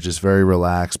confident, just very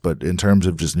relaxed. But in terms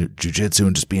of just jiu-jitsu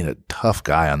and just being a tough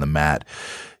guy on the mat,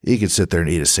 he could sit there and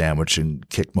eat a sandwich and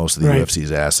kick most of the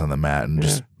UFC's ass on the mat and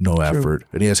just no effort.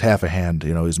 And he has half a hand.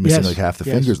 He's missing like half the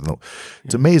fingers.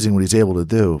 It's amazing what he's able to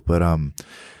do. But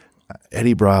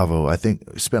Eddie Bravo, I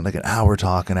think, spent like an hour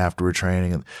talking after we're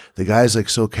training. And the guy's like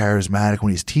so charismatic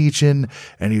when he's teaching,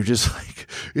 and you're just like,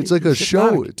 it's like a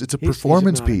show. It's a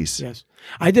performance piece. Yes.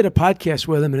 I did a podcast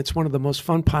with him, and it's one of the most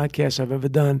fun podcasts I've ever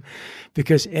done,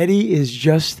 because Eddie is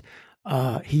just,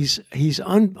 he's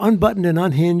unbuttoned and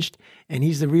unhinged, and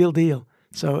he's the real deal.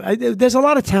 So there's a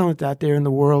lot of talent out there in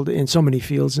the world in so many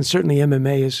fields, and certainly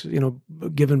MMA has,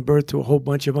 given birth to a whole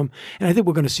bunch of them. And I think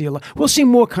we're going to see a lot. We'll see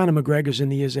more Conor McGregors in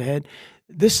the years ahead.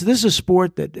 This is a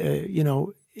sport that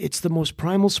it's the most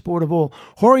primal sport of all.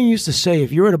 Horan used to say,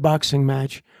 if you're at a boxing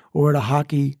match or at a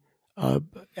hockey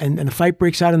and a fight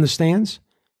breaks out in the stands,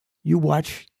 you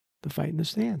watch the fight in the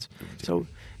stands. So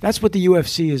that's what the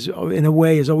UFC is, in a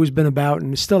way, has always been about,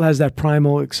 and it still has that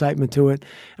primal excitement to it.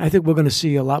 I think we're going to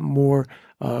see a lot more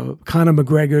Conor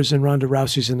McGregors and Ronda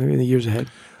Rouseys in the years ahead.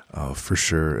 Oh, for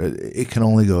sure. It can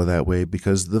only go that way,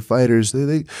 because the fighters,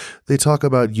 they talk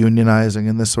about unionizing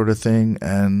and this sort of thing,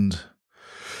 and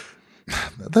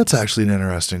that's actually an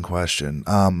interesting question.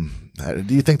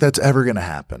 Do you think that's ever going to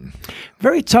happen?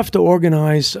 Very tough to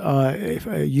organize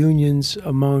unions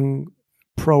among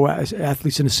pro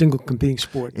athletes in a single competing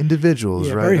sport. Individuals,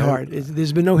 yeah, right? Very hard.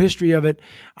 There's been no history of it.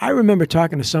 I remember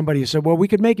talking to somebody who said, well, we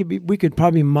could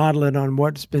probably model it on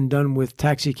what's been done with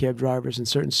taxi cab drivers in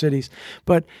certain cities.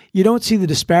 But you don't see the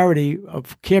disparity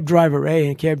of cab driver A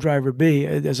and cab driver B,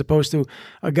 as opposed to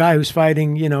a guy who's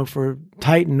fighting, for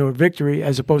Titan or Victory,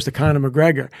 as opposed to Conor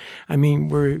McGregor. I mean,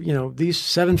 we're, these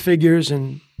 7 figures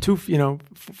and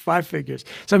 5 figures.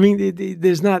 So, I mean,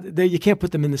 there's not, you can't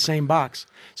put them in the same box.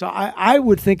 So I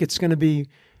would think it's going to be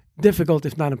difficult,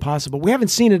 if not impossible. We haven't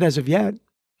seen it as of yet.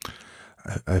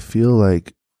 I feel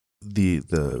like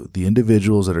the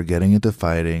individuals that are getting into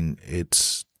fighting,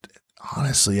 it's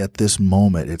honestly at this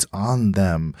moment, it's on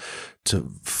them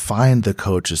to find the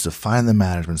coaches, to find the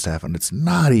management staff, and it's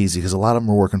not easy because a lot of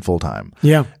them are working full time.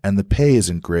 Yeah, and the pay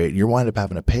isn't great. You wind up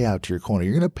having to pay out to your corner.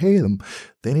 You're going to pay them.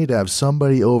 They need to have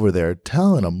somebody over there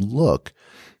telling them, look,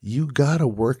 you got to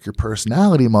work your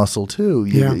personality muscle too.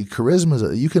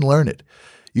 Charisma, you can learn it.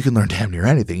 You can learn damn near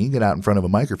anything. You can get out in front of a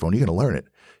microphone. You're going to learn it.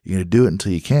 You're going to do it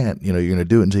until you can't. You're going to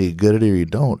do it until you're good at it or you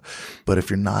don't. But if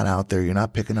you're not out there, you're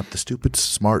not picking up the stupid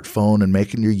smartphone and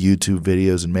making your YouTube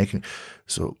videos and making.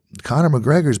 So Conor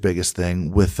McGregor's biggest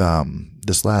thing with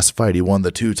this last fight, he won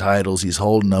the 2 titles. He's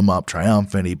holding them up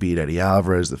triumphant. He beat Eddie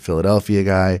Alvarez, the Philadelphia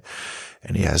guy.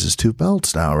 And he has his 2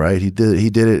 belts now, right? He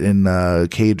did it in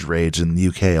Cage Rage in the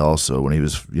UK also when he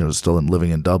was still living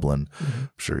in Dublin. Mm-hmm. I'm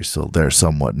sure he's still there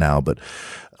somewhat now, but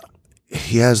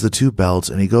he has the 2 belts,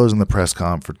 and he goes in the press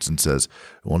conference and says,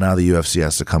 well, now the UFC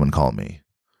has to come and call me.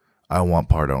 I want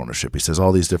part ownership. He says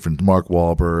all these different, Mark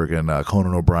Wahlberg and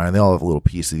Conan O'Brien, they all have a little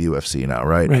piece of the UFC now,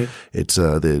 right? Right. It's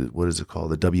what is it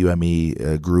called? The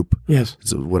WME group. Yes.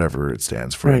 It's whatever it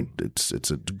stands for. Right.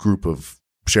 It's a group of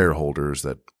shareholders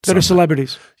that are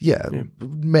celebrities. Yeah,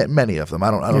 many of them.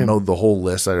 I don't know the whole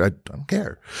list. I don't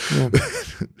care. Yeah.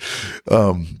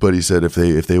 But he said if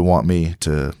they want me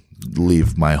to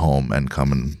leave my home and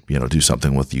come and do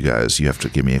something with you guys, you have to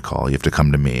give me a call. You have to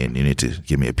come to me and you need to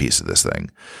give me a piece of this thing.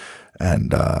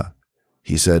 And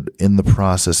he said in the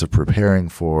process of preparing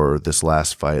for this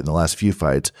last fight and the last few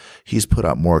fights, he's put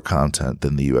out more content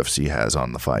than the UFC has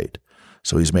on the fight.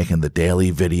 So he's making the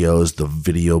daily videos, the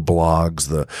video blogs,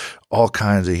 the all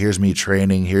kinds of here's me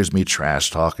training, here's me trash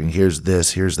talking, here's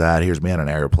this, here's that, here's me on an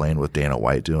airplane with Dana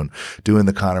White doing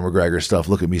the Conor McGregor stuff.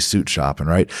 Look at me suit shopping,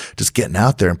 right? Just getting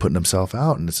out there and putting himself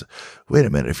out. And it's, wait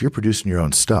a minute, if you're producing your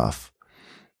own stuff,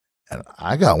 and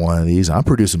I got one of these, I'm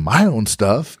producing my own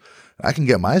stuff, I can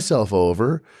get myself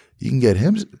over, you can get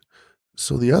him.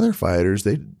 So the other fighters,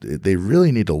 they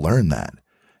really need to learn that.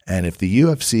 And if the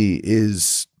UFC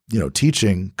is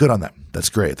teaching, good on them. That's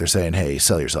great. They're saying, hey,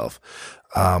 sell yourself.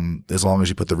 As long as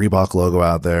you put the Reebok logo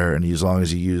out there and as long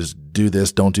as you do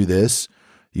this, don't do this,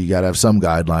 you got to have some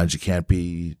guidelines. You can't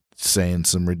be saying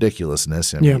some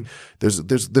ridiculousness. I mean, there's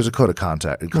a code of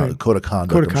conduct.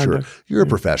 I'm sure you're a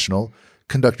professional.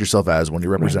 Conduct yourself as one.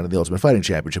 You're representing the Ultimate Fighting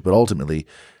Championship, but ultimately,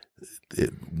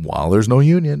 while there's no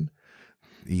union,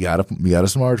 you got a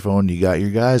smartphone, you got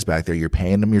your guys back there, you're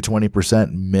paying them your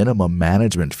 20% minimum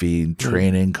management fee,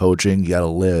 training, coaching, you got to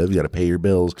live, you got to pay your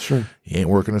bills. Sure. You ain't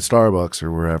working at Starbucks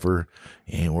or wherever,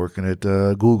 you ain't working at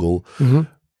Google. Mm-hmm.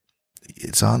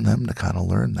 It's on them to kind of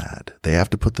learn that. They have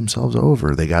to put themselves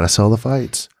over. They got to sell the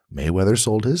fights. Mayweather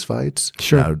sold his fights.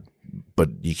 Sure. Now, but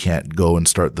you can't go and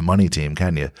start the money team,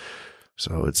 can you?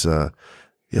 So it's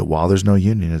while there's no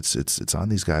union, it's on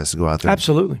these guys to go out there.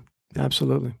 Absolutely.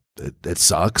 It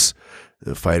sucks.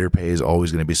 The fighter pay is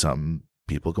always going to be something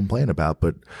people complain about,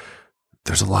 but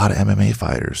there's a lot of MMA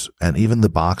fighters and even the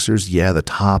boxers. Yeah, the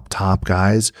top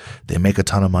guys, they make a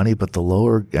ton of money, but the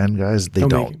lower end guys, they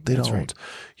don't. They don't. Right.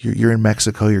 You're in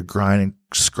Mexico, you're grinding,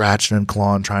 scratching and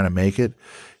clawing, trying to make it.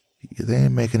 They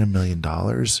ain't making $1 million.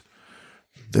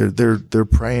 They're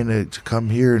praying to come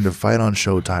here and to fight on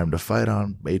Showtime, to fight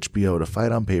on HBO, to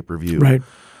fight on pay-per-view. Right.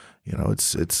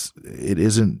 It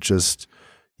isn't just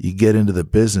you get into the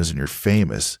business and you're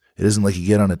famous. It isn't like you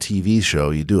get on a TV show,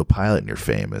 you do a pilot and you're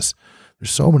famous. There's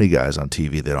so many guys on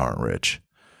TV that aren't rich.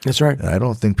 That's right. And I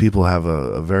don't think people have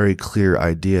a very clear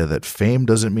idea that fame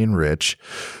doesn't mean rich.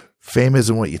 Fame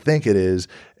isn't what you think it is.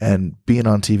 And being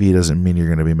on TV doesn't mean you're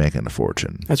going to be making a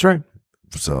fortune. That's right.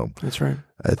 So that's right.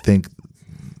 I think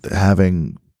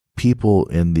having people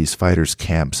in these fighters'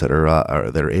 camps that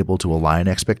are able to align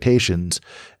expectations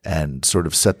and sort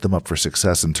of set them up for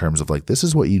success in terms of like, this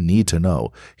is what you need to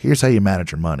know. Here's how you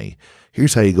manage your money.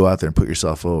 Here's how you go out there and put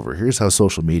yourself over. Here's how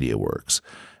social media works.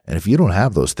 And if you don't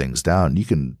have those things down, you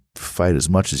can fight as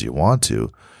much as you want to.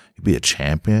 You could be a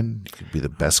champion. You could be the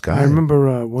best guy. I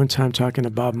remember one time talking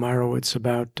to Bob Meyerowitz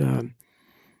about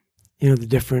the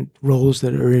different roles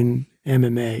that are in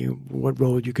MMA, what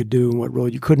role you could do and what role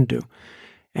you couldn't do.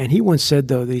 And he once said,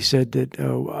 though, that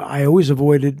I always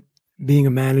avoided being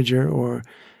a manager or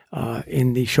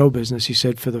in the show business, he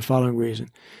said, for the following reason.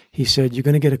 He said, you're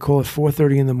going to get a call at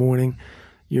 4:30 in the morning.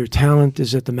 Your talent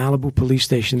is at the Malibu police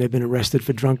station. They've been arrested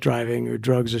for drunk driving or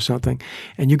drugs or something.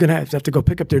 And you're going to have to go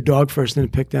pick up their dog first and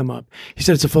then pick them up. He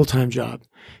said, it's a full-time job.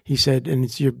 He said,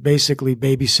 and you're basically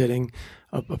babysitting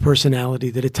a personality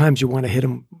that at times you want to hit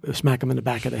him, smack him in the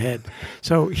back of the head.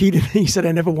 So he said,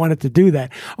 I never wanted to do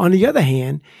that. On the other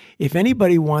hand, if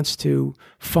anybody wants to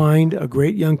find a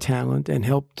great young talent and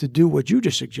help to do what you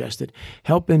just suggested,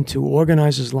 help him to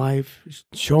organize his life,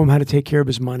 show him how to take care of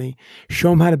his money,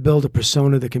 show him how to build a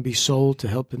persona that can be sold to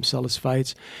help him sell his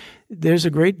fights, there's a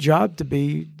great job to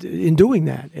be in doing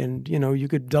that. And, you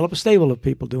could develop a stable of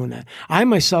people doing that. I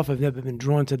myself have never been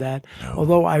drawn to that,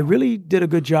 although I really did a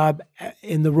good job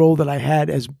in the role that I had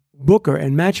as booker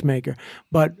and matchmaker,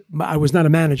 but I was not a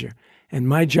manager. And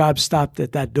my job stopped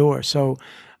at that door. So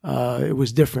it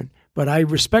was different. But I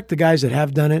respect the guys that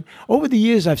have done it. Over the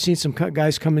years, I've seen some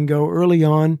guys come and go. Early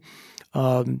on,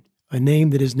 a name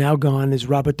that is now gone is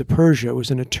Robert DiPersia, who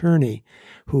was an attorney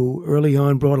who early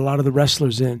on brought a lot of the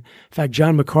wrestlers in. In fact,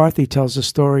 John McCarthy tells a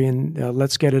story in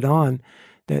Let's Get It On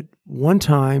that one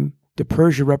time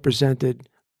DiPersia represented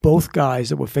both guys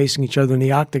that were facing each other in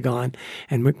the octagon.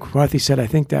 And McCarthy said, I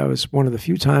think that was one of the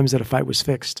few times that a fight was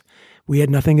fixed. We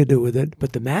had nothing to do with it,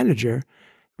 but the manager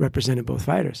represented both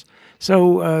fighters.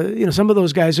 So, some of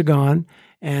those guys are gone,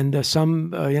 and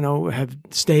some, have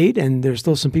stayed, and there's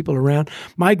still some people around.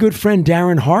 My good friend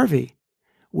Darren Harvey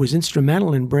was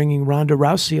instrumental in bringing Ronda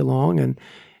Rousey along.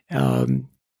 And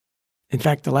in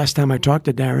fact, the last time I talked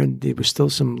to Darren, there was still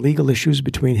some legal issues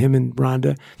between him and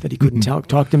Ronda that he couldn't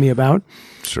talk to me about.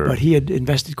 Sure. But he had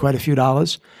invested quite a few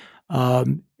dollars.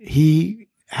 He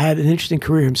had an interesting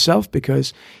career himself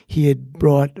because he had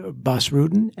brought Bas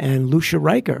Rutten and Lucia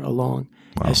Riker along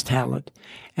as talent.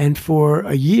 And for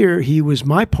a year, he was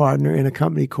my partner in a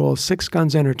company called Six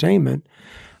Guns Entertainment.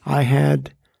 I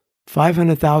had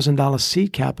 $500,000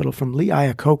 seed capital from Lee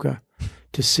Iacocca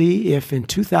to see if in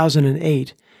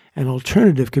 2008 an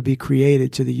alternative could be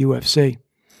created to the UFC.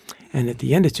 And at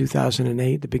the end of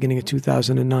 2008, the beginning of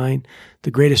 2009,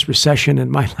 the greatest recession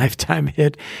in my lifetime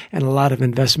hit, and a lot of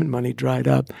investment money dried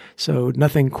up. So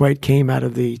nothing quite came out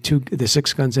of the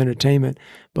Six Guns Entertainment.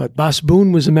 But Bas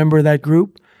Boone was a member of that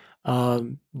group.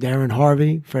 Darren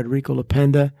Harvey, Federico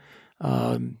Lapenda,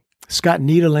 Scott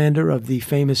Niederlander of the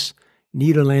famous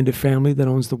Niederlander family that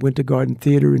owns the Winter Garden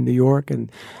Theater in New York and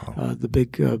the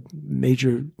big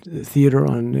major theater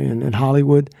in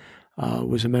Hollywood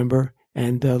was a member.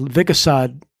 And Vic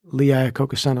Assad, Lee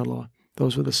Iacocca's son-in-law.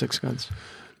 Those were the Six Guns.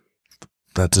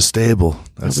 That's a stable.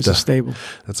 That was a stable.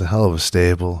 That's a hell of a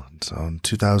stable. So in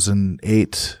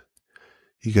 2008,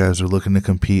 you guys were looking to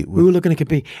compete. We were looking to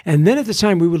compete. And then at the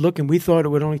time we were looking, we thought it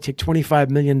would only take $25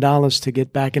 million to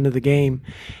get back into the game.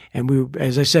 And we,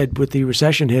 as I said, with the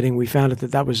recession hitting, we found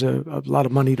that was a lot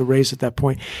of money to raise at that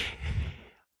point.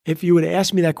 If you would have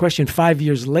asked me that question 5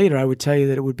 years later, I would tell you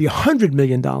that it would be $100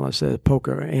 million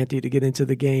poker ante to get into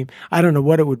the game. I don't know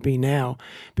what it would be now,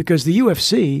 because the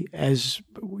UFC has,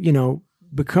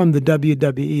 become the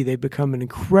WWE. They've become an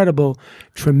incredible,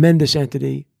 tremendous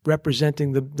entity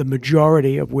representing the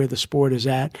majority of where the sport is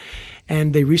at.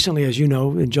 And they recently, as you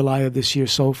know, in July of this year,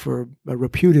 sold for a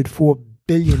reputed $4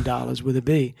 billion with a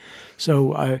B.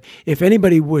 So if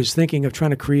anybody was thinking of trying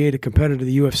to create a competitor to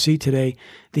the UFC today,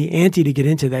 the ante to get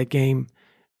into that game,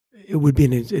 it would be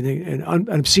an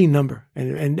obscene number.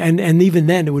 And even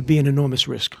then, it would be an enormous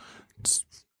risk. It's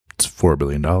 $4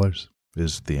 billion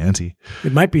is the ante.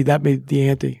 It might be the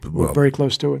ante. We're very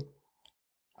close to it.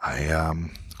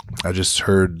 I just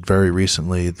heard very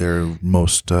recently their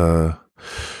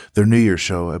New Year's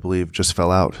show, I believe, just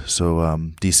fell out. So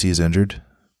DC's injured.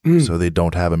 So they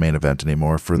don't have a main event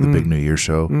anymore for the big New Year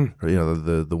show.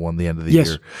 The one the end of the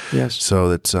year. Yes. So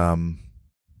it's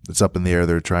up in the air.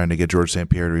 They're trying to get George St.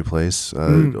 Pierre to replace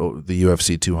the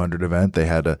UFC 200 event. They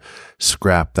had to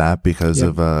scrap that because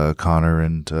of Conor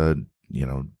and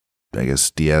I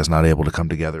guess Diaz not able to come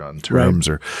together on terms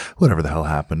or whatever the hell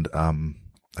happened.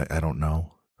 I don't know.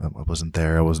 I wasn't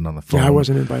there. I wasn't on the phone. Yeah, I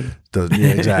wasn't invited. Yeah,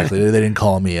 exactly. They didn't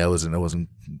call me. I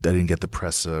didn't get the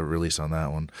press release on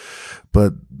that one.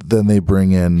 But then they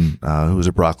bring in who was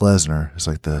it? Brock Lesnar. It's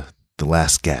like the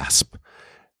last gasp.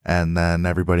 And then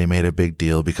everybody made a big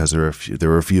deal because there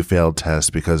were a few failed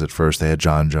tests, because at first they had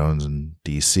John Jones in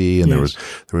DC and there was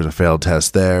a failed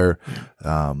test there.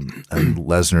 And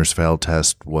Lesnar's failed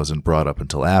test wasn't brought up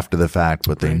until after the fact,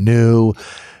 but they knew.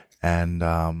 And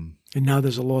now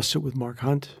there's a lawsuit with Mark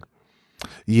Hunt.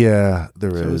 Yeah,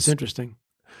 there is. So it's interesting.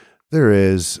 There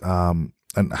is. And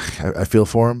I feel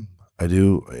for him. I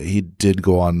do. He did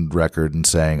go on record and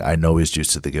saying, I know he's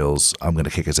juiced to the gills. I'm going to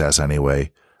kick his ass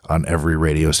anyway, on every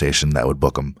radio station that would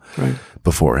book him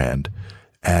beforehand.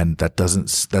 And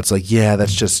that's like, yeah,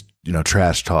 that's just,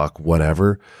 trash talk,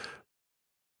 whatever.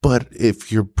 But if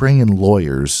you're bringing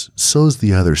lawyers, so's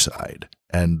the other side.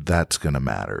 And that's going to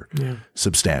matter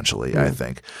substantially, I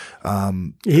think.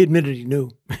 He admitted he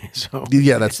knew. So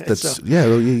yeah,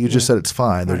 you just said it's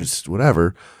fine. They're just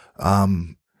whatever.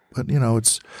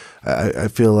 But I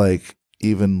feel like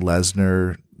even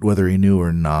Lesnar, whether he knew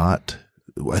or not,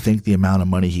 I think the amount of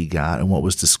money he got and what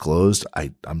was disclosed,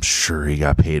 I'm sure he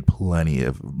got paid plenty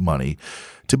of money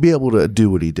to be able to do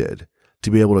what he did. To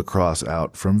be able to cross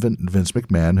out from Vince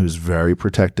McMahon, who's very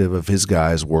protective of his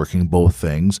guys working both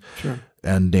things,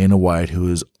 and Dana White, who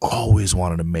has always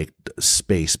wanted to make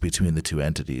space between the two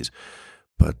entities.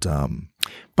 But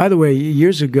by the way,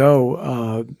 years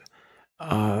ago,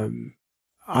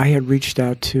 I had reached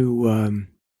out to I'm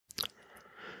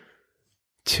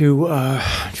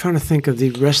trying to think of the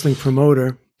wrestling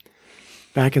promoter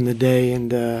back in the day,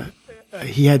 and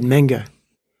he had Menga.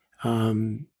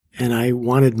 And I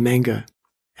wanted Menga,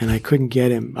 and I couldn't get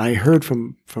him. I heard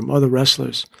from other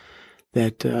wrestlers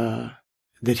that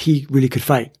he really could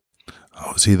fight.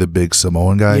 Oh, is he the big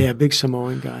Samoan guy? Yeah, big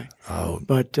Samoan guy. Oh,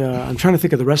 but I'm trying to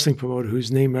think of the wrestling promoter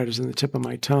whose name right is on the tip of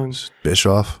my tongue.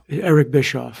 Bischoff? Eric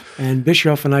Bischoff. And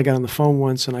Bischoff and I got on the phone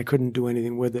once, and I couldn't do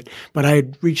anything with it. But I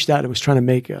had reached out and was trying to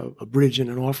make a bridge and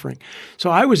an offering. So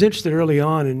I was interested early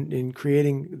on in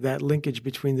creating that linkage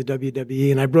between the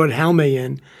WWE, and I brought Helme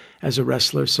in as a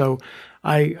wrestler. So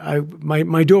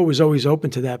my door was always open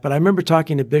to that. But I remember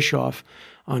talking to Bischoff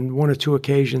on one or two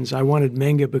occasions. I wanted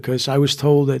Menga because I was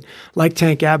told that, like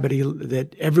Tank Abbott,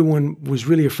 that everyone was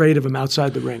really afraid of him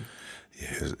outside the ring.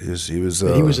 Yeah, he was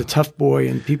a tough boy,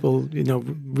 and people,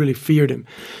 really feared him.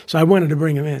 So I wanted to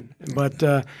bring him in. But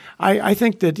I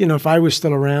think that, if I was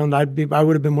still around, I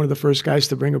would have been one of the first guys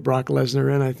to bring a Brock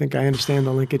Lesnar in. I think I understand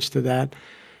the linkage to that.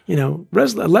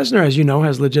 Lesnar, as you know,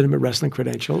 has legitimate wrestling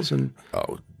credentials, and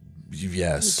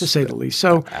yes, to say the least.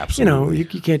 So absolutely. You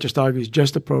can't just argue he's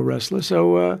just a pro wrestler.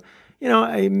 So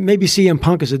maybe CM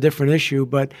Punk is a different issue,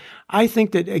 but I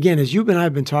think that, again, as you and I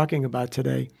have been talking about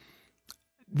today,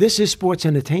 this is sports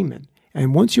entertainment.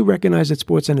 And once you recognize it's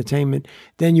sports entertainment,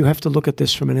 then you have to look at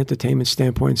this from an entertainment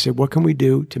standpoint and say, what can we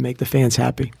do to make the fans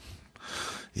happy?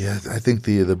 Yeah, I think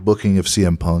the booking of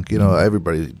CM Punk,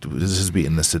 everybody is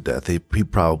beating this to death. He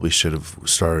probably should have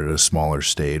started at a smaller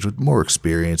stage with more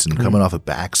experience and coming off of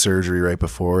back surgery right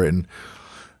before it, and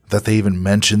that they even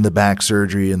mentioned the back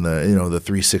surgery in the the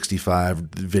 365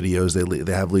 videos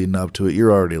they have leading up to it.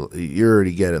 You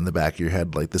already get it in the back of your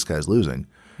head like this guy's losing.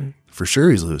 For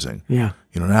sure he's losing. Yeah.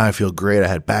 Now I feel great. I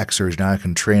had back surgery. Now I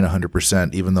can train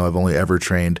 100%, even though I've only ever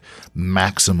trained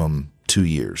maximum 2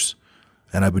 years.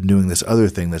 And I've been doing this other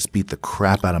thing that's beat the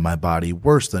crap out of my body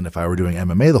worse than if I were doing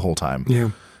MMA the whole time.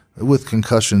 Yeah. With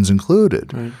concussions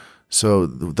included. Right. So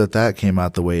that came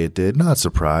out the way it did, not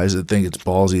surprised. I think it's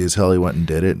ballsy as hell he went and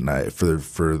did it. And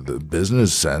for the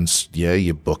business sense, yeah,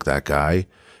 you book that guy.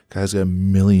 Guy's got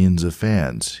millions of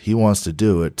fans. He wants to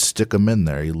do it. Stick him in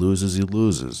there. He loses, he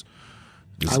loses.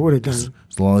 I would have done it.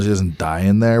 As long as he doesn't die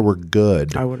in there, we're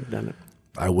good. I would have done it.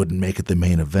 I wouldn't make it the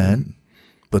main event.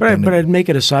 But I'd make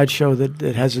it a sideshow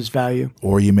that has its value.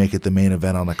 Or you make it the main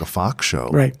event on like a Fox show.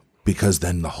 Right. Because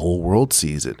then the whole world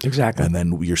sees it. Exactly. And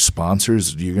then your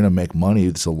sponsors, you're going to make money.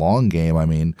 It's a long game. I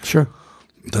mean, sure.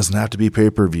 It doesn't have to be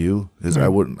pay-per-view. Because I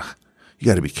wouldn't. You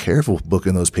got to be careful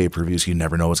booking those pay-per-views. You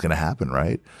never know what's going to happen,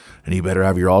 right? And you better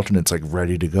have your alternates like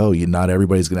ready to go. Not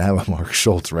everybody's going to have a Mark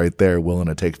Schultz right there willing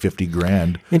to take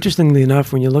 $50,000. Interestingly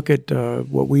enough, when you look at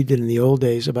what we did in the old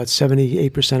days, about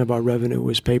 78% of our revenue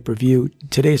was pay-per-view.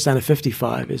 Today it's down to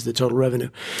 55% is the total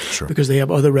revenue. Sure. Because they have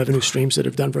other revenue streams that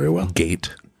have done very well.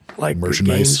 Gate. Like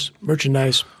merchandise.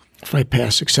 Merchandise, Fight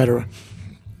Pass, etc.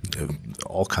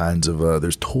 All kinds of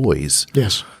there's toys.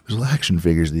 Yes. There's action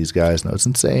figures of these guys now. It's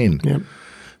insane. Yeah.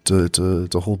 It's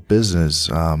a whole business.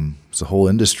 It's a whole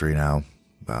industry now.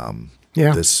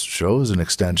 This show is an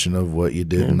extension of what you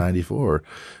did in '94.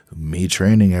 Me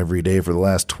training every day for the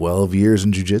last 12 years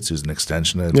in jiu-jitsu is an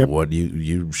extension of what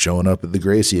you showing up at the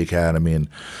Gracie Academy and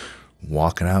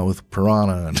walking out with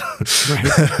Piranha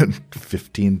and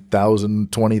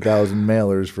 15,000, 20,000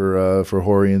 mailers for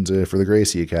Horians for the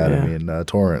Gracie Academy in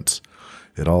Torrance.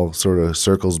 It all sort of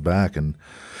circles back, and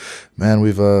man,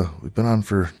 we've been on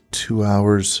for 2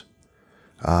 hours.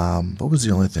 What was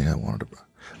the only thing I wanted to?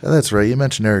 That's right. You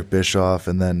mentioned Eric Bischoff,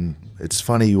 and then it's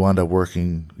funny you wound up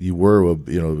working. You were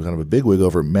kind of a bigwig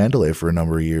over at Mandalay for a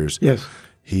number of years. Yes.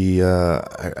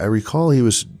 I recall he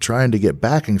was trying to get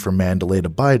backing from Mandalay to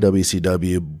buy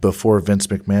WCW before Vince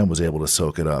McMahon was able to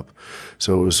soak it up.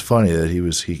 So it was funny that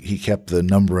he kept the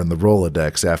number in the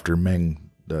Rolodex after Meng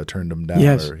turned him down.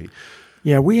 Yes.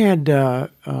 We had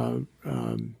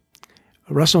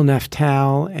Russell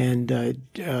Naftal, and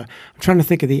I'm trying to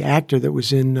think of the actor that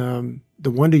was in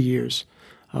the Wonder Years.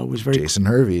 was very Jason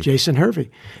Hervey.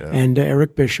 And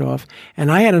Eric Bischoff.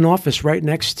 And I had an office right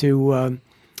next to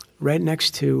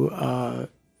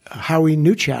Howie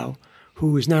Newchow,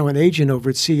 who is now an agent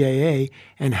over at CAA.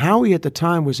 And Howie at the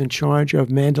time was in charge of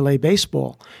Mandalay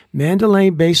Baseball. Mandalay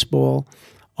Baseball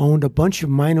owned a bunch of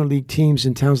minor league teams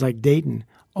in towns like Dayton,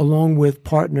 along with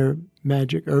partner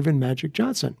Irvin Magic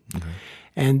Johnson. Okay.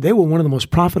 And they were one of the most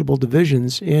profitable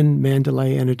divisions in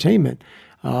Mandalay Entertainment.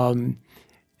 I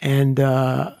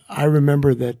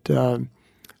remember that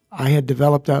I had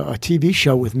developed a TV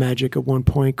show with Magic at one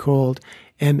point called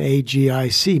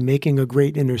MAGIC, Making a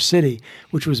Great Inner City,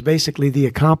 which was basically the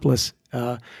accomplice,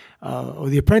 or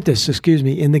the apprentice,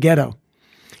 in the ghetto.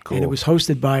 Cool. And it was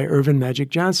hosted by Irvin Magic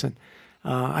Johnson.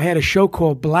 I had a show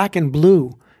called Black and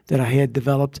Blue that I had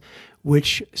developed,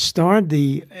 which starred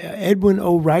the Edwin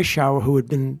O. Reischauer, who had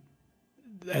been,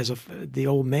 the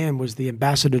old man was the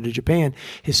ambassador to Japan.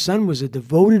 His son was a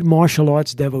devoted martial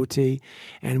arts devotee,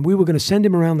 and we were going to send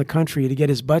him around the country to get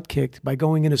his butt kicked by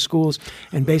going into schools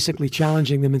and basically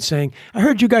challenging them and saying, I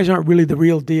heard you guys aren't really the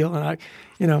real deal. And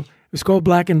it was called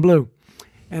Black and Blue.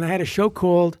 And I had a show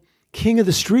called King of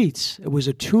the Streets. It was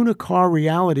a tuna car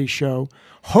reality show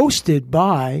hosted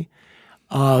by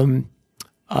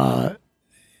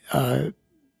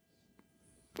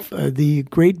the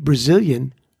great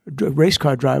Brazilian race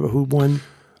car driver who won.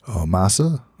 Oh,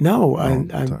 Massa? No,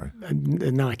 sorry.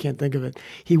 No, I can't think of it.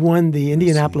 He won the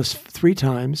Indianapolis 3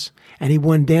 times, and he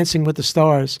won Dancing with the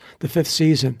Stars the 5th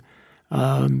season.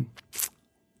 I'll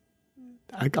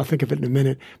think of it in a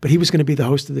minute. But he was going to be the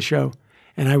host of the show.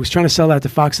 And I was trying to sell that to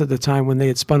Fox at the time when they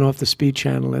had spun off the Speed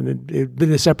Channel, and it had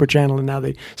been a separate channel, and now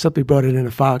they simply brought it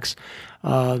into Fox.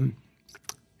 Can't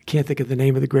think of the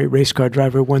name of the great race car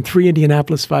driver who won 3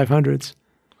 Indianapolis 500s.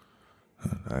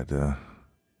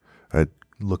 I'd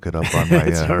look it up on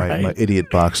my idiot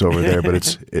box over there, but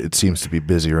it seems to be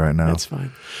busy right now. That's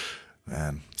fine.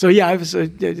 Man. So I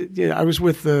was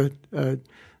with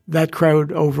that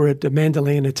crowd over at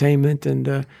Mandalay Entertainment,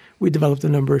 and we developed a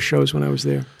number of shows when I was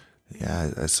there.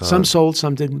 Yeah, I saw. Some sold,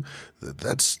 some didn't.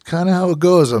 That's kind of how it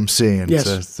goes. I'm seeing.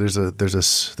 Yes. There's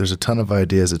a ton of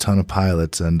ideas, a ton of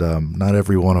pilots, and not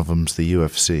every one of them's the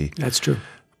UFC. That's true.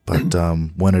 But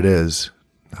when it is,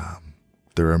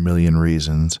 there are a million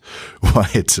reasons why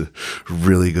it's a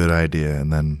really good idea,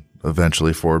 and then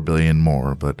eventually 4 billion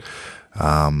more. But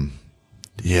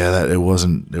it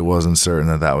wasn't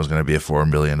certain that was going to be a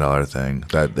 $4 billion thing.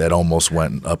 That almost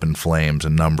went up in flames a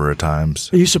number of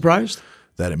times. Are you surprised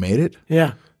that it made it?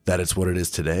 Yeah. That it's what it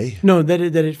is today? No, that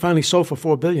it finally sold for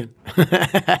 $4 billion.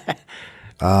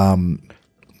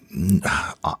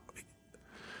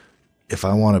 If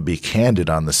I want to be candid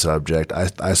on the subject,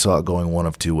 I saw it going one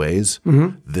of two ways: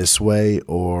 this way,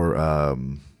 or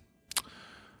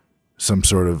some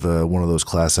sort of one of those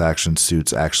class action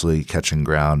suits actually catching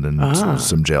ground and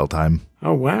some jail time.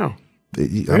 Oh wow!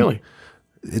 Really?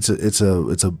 It's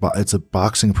a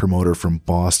boxing promoter from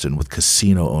Boston with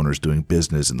casino owners doing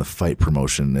business in the fight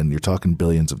promotion, and you're talking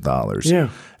billions of dollars. Yeah.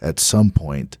 At some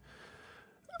point,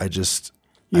 I just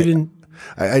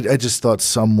thought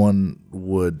someone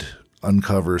would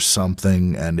uncover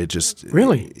something, and it just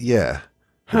really, yeah.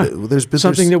 Huh. There's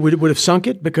something that would have sunk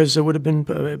it because there would have been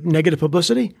negative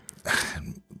publicity.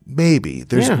 Maybe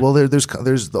there's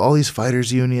all these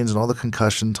fighters unions and all the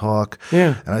concussion talk.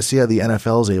 Yeah, and I see how the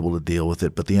NFL is able to deal with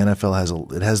it, but the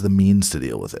NFL has the means to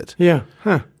deal with it. Yeah,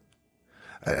 huh.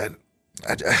 I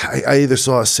either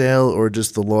saw a sale or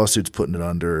just the lawsuits putting it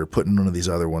under, or putting one of these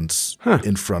other ones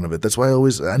in front of it. That's why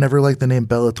I never liked the name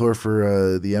Bellator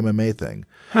for the MMA thing.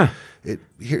 Huh.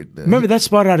 Remember that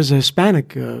started out as a Hispanic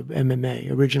MMA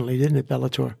originally, didn't it,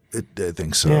 Bellator? I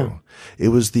think so. Yeah. It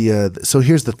was so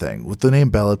here's the thing. With the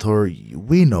name Bellator,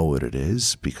 we know what it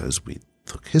is because we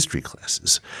took history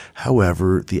classes.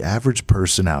 However, the average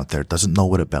person out there doesn't know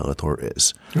what a Bellator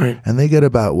is. Right. And they get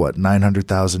about,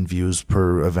 900,000 views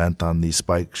per event on these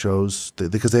Spike shows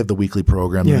because they have the weekly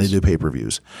program and they do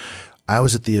pay-per-views. I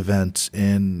was at the event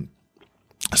in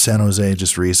San Jose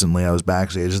just recently. I was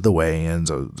backstage at the weigh-ins.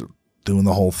 I was doing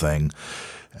the whole thing.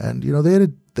 And,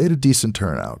 they had a decent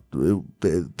turnout.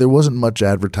 There wasn't much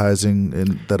advertising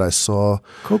that I saw.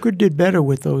 Coker did better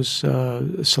with those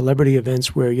celebrity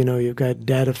events where, you've got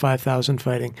Dad of 5,000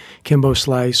 fighting Kimbo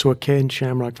Slice or Ken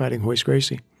Shamrock fighting Royce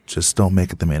Gracie. Just don't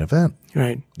make it the main event.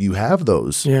 Right. You have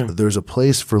those. Yeah. There's a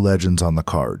place for legends on the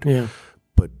card. Yeah.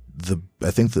 But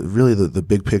I think that really the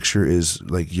big picture is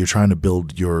like you're trying to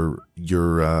build your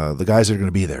the guys that are going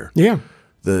to be there. Yeah.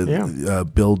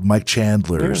 Build Mike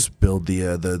Chandlers, build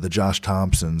the Josh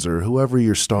Thompsons, or whoever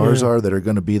your stars are that are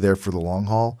going to be there for the long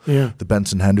haul. Yeah. The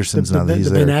Benson Hendersons, now that he's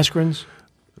the there. Ben Askrens.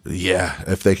 Yeah,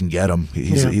 if they can get him.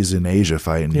 He's in Asia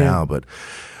fighting now, but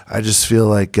I just feel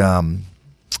like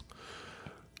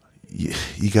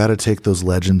you got to take those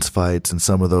legends fights and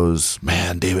some of those,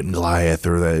 David and Goliath,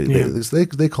 or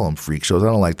they call them freak shows. I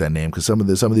don't like that name because some of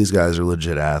these guys are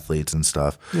legit athletes and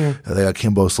stuff. Yeah. They got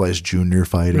Kimbo Slice Jr.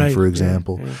 fighting, for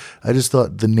example. Yeah. I just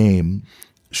thought the name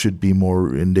should be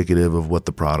more indicative of what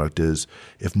the product is.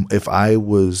 If I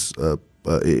was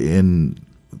in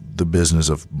the business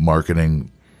of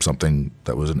marketing something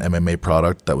that was an MMA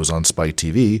product that was on Spike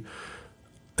TV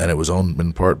and it was owned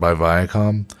in part by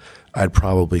Viacom, I'd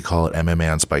probably call it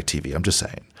MMA on Spike TV. I'm just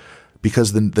saying.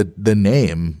 Because the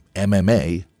name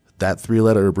MMA, that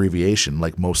 3-letter abbreviation,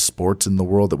 like most sports in the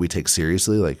world that we take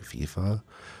seriously, like FIFA,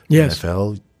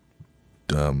 NFL,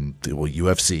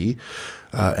 UFC,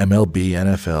 MLB,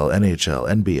 NFL, NHL,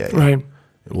 NBA. Right.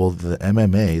 Well, the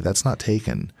MMA, that's not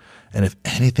taken. And if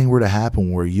anything were to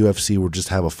happen where UFC would just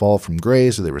have a fall from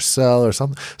grace or they were sell or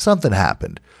something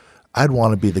happened, I'd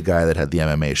want to be the guy that had the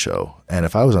MMA show. And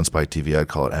if I was on Spike TV, I'd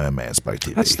call it MMA on Spike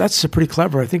TV. That's pretty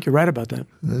clever. I think you're right about that.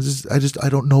 I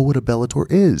don't know what a Bellator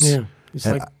is. Yeah. It's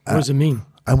like, what does it mean?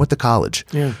 I went to college.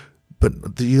 Yeah. But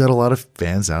you got a lot of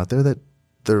fans out there that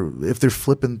if they're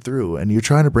flipping through and you're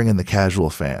trying to bring in the casual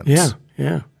fans. Yeah.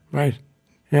 Right.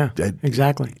 Yeah,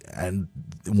 exactly. And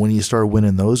when you start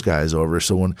winning those guys over,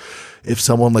 so if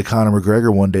someone like Conor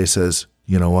McGregor one day says,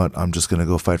 you know what, I'm just going to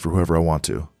go fight for whoever I want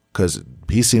to, because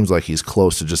he seems like he's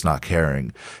close to just not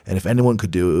caring. And if anyone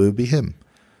could do it, it would be him.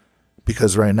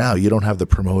 Because right now you don't have the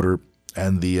promoter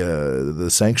and the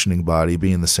sanctioning body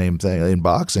being the same thing. In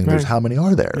boxing, there's how many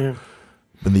are there? Yeah.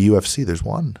 In the UFC, there's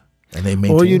one. And they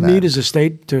maintain all you need is a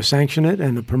state to sanction it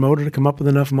and a promoter to come up with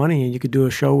enough money, and you could do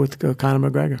a show with Conor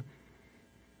McGregor.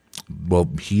 Well,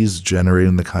 he's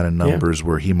generating the kind of numbers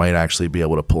where he might actually be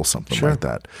able to pull something like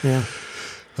that. Yeah.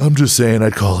 I'm just saying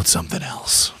I'd call it something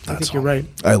else. I think you're right.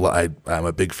 I'm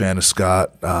a big fan of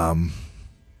Scott. Helio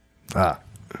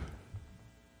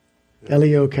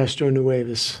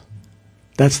Castronueves.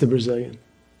 That's the Brazilian.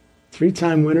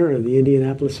 3-time winner of the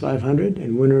Indianapolis 500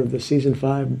 and winner of the Season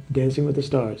 5 Dancing with the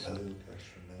Stars.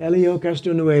 Helio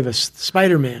Castronueves,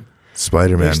 Spider-Man.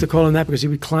 Spider-Man. I used to call him that because he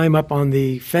would climb up on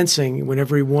the fencing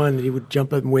whenever he won, and he would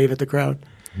jump up and wave at the crowd.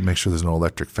 Make sure there's no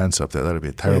electric fence up there. That would be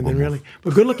a terrible move. Really.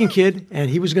 But good-looking kid, and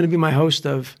he was going to be my host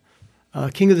of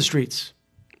King of the Streets,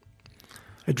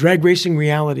 a drag racing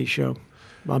reality show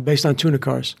based on tuna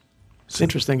cars. It's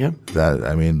interesting, huh?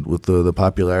 With the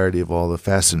popularity of all the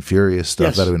Fast and Furious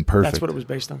stuff, that would have been perfect. That's what it was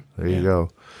based on. There you go.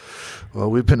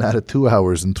 Well, we've been at it 2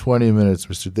 hours and 20 minutes,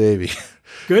 Mr. Davie.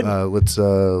 Good.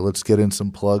 Let's get in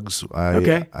some plugs.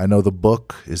 Okay. I know the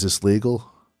book, Is This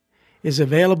Legal? Is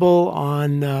available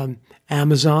on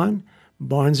Amazon,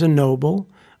 Barnes & Noble,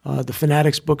 the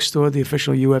Fanatics bookstore, the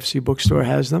official UFC bookstore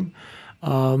has them.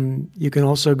 You can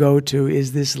also go to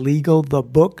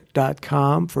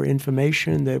isthislegalthebook.com for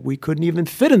information that we couldn't even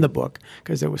fit in the book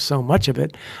because there was so much of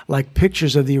it, like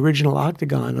pictures of the original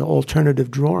Octagon, alternative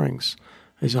drawings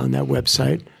is on that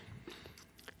website.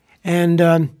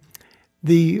 And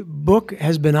the book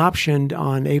has been optioned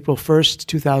on April 1st,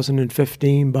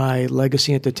 2015 by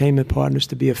Legacy Entertainment Partners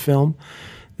to be a film.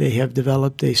 They have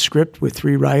developed a script with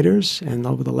 3 writers and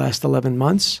over the last 11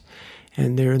 months,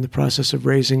 and they're in the process of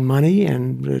raising money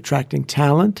and attracting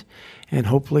talent, and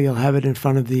hopefully I'll have it in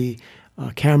front of the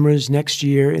cameras next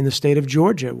year in the state of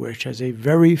Georgia, which has a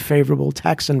very favorable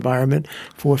tax environment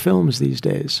for films these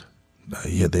days.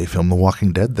 They film The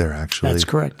Walking Dead there, actually. That's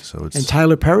correct. And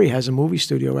Tyler Perry has a movie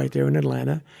studio right there in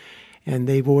Atlanta, and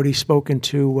they've already spoken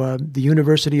to the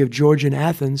University of Georgia in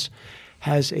Athens,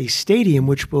 has a stadium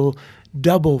which will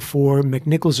double for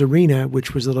McNichols Arena,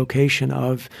 which was the location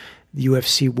of the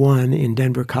UFC 1 in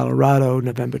Denver, Colorado,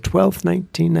 November 12th,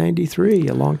 1993,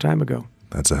 a long time ago.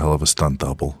 That's a hell of a stunt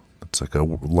double. It's like a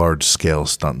large-scale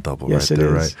stunt double right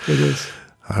there, right? Yes, it is.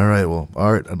 All right. Well,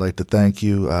 Art, I'd like to thank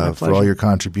you for all your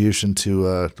contribution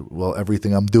to,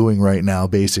 everything I'm doing right now,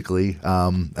 basically,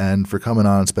 and for coming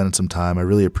on and spending some time. I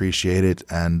really appreciate it.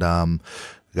 And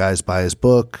guys, buy his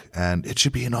book, and it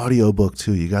should be an audio book,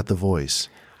 too. You got the voice.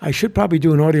 I should probably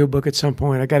do an audiobook at some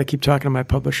point. I got to keep talking to my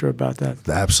publisher about that.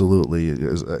 Absolutely.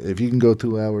 If you can go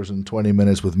 2 hours and 20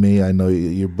 minutes with me, I know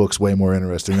your book's way more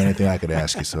interesting than anything I could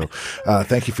ask you. So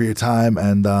thank you for your time.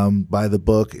 And buy the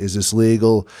book, Is This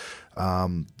Legal?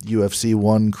 UFC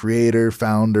 1 creator,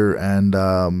 founder, and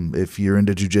if you're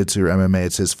into jiu-jitsu or MMA,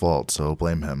 it's his fault. So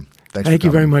blame him. Thank you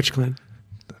very much, Clint.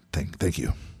 Thank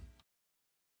you.